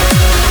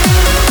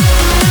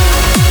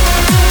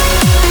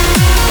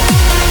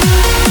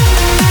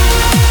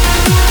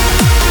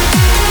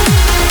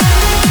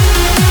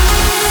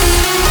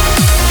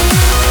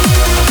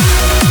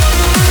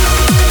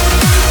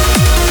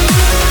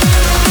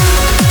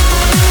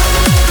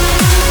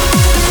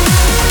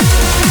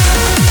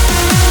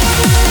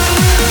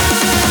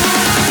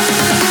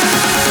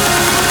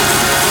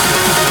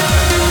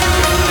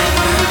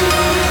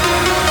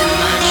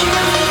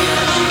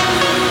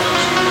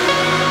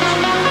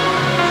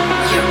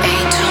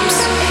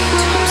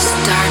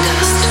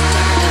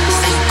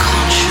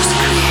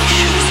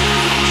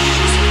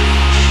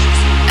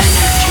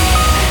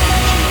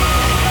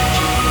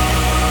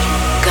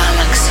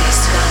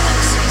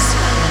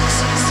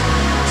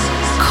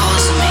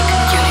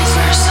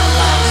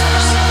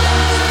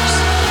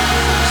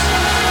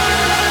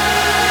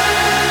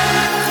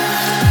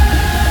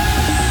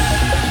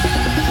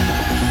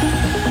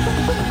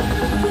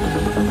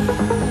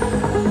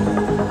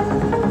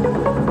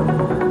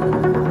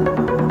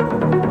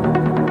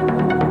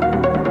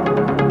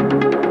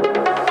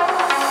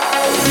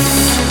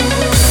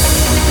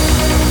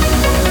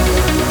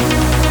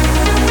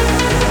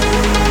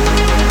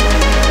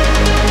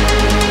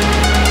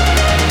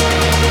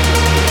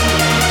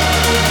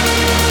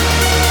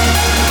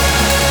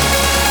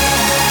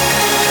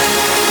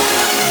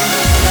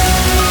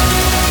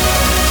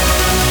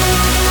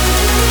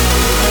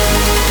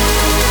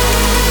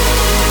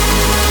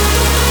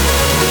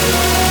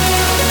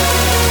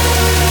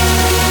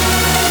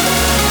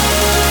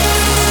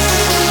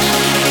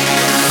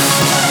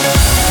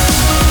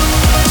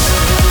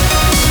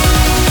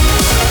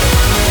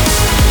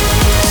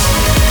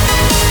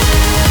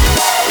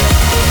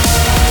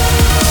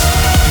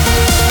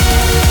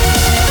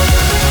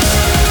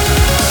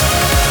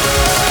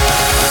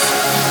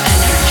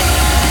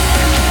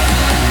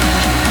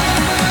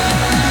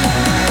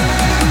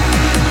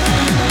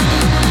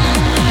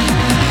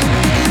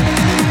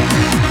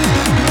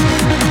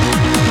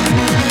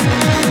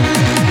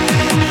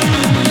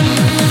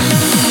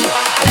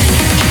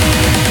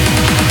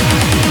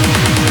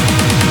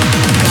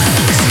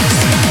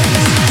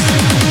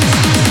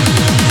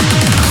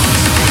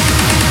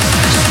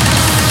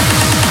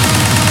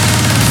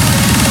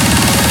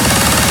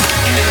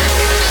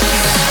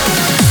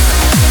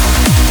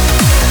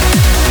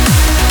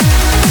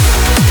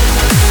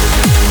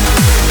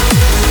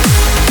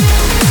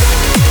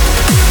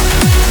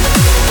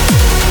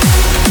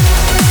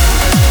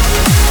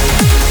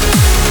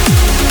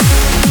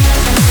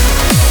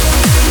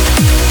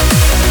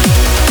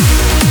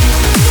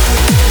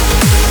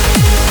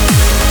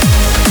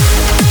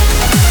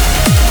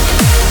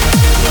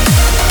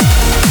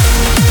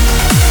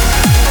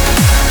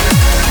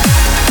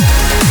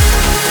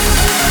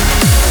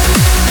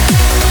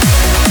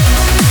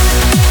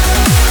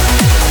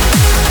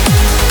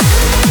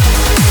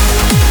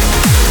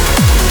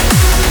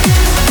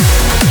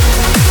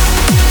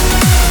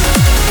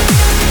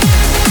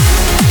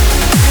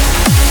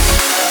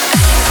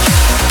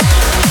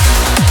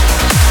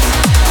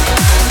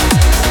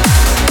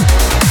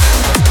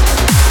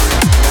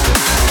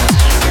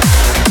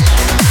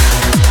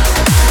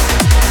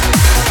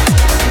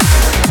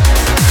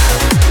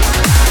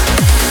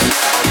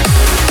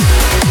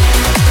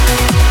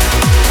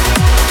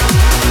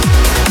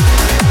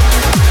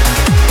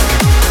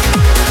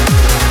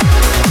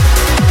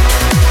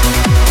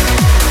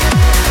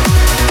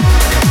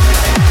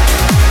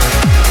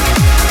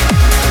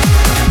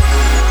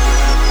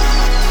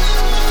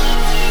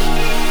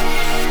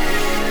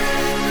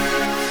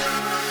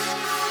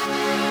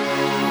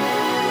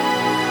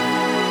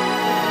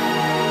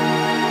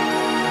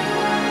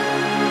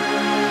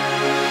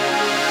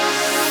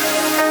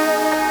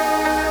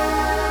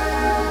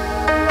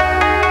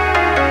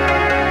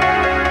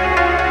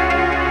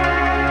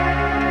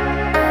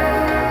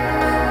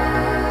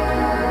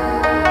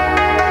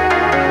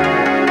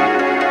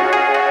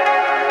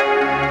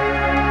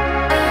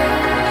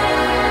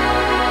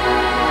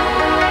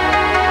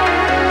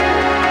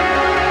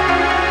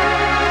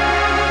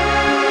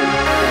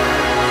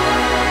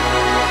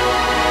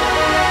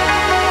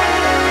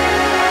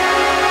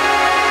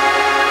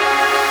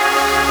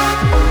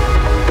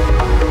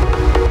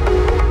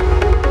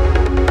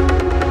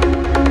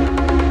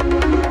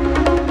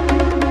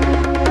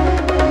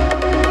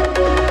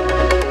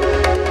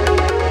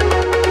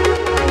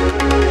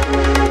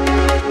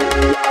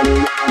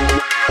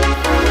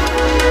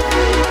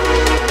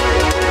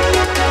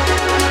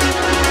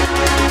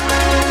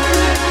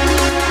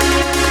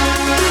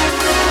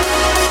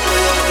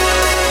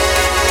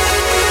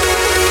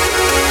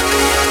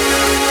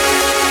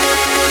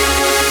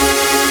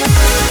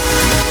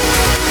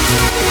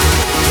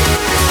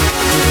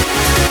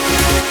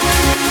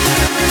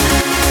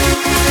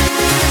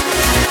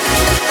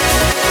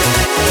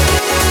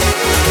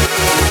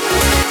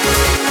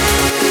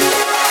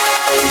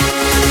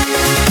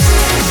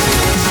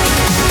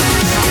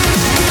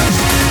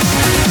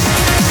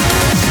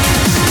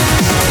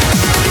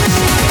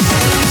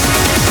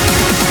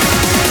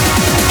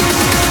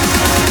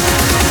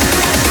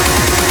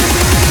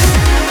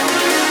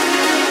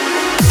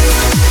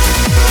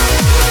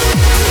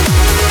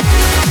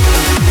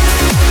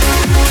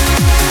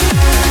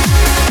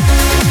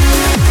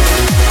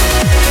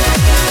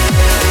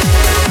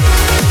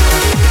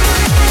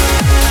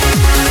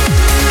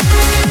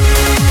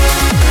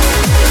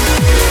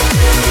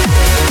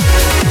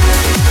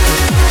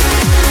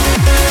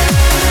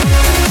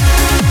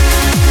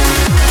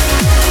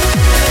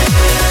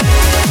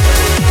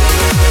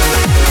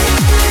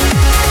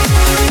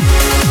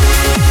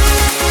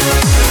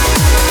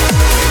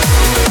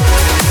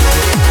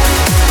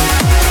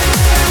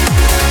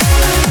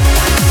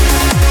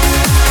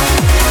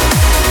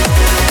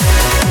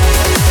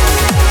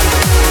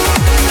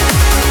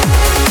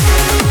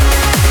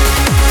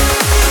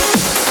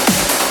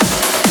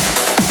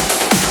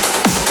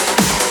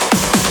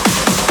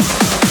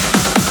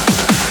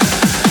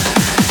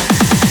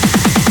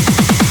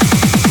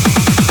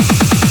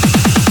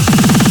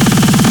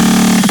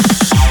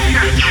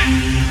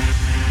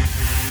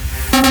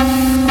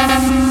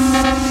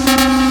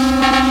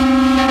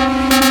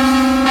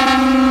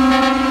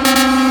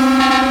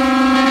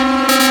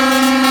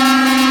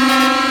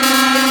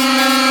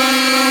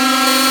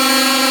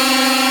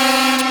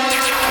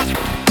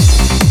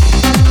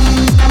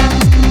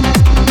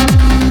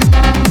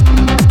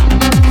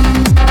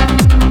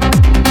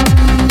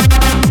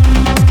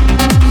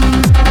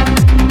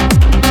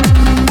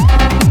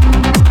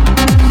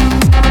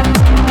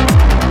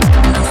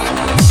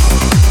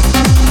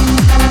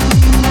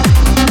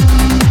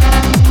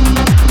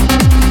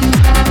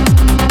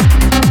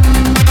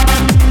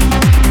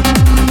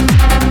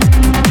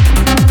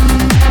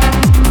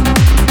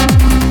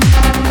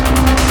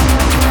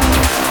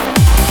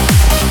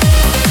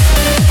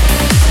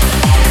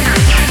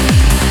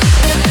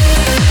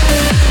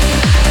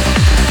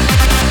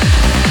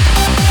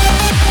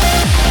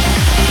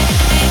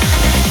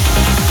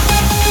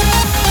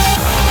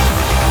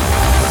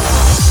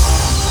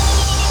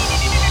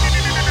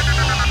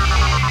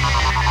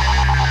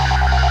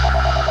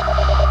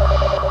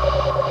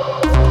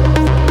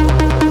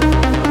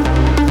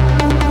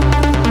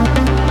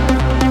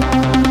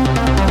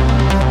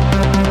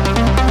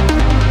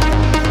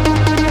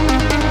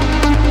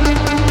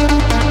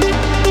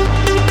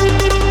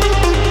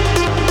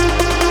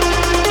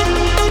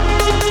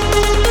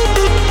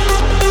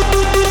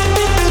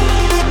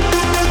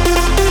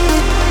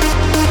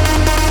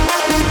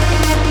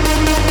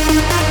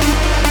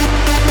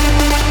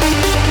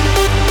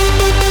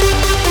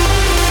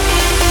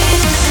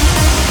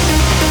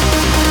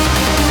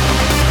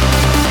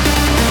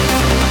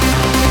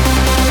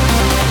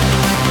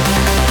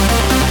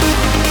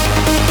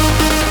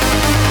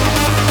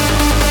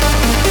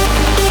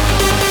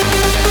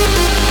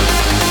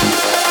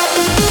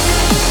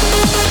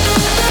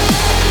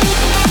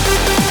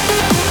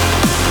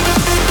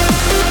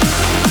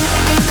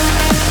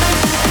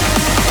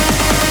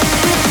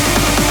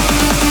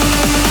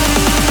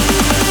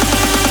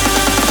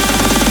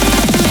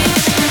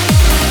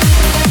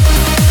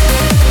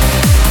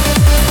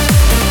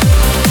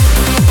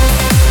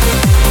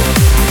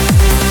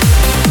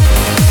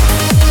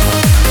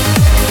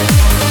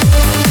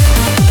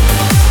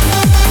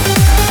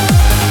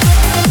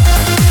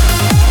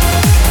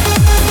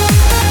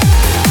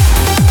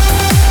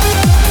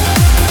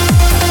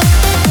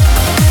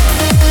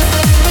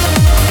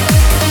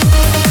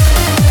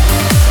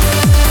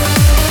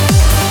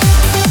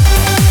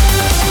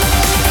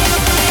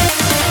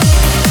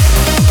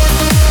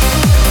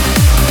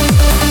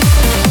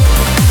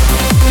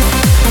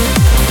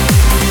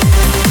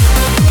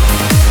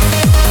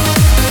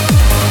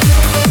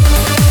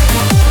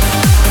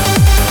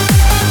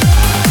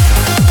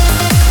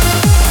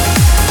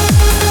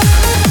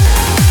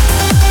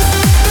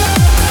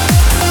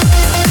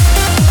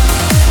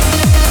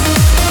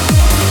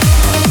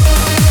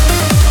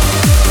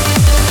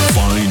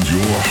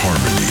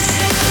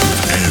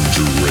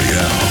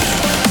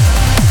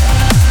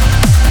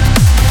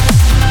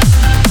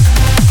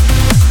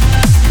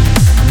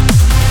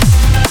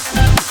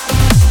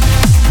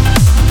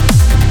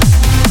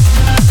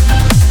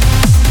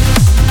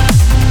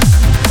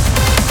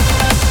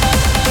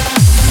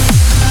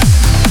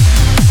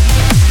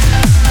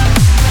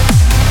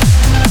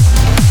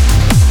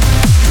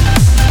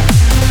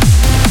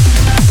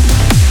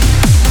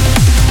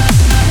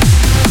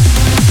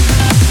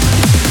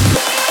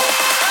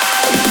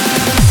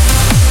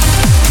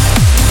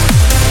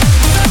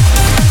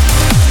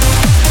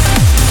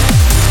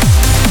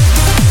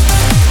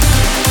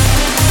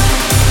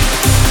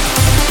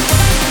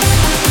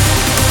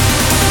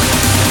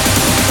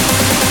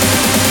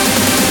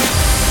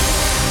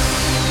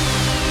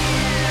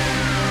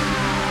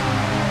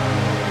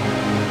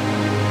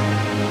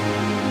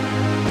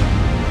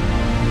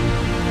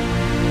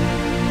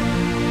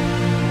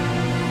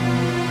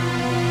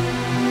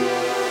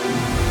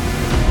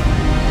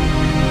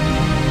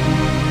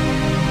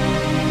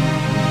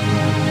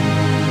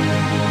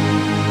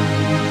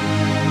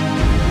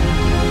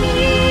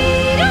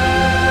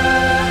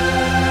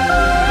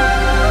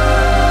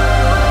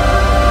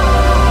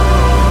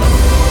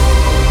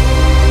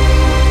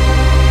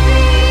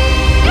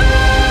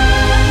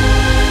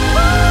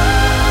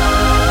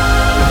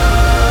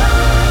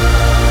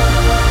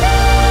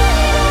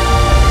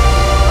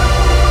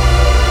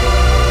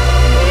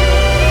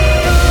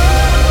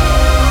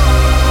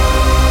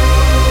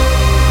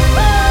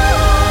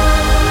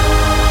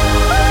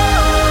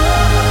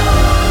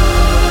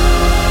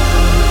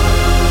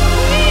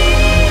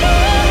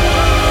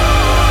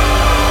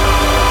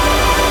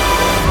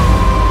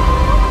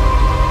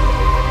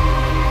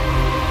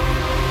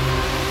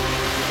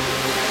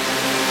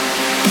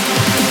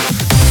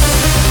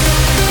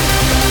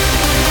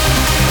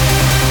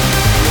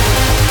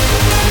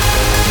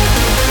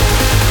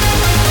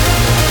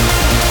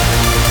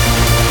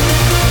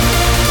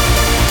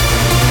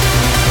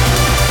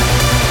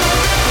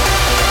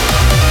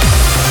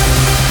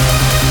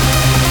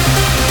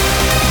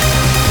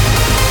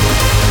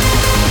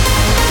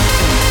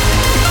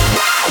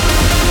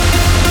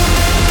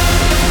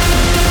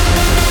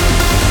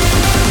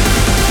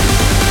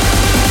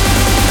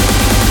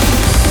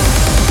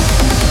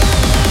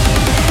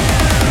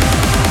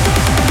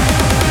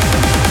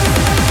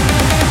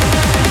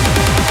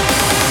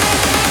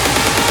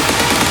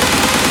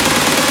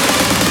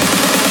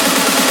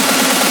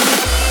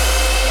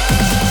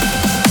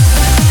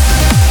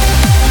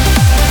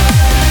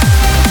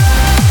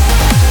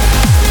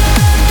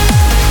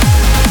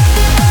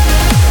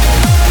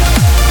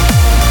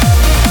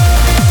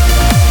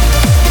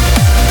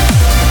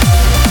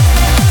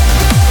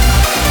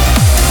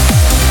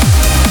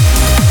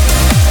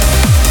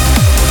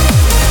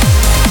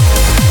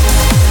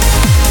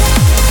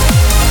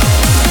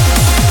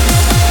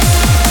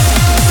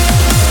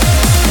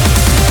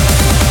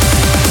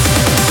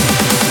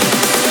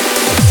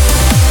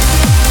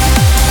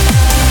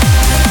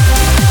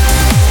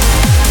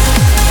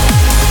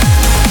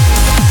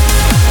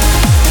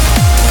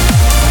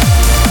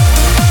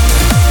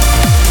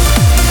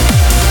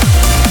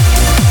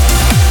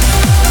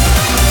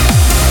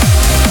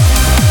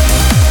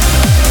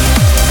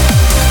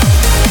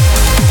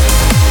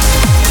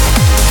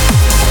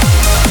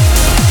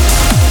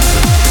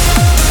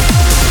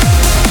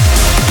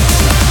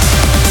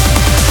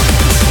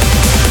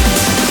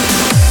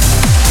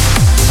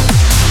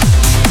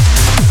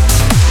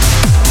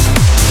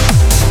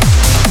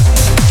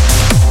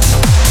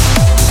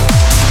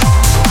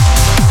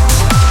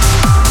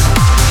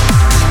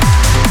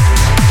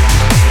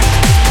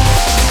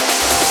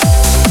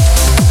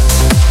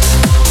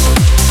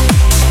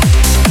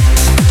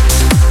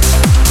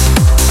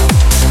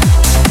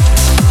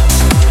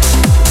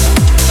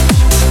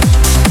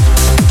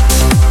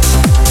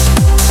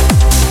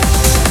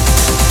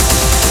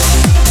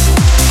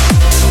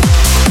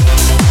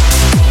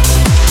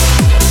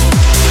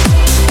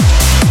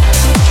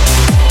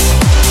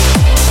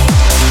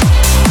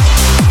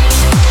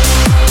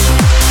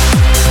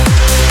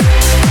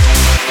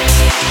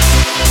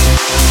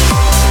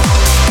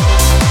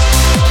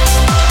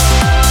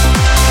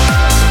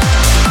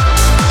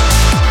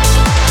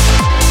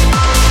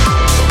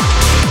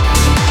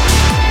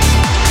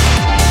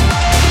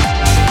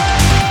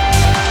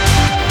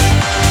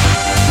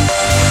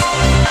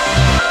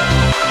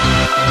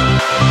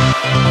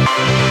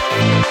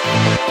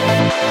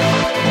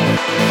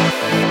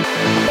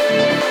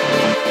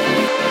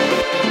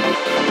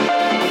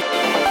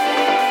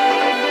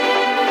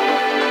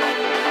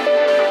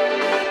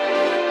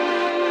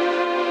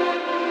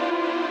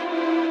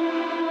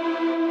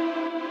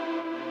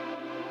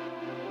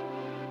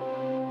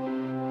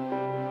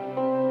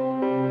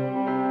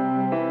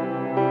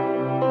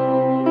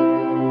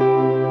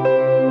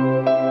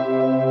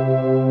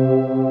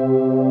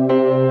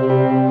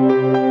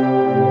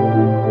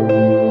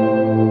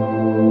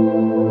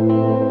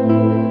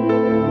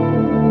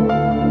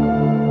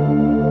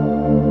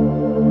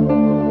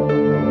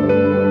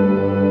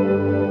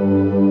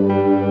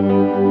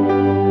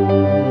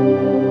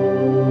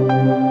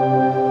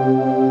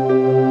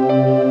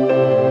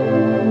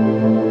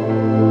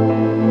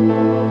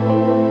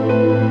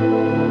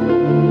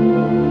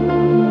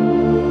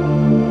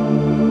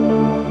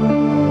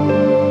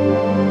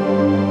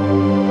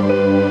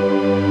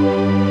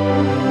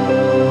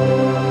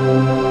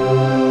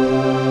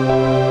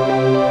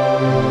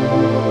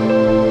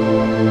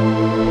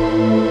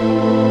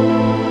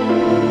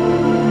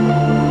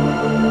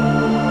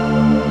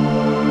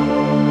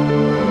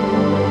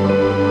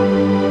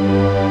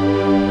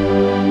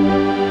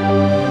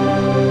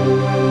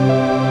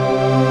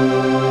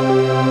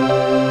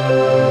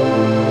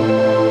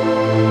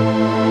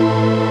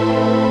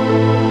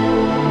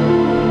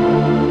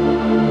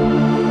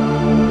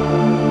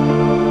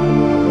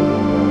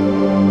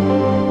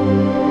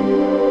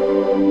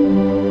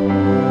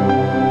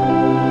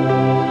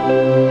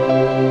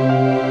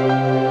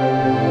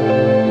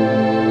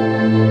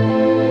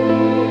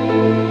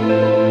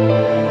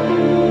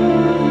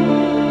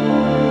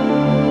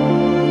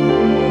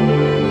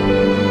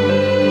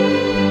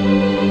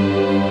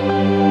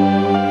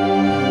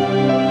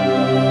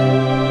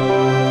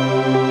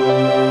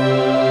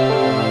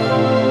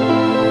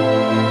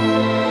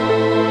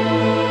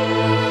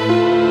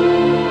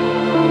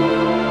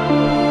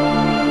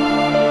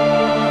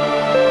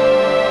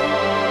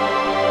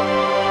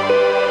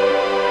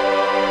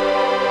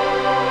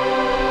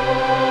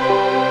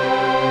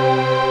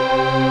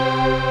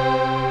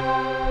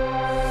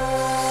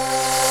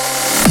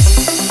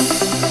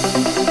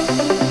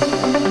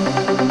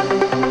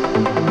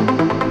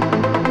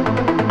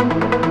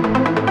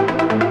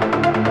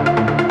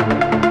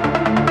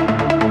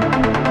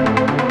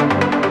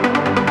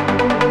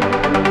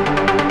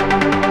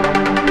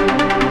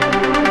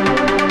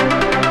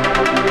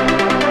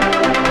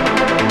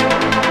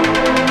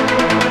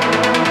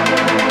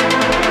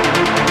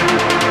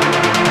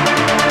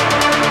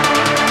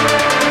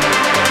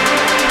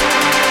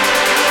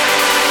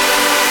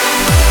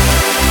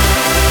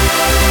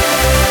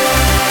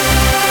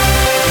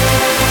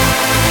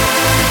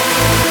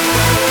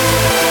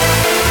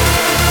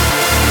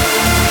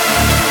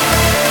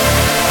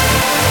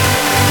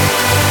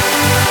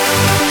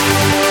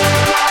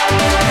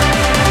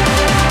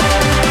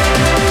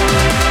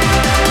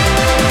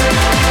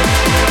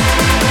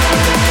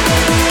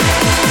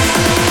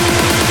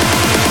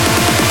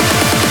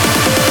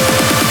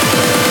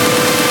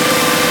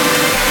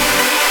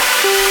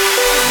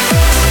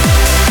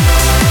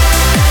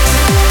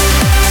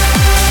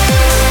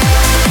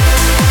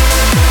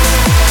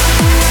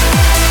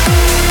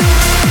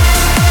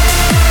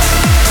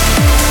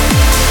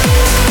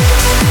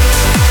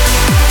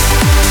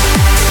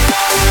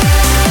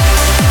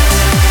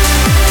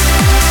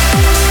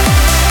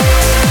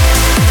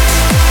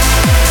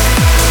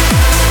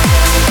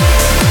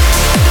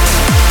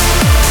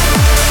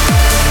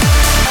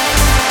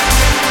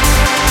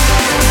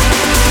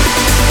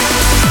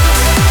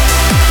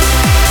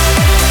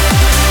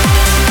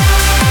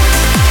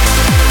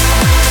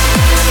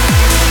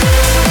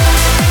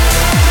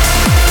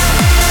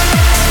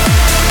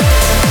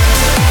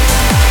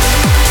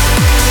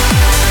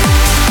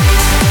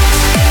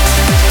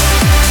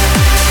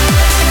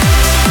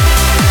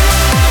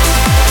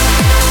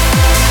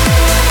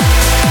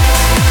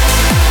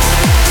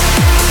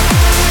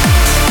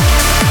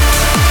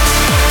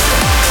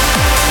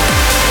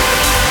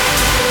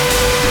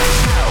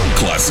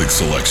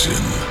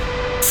 selection.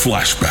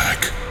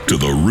 Flashback to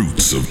the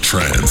roots of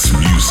trance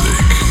music.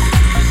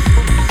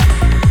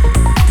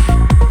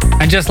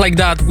 And just like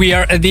that, we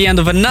are at the end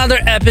of another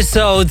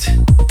episode.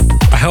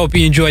 I hope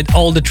you enjoyed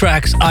all the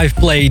tracks I've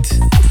played.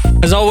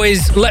 As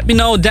always, let me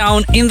know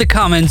down in the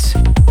comments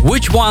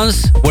which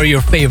ones were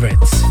your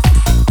favorites.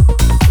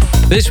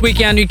 This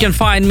weekend you can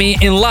find me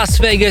in Las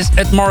Vegas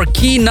at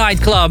Marquee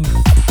Nightclub,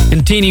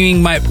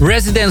 continuing my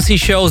residency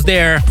shows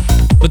there,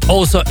 but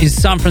also in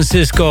San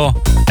Francisco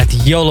at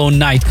YOLO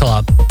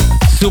Nightclub.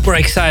 Super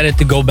excited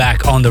to go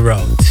back on the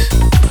road.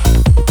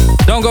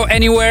 Don't go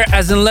anywhere,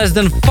 as in less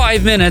than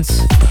 5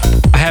 minutes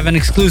I have an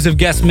exclusive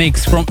guest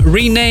mix from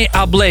Rene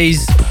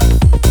Ablaze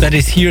that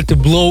is here to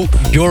blow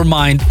your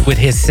mind with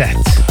his set.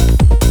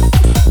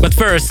 But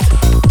first,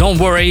 don't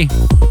worry,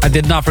 I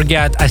did not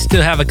forget, I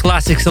still have a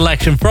classic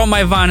selection from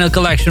my vinyl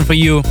collection for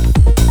you.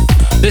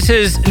 This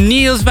is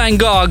Niels van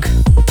Gogh,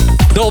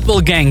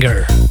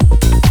 Doppelganger.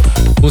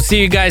 We'll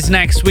see you guys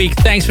next week.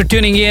 Thanks for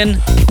tuning in,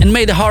 and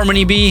may the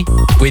harmony be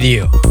with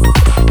you.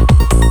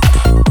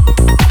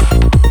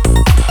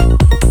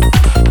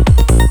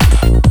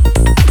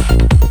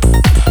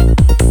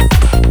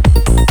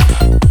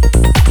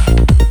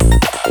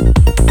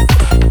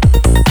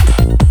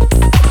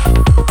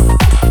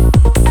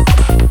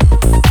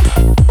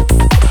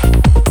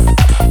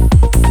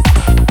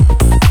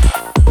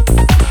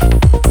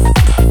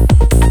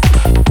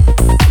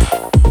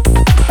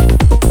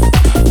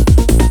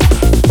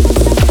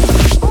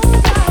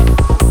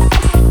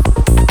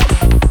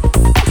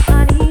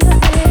 I need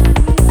a hand.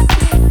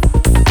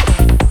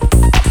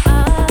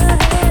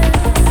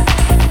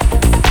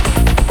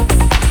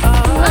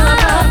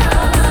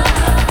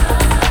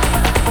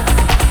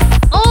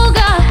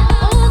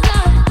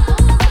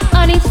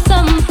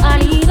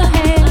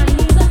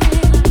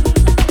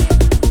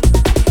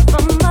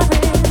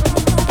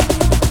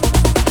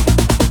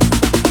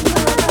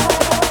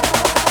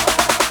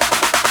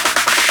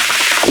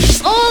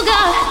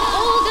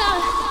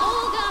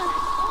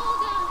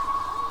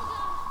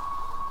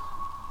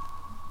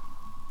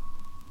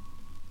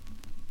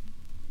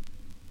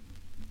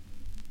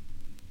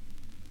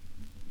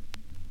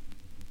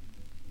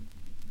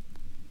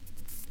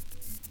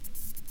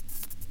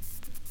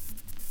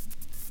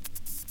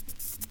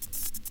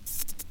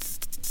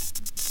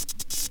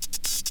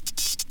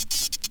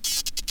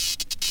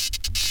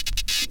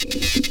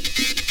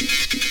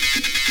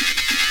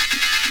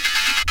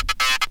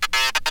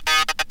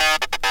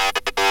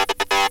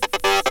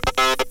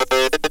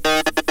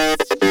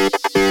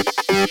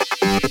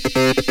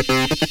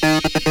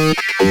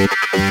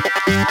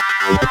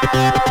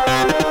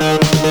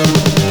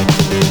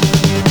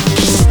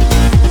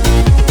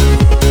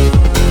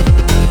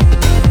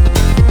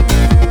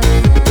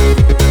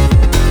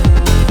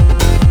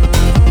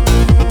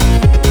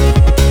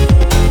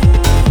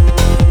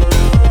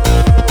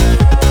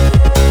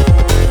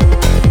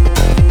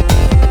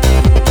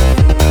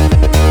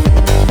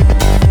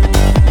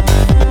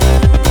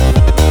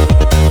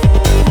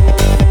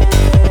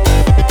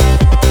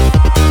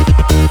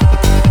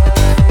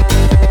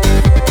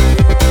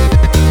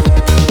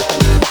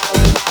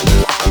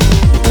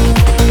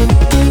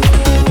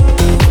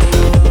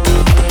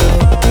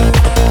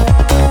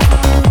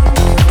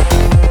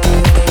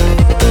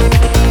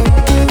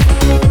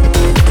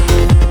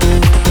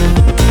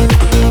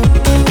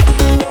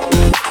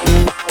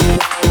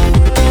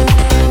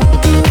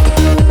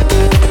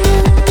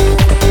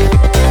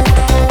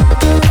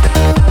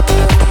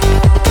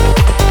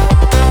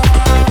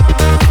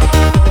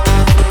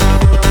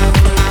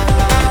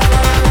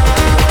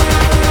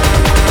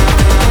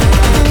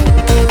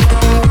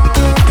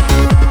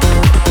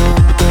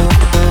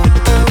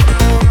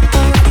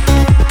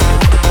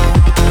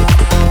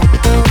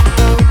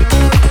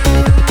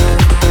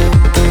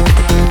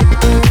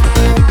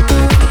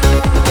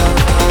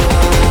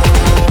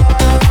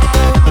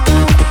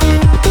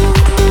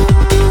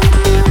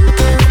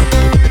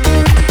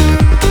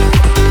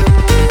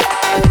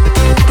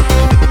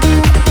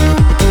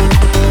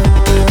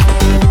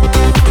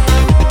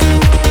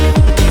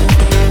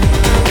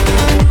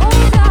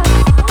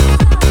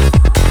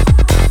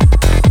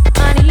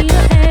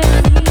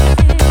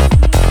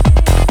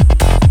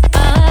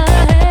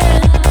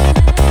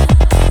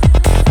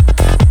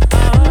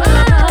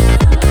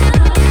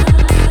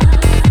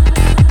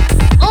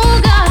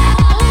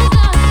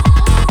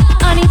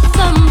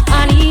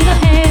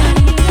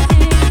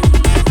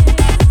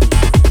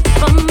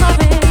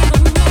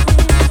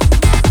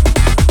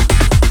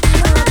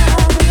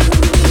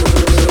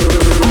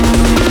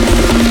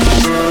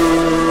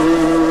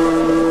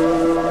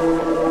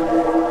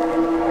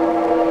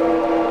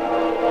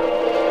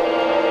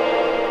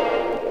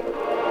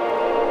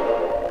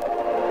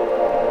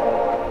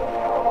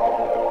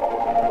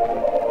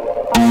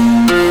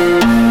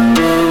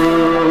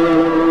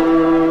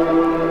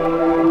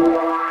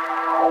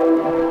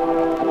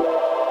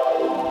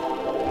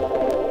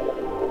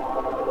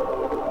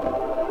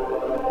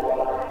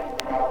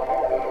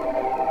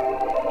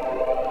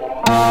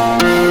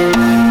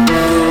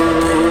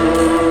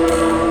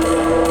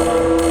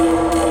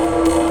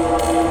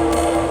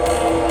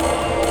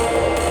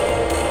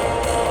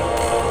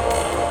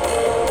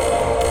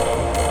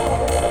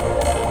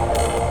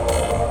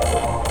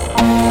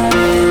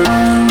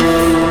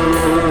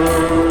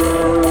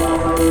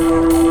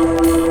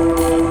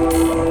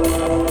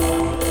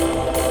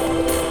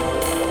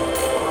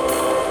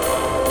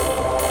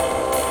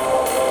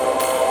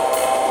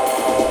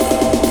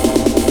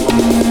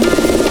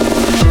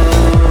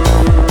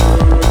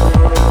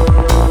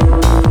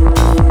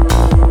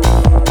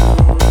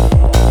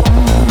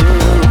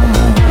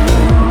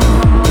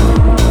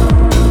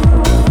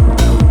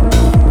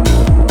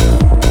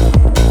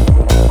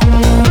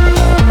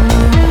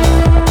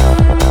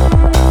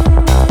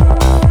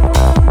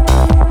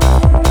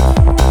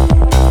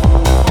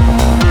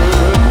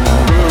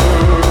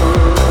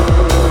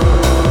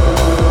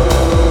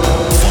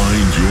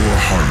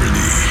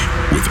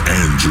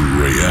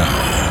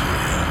 Royale.